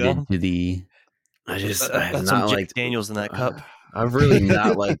very jaded to the. I have That's not some Jack liked Daniels in that cup. I've really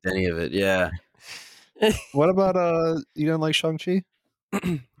not liked any of it. Yeah, What about you didn't like Shang-Chi?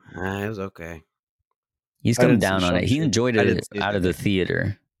 it was okay. He's come down on it. He enjoyed it out of the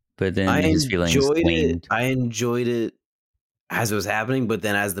theater, but then his feelings waned. I enjoyed it as it was happening, but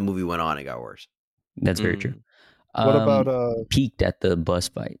then as the movie went on, it got worse. That's very true. What about peaked at the bus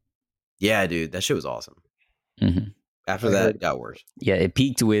fight? Yeah, dude, that shit was awesome. Mm-hmm. After that, it got worse. Yeah, it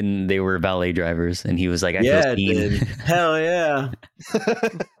peaked when they were valet drivers, and he was like, "I feel seen." Hell yeah.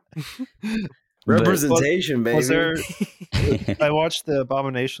 Representation, baby. Was there? I watched the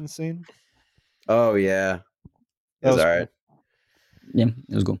Abomination scene. Oh yeah, it was all right. Cool. Yeah,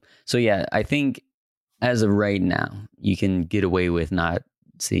 it was cool. So yeah, I think as of right now, you can get away with not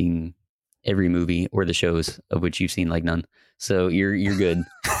seeing every movie or the shows of which you've seen like none. So you're good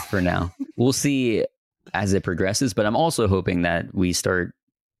for now. We'll see as it progresses, but I'm also hoping that we start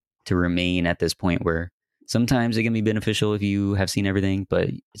to remain at this point where sometimes it can be beneficial if you have seen everything, but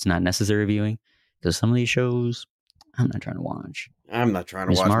it's not necessary viewing, because some of these shows I'm not trying to watch. I'm not trying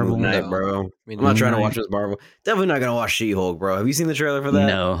to watch Moon Knight, bro. I'm not trying to watch Ms. Marvel. Definitely not gonna watch She-Hulk, bro. Have you seen the trailer for that?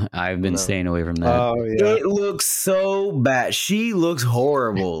 No, I've been staying away from that. Oh yeah, it looks so bad. She looks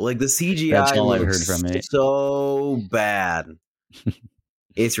horrible. Like the CGI. That's all I've heard from it. So bad.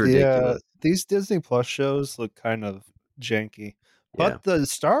 It's ridiculous. Yeah, these Disney Plus shows look kind of janky, but the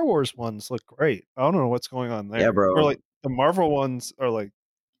Star Wars ones look great. I don't know what's going on there. Yeah, bro. Or like the Marvel ones are like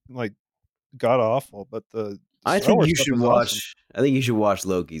god awful, but the I think you should watch. Awesome. I think you should watch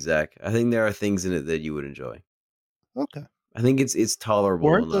Loki, Zach. I think there are things in it that you would enjoy. Okay. I think it's tolerable.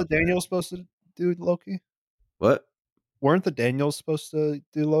 Weren't the Daniels supposed to do Loki? What? Weren't the Daniels supposed to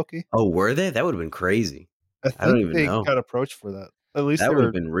do Loki? Oh, were they? That would have been crazy. I don't even know. Got approached for that. At least that would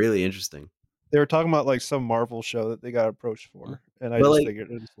have been really interesting. They were talking about like some Marvel show that they got approached for, and I just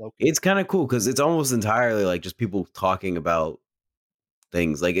figured it was Loki. It's kind of cool because it's almost entirely like just people talking about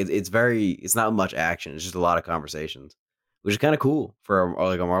things. Like it's not much action. It's just a lot of conversations, which is kind of cool for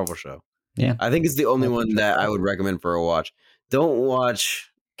a Marvel show. Yeah, I think it's the only one that I would recommend for a watch. Don't watch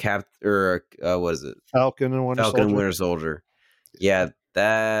what is it? Falcon and Winter Soldier. Yeah,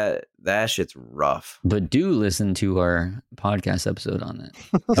 that shit's rough. But do listen to our podcast episode on that.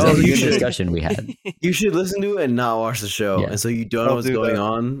 That was a good discussion we had. You should listen to it and not watch the show, and so you don't know what's going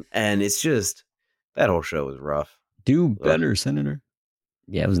on. And it's just that whole show was rough. Do better, Senator.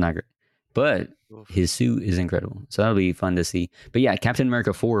 Yeah, it was not great, but his suit is incredible, so that'll be fun to see. But yeah, Captain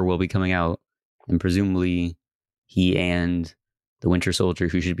America 4 will be coming out, and presumably he and the Winter Soldier,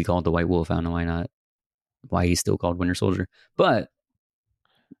 who should be called the White Wolf. I don't know why he's still called Winter Soldier, but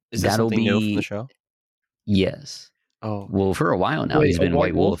is that something new from the show? Yes. Oh, well, for a while now, he's been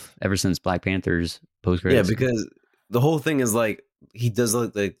White Wolf ever since Black Panther's post credits. Yeah, because the whole thing is like he does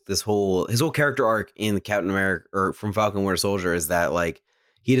like his whole character arc in Captain America or from Falcon Winter Soldier is that like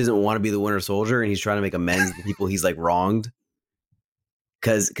he doesn't want to be the Winter Soldier and he's trying to make amends to people he's like wronged.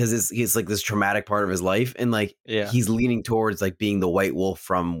 Because it's like this traumatic part of his life, and like he's leaning towards like being the White Wolf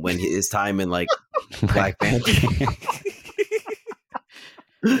from when his time in like Black Panther.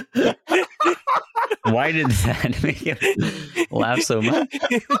 Why did that make him laugh so much?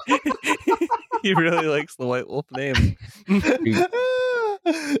 He really likes the White Wolf name.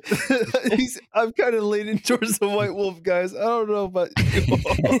 I'm kind of leaning towards the White Wolf, guys. I don't know about you.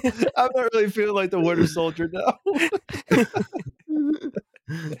 I'm not really feeling like the Winter Soldier now.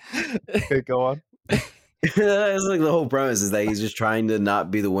 Okay, go on. It's like the whole premise is that he's just trying to not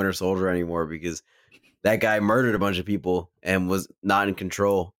be the Winter Soldier anymore because that guy murdered a bunch of people and was not in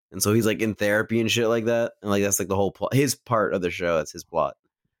control. And so he's like in therapy and shit like that. And like that's like the whole plot. His part of the show, that's his plot.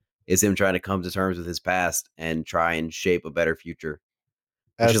 Is him trying to come to terms with his past and try and shape a better future.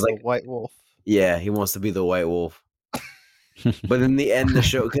 As is like the White Wolf. Yeah, he wants to be the White Wolf. But in the end of the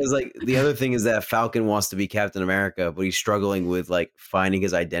show, because like the other thing is that Falcon wants to be Captain America, but he's struggling with like finding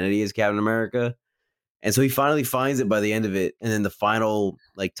his identity as Captain America. And so he finally finds it by the end of it. And then the final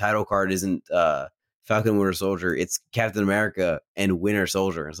like title card isn't Falcon Winter Soldier, it's Captain America and Winter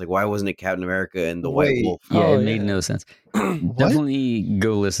Soldier. It's like, why wasn't it Captain America and the White Wolf? Yeah, it made no sense. Definitely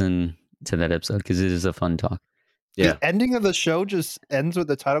go listen to that episode because it is a fun talk. Yeah. The ending of the show just ends with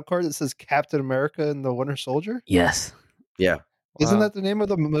the title card that says Captain America and the Winter Soldier? Yes. Yeah. Isn't that the name of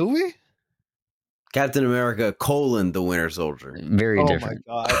the movie? Captain America: the Winter Soldier. Very Oh different.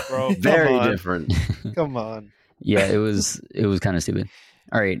 my god, bro! Very different. Come on. Yeah, it was kind of stupid.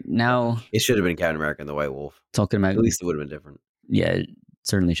 All right, now It should have been Captain America and the White Wolf. talking about, At least it would have been different. yeah, it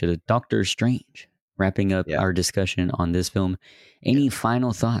certainly should have. Doctor Strange. Wrapping up Yeah. our discussion on this film. Any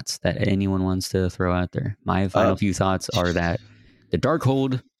final thoughts that anyone wants to throw out there? My final few thoughts are that the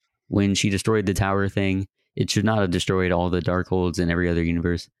Darkhold, when she destroyed the tower thing, it should not have destroyed all the Darkholds in every other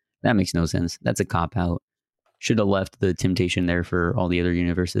universe. That makes no sense. That's a cop out. Should have left the temptation there for all the other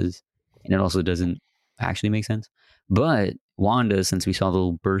universes. And it also doesn't actually make sense. But Wanda, since we saw the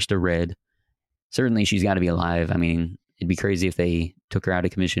little burst of red, certainly she's got to be alive. I mean, it'd be crazy if they took her out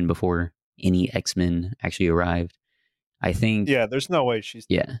of commission before any X-Men actually arrived. I think... Yeah, there's no way she's...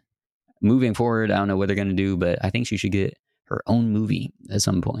 Yeah. Moving forward, I don't know what they're going to do, but I think she should get her own movie at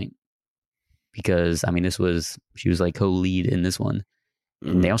some point. Because, I mean, she was like co-lead in this one.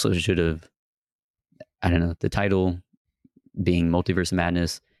 And they also should have, I don't know, the title being Multiverse of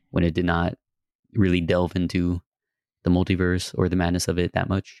Madness when it did not really delve into the multiverse or the madness of it that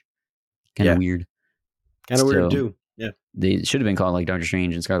much. Kind of weird. Kind of weird too. Yeah. They should have been called like Doctor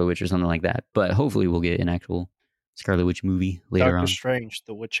Strange and Scarlet Witch or something like that. But hopefully we'll get an actual Scarlet Witch movie later on. Doctor Strange,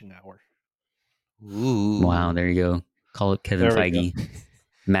 The Witching Hour. Ooh. Wow, there you go. Call it Kevin Feige.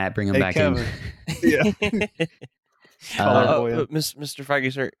 Matt, bring him back Kevin. in. Yeah. Mr.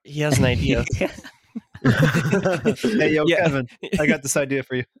 Feige, sir, he has an idea. Hey, yo, Kevin, I got this idea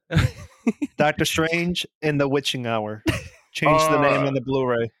for you. Doctor Strange and The Witching Hour. Change the name on the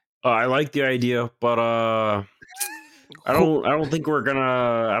Blu-ray. I like the idea, but I don't think we're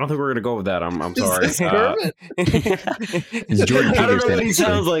gonna go with that. I'm sorry. It's Jordan I don't know Peterson. what he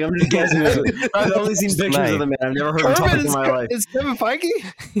sounds like. I'm just guessing. I've only seen pictures of the man. I've never heard him talk in my life. It's Kevin Feige?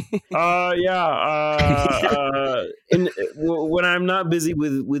 When I'm not busy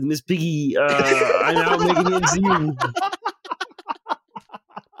with Miss Piggy, I'm out making the MCU.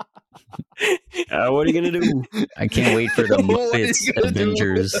 What are you gonna do? I can't wait for the Muppets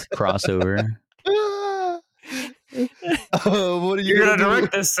Avengers crossover. What are you You're gonna do?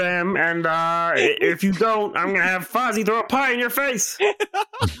 direct this, Sam, and if you don't, I'm gonna have Fozzie throw a pie in your face,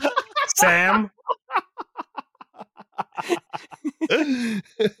 Sam.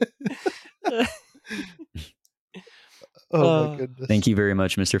 Oh my goodness! Thank you very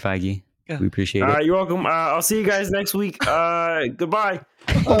much, Mr. Feige. We appreciate it. You're welcome. I'll see you guys next week. Goodbye.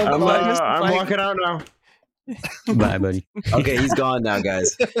 Oh, I'm walking out now. Bye, buddy. Okay, he's gone now,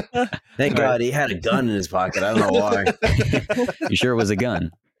 guys. Thank God he had a gun in his pocket. I don't know why. You sure it was a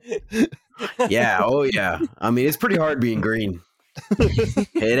gun? Yeah. Oh, yeah. I mean, it's pretty hard being green.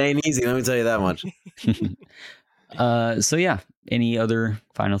 It ain't easy. Let me tell you that much. So yeah, any other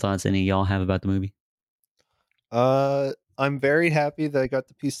final thoughts any of y'all have about the movie? I'm very happy that I got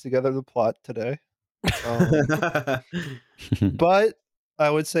to piece together the plot today. But I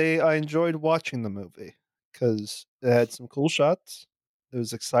would say I enjoyed watching the movie because it had some cool shots. It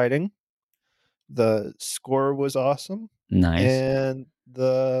was exciting. The score was awesome. Nice. And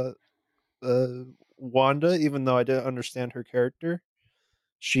the Wanda, even though I didn't understand her character,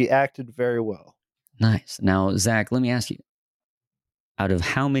 she acted very well. Nice. Now, Zach, let me ask you, out of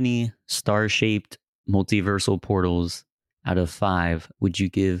how many star-shaped multiversal portals out of 5 would you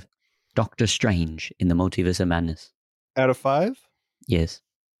give Doctor Strange in the Multiverse of Madness? Out of 5? Yes.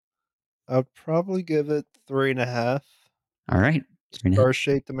 I'd probably give it 3.5. All right.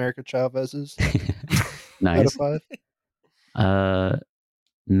 Star-shaped America Chavez's. Nice. Out of 5.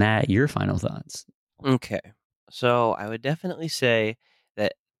 Matt, your final thoughts? Okay. So I would definitely say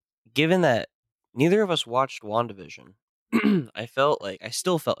that given that neither of us watched WandaVision, I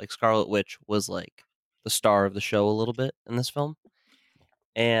still felt like Scarlet Witch was like the star of the show a little bit in this film.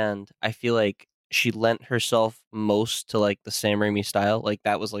 And I feel like she lent herself most to like the Sam Raimi style. Like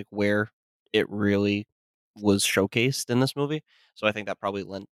that was like where it really was showcased in this movie. So I think that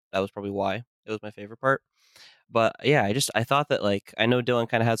was probably why it was my favorite part. But yeah, I thought that like, I know Dylan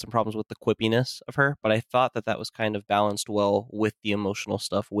kind of had some problems with the quippiness of her, but I thought that was kind of balanced well with the emotional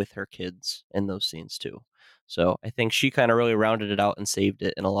stuff with her kids in those scenes too. So I think she kind of really rounded it out and saved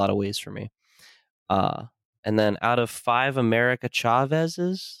it in a lot of ways for me. And then out of 5 America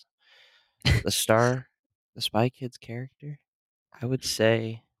Chavez's, the Spy Kids character, I would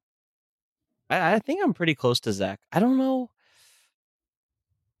say, I think I'm pretty close to Zach. I don't know.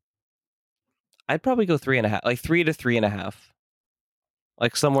 I'd probably go 3.5, like 3 to 3.5,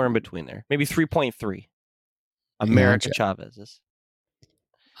 like somewhere in between there. Maybe 3.3. America Chavez's.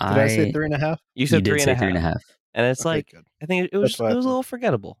 Did I say 3.5? You said 3.5. 3.5. And it's Okay, like, good. I think it was a little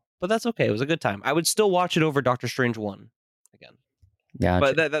forgettable, but that's okay. It was a good time. I would still watch it over Doctor Strange 1 again.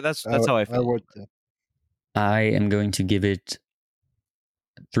 Gotcha. But that's how I feel. I would too. I am going to give it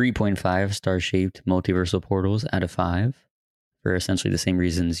 3.5 star-shaped multiversal portals out of 5 for essentially the same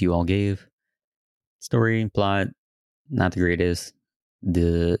reasons you all gave. Story, plot, not the greatest.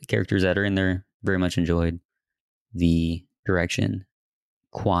 The characters that are in there, very much enjoyed. The direction,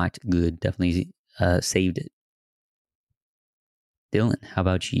 quite good. Definitely saved it. Dylan, how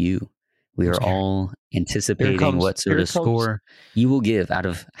about you? We are all anticipating what sort of score you will give out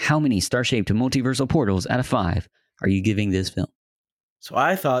of how many star-shaped multiversal portals out of 5 are you giving this film? So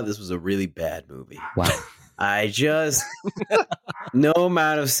I thought this was a really bad movie. Wow. I just no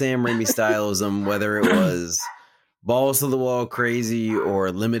amount of Sam Raimi stylism, whether it was balls to the wall crazy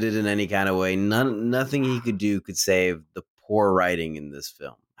or limited in any kind of way, nothing he could do could save the poor writing in this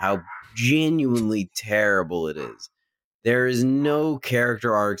film. How genuinely terrible it is. There is no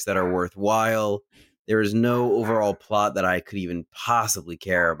character arcs that are worthwhile. There is no overall plot that I could even possibly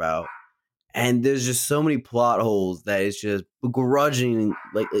care about. And there's just so many plot holes that it's just begrudging,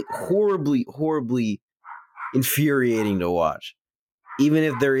 like horribly, horribly infuriating to watch. Even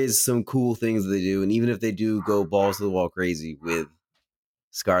if there is some cool things they do, and even if they do go balls to the wall crazy with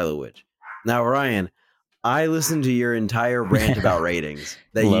Scarlet Witch. Now, Ryan, I listened to your entire rant about ratings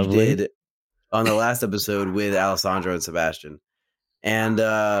that you did on the last episode with Alessandro and Sebastian. And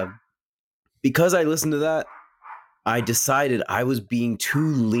because I listened to that, I decided I was being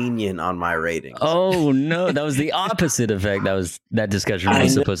too lenient on my ratings. Oh no, that was the opposite effect that discussion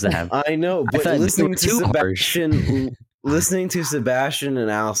was supposed to have. I know, but listening to Sebastian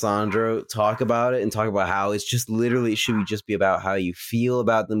and Alessandro talk about it and talk about how it's just literally should just be about how you feel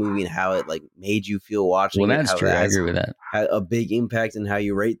about the movie and how it like made you feel watching it. Well, that's true. I agree with that. Had a big impact in how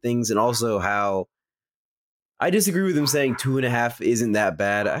you rate things, and also how I disagree with them saying 2.5 isn't that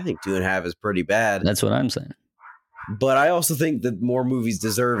bad. I think 2.5 is pretty bad. That's what I'm saying. But I also think that more movies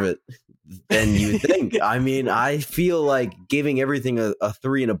deserve it than you think. I mean, I feel like giving everything a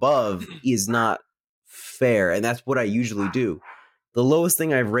 3 and above is not fair, and that's what I usually do. The lowest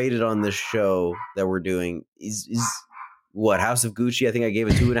thing I've rated on this show that we're doing is what, House of Gucci? I think I gave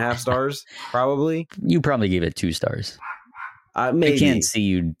it 2.5 stars, probably. You probably gave it 2 stars. Maybe. I can't see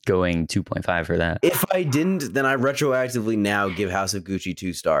you going 2.5 for that. If I didn't, then I retroactively now give House of Gucci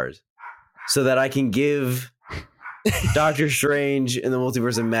 2 stars so that I can give Doctor Strange and the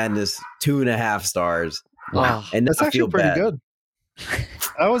Multiverse of Madness 2.5 stars. Wow. And that's actually pretty bad. good.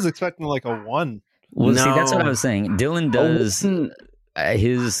 I was expecting like a 1. Well, see, that's what I was saying. Dylan does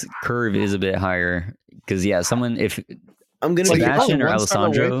his curve is a bit higher because someone if I'm gonna Sebastian or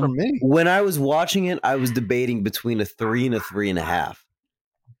Alessandro. When I was watching it, I was debating between a 3 and a 3.5,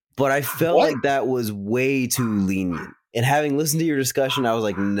 but I felt like that was way too lenient. And having listened to your discussion, I was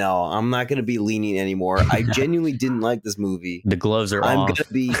like, no, I'm not going to be lenient anymore. I genuinely didn't like this movie. The gloves are off. I'm going to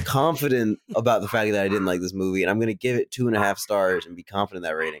be confident about the fact that I didn't like this movie, and I'm going to give it 2.5 stars and be confident in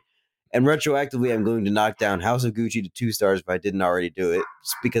that rating. And retroactively, I'm going to knock down House of Gucci to 2 stars if I didn't already do it,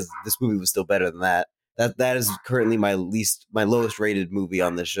 because this movie was still better than that. That is currently my lowest rated movie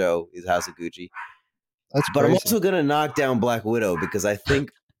on this show is House of Gucci. That's but crazy. I'm also going to knock down Black Widow because I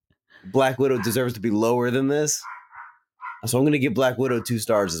think Black Widow deserves to be lower than this. So I'm going to give Black Widow 2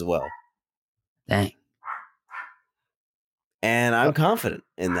 stars as well. Dang. And I'm confident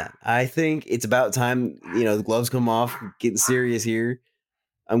in that. I think it's about time, the gloves come off, getting serious here.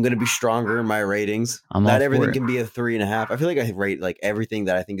 I'm going to be stronger in my ratings. Not everything can be a 3.5. I feel like I rate like everything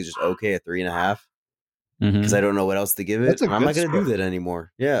that I think is just okay at 3.5 because I don't know what else to give it. I'm not going to do that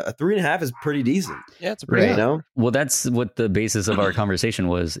anymore. Yeah, a 3.5 is pretty decent. Yeah, it's pretty good. Well, that's what the basis of our conversation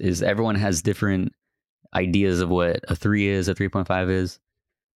was, is everyone has different ideas of what a 3 is, a 3.5 is.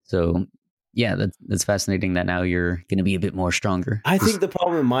 So yeah, that's fascinating that now you're going to be a bit more stronger. I think the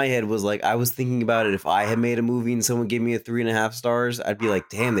problem in my head was like, I was thinking about it. If I had made a movie and someone gave me a 3.5 stars, I'd be like,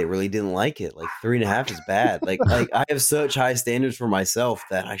 damn, they really didn't like it. Like 3.5 is bad. like I have such high standards for myself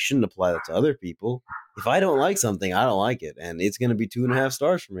that I shouldn't apply that to other people. If I don't like something, I don't like it. And it's going to be 2.5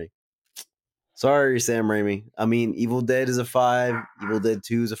 stars for me. Sorry, Sam Raimi. I mean, Evil Dead is a 5. Evil Dead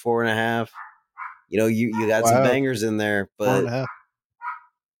 2 is a 4.5. You got some bangers in there, but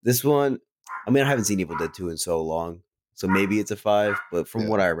this one, I mean, I haven't seen Evil Dead 2 in so long, so maybe it's a 5, but from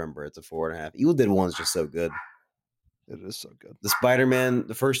what I remember, it's a 4.5. Evil Dead 1 is just so good. It is so good.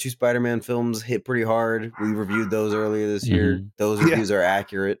 The first 2 Spider-Man films hit pretty hard. We reviewed those earlier this year. Those reviews are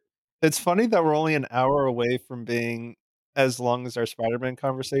accurate. It's funny that we're only an hour away from being as long as our Spider-Man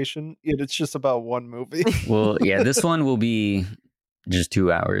conversation, yet it's just about one movie. Well, yeah, this one will be just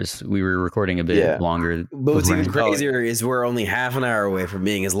 2 hours. We were recording a bit longer. But what's even beforehand. crazier is we're only half an hour away from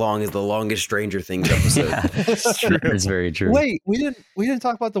being as long as the longest Stranger Things episode. That's true. That's very true. Wait, we didn't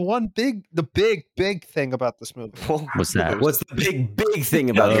talk about the big thing about this movie. What's that? What's the big thing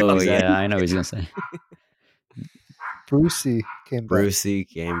about it? Oh yeah, I know what he's gonna say. Brucey came back. Brucey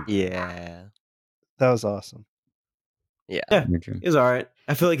came. Yeah. That was awesome. Yeah. Very true. It was all right.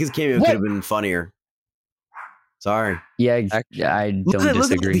 I feel like his cameo could have been funnier. Sorry. Yeah, Actually, I Look don't at the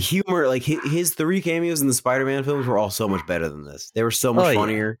disagree. humor. Like his 3 cameos in the Spider-Man films were all so much better than this. They were so much Oh, yeah.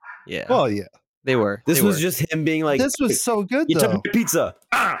 funnier. Yeah. Well, yeah. They were. This They was were. just him being like, This was so good "You took though. my pizza,"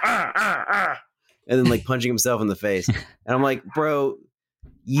 and then like punching himself in the face. And I'm like, bro,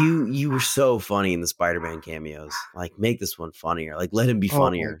 you were so funny in the Spider-Man cameos. Like, make this one funnier. Like, let him be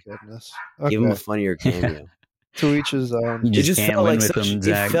funnier. Oh my goodness. Give him a Okay. funnier cameo. To each his own. You It just just can't felt win like with such, them, it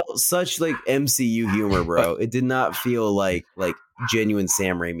Zach. felt such like MCU humor, bro. It did not feel like genuine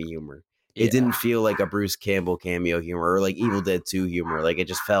Sam Raimi humor. Yeah. It didn't feel like a Bruce Campbell cameo humor or like Evil Dead 2 humor. Like, it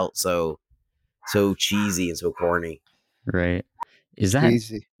just felt so cheesy and so corny. Right? Is that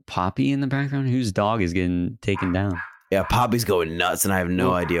Easy. Poppy in the background? Whose dog is getting taken down? Yeah, Poppy's going nuts, and I have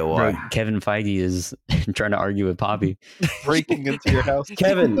no idea why. Bro, Kevin Feige is trying to argue with Poppy. Breaking into your house.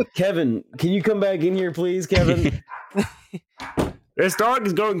 Kevin, can you come back in here, please, Kevin? This dog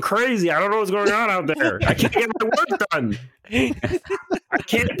is going crazy. I don't know what's going on out there. I can't get my work done. I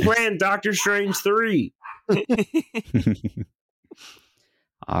can't plan Doctor Strange 3.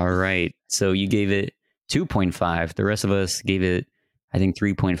 All right. So you gave it 2.5. The rest of us gave it, I think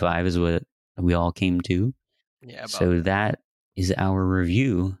 3.5 is what we all came to. Yeah. So that is our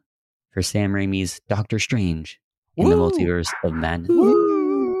review for Sam Raimi's Doctor Strange in the Woo! Multiverse of Madness.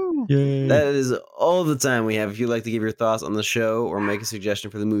 Woo! That is all the time we have. If you'd like to give your thoughts on the show or make a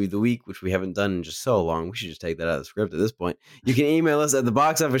suggestion for the movie of the week, which we haven't done in just so long, we should just take that out of the script at this point. You can email us at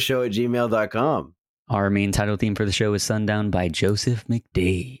theboxofficeshow@gmail.com. Our main title theme for the show is Sundown by Joseph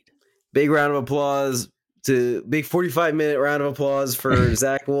McDade. Big round of applause to big 45-minute round of applause for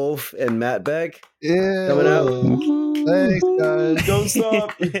Zach Wolf and Matt Beck Yeah. coming out. Thanks, guys. Don't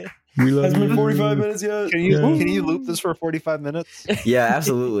stop. We love Hasn't been you. 45 minutes yet. Can you loop this for 45 minutes? Yeah,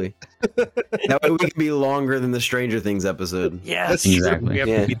 absolutely. That way we can be longer than the Stranger Things episode. Yes. Exactly. We have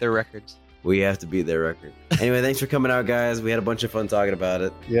Yeah. to beat their records. We have to beat their record. Anyway, thanks for coming out, guys. We had a bunch of fun talking about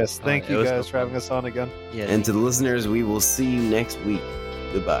it. Yes. Thank it you was guys so for having us on again. Yeah. And to the listeners, we will see you next week.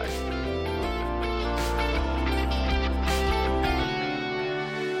 Goodbye.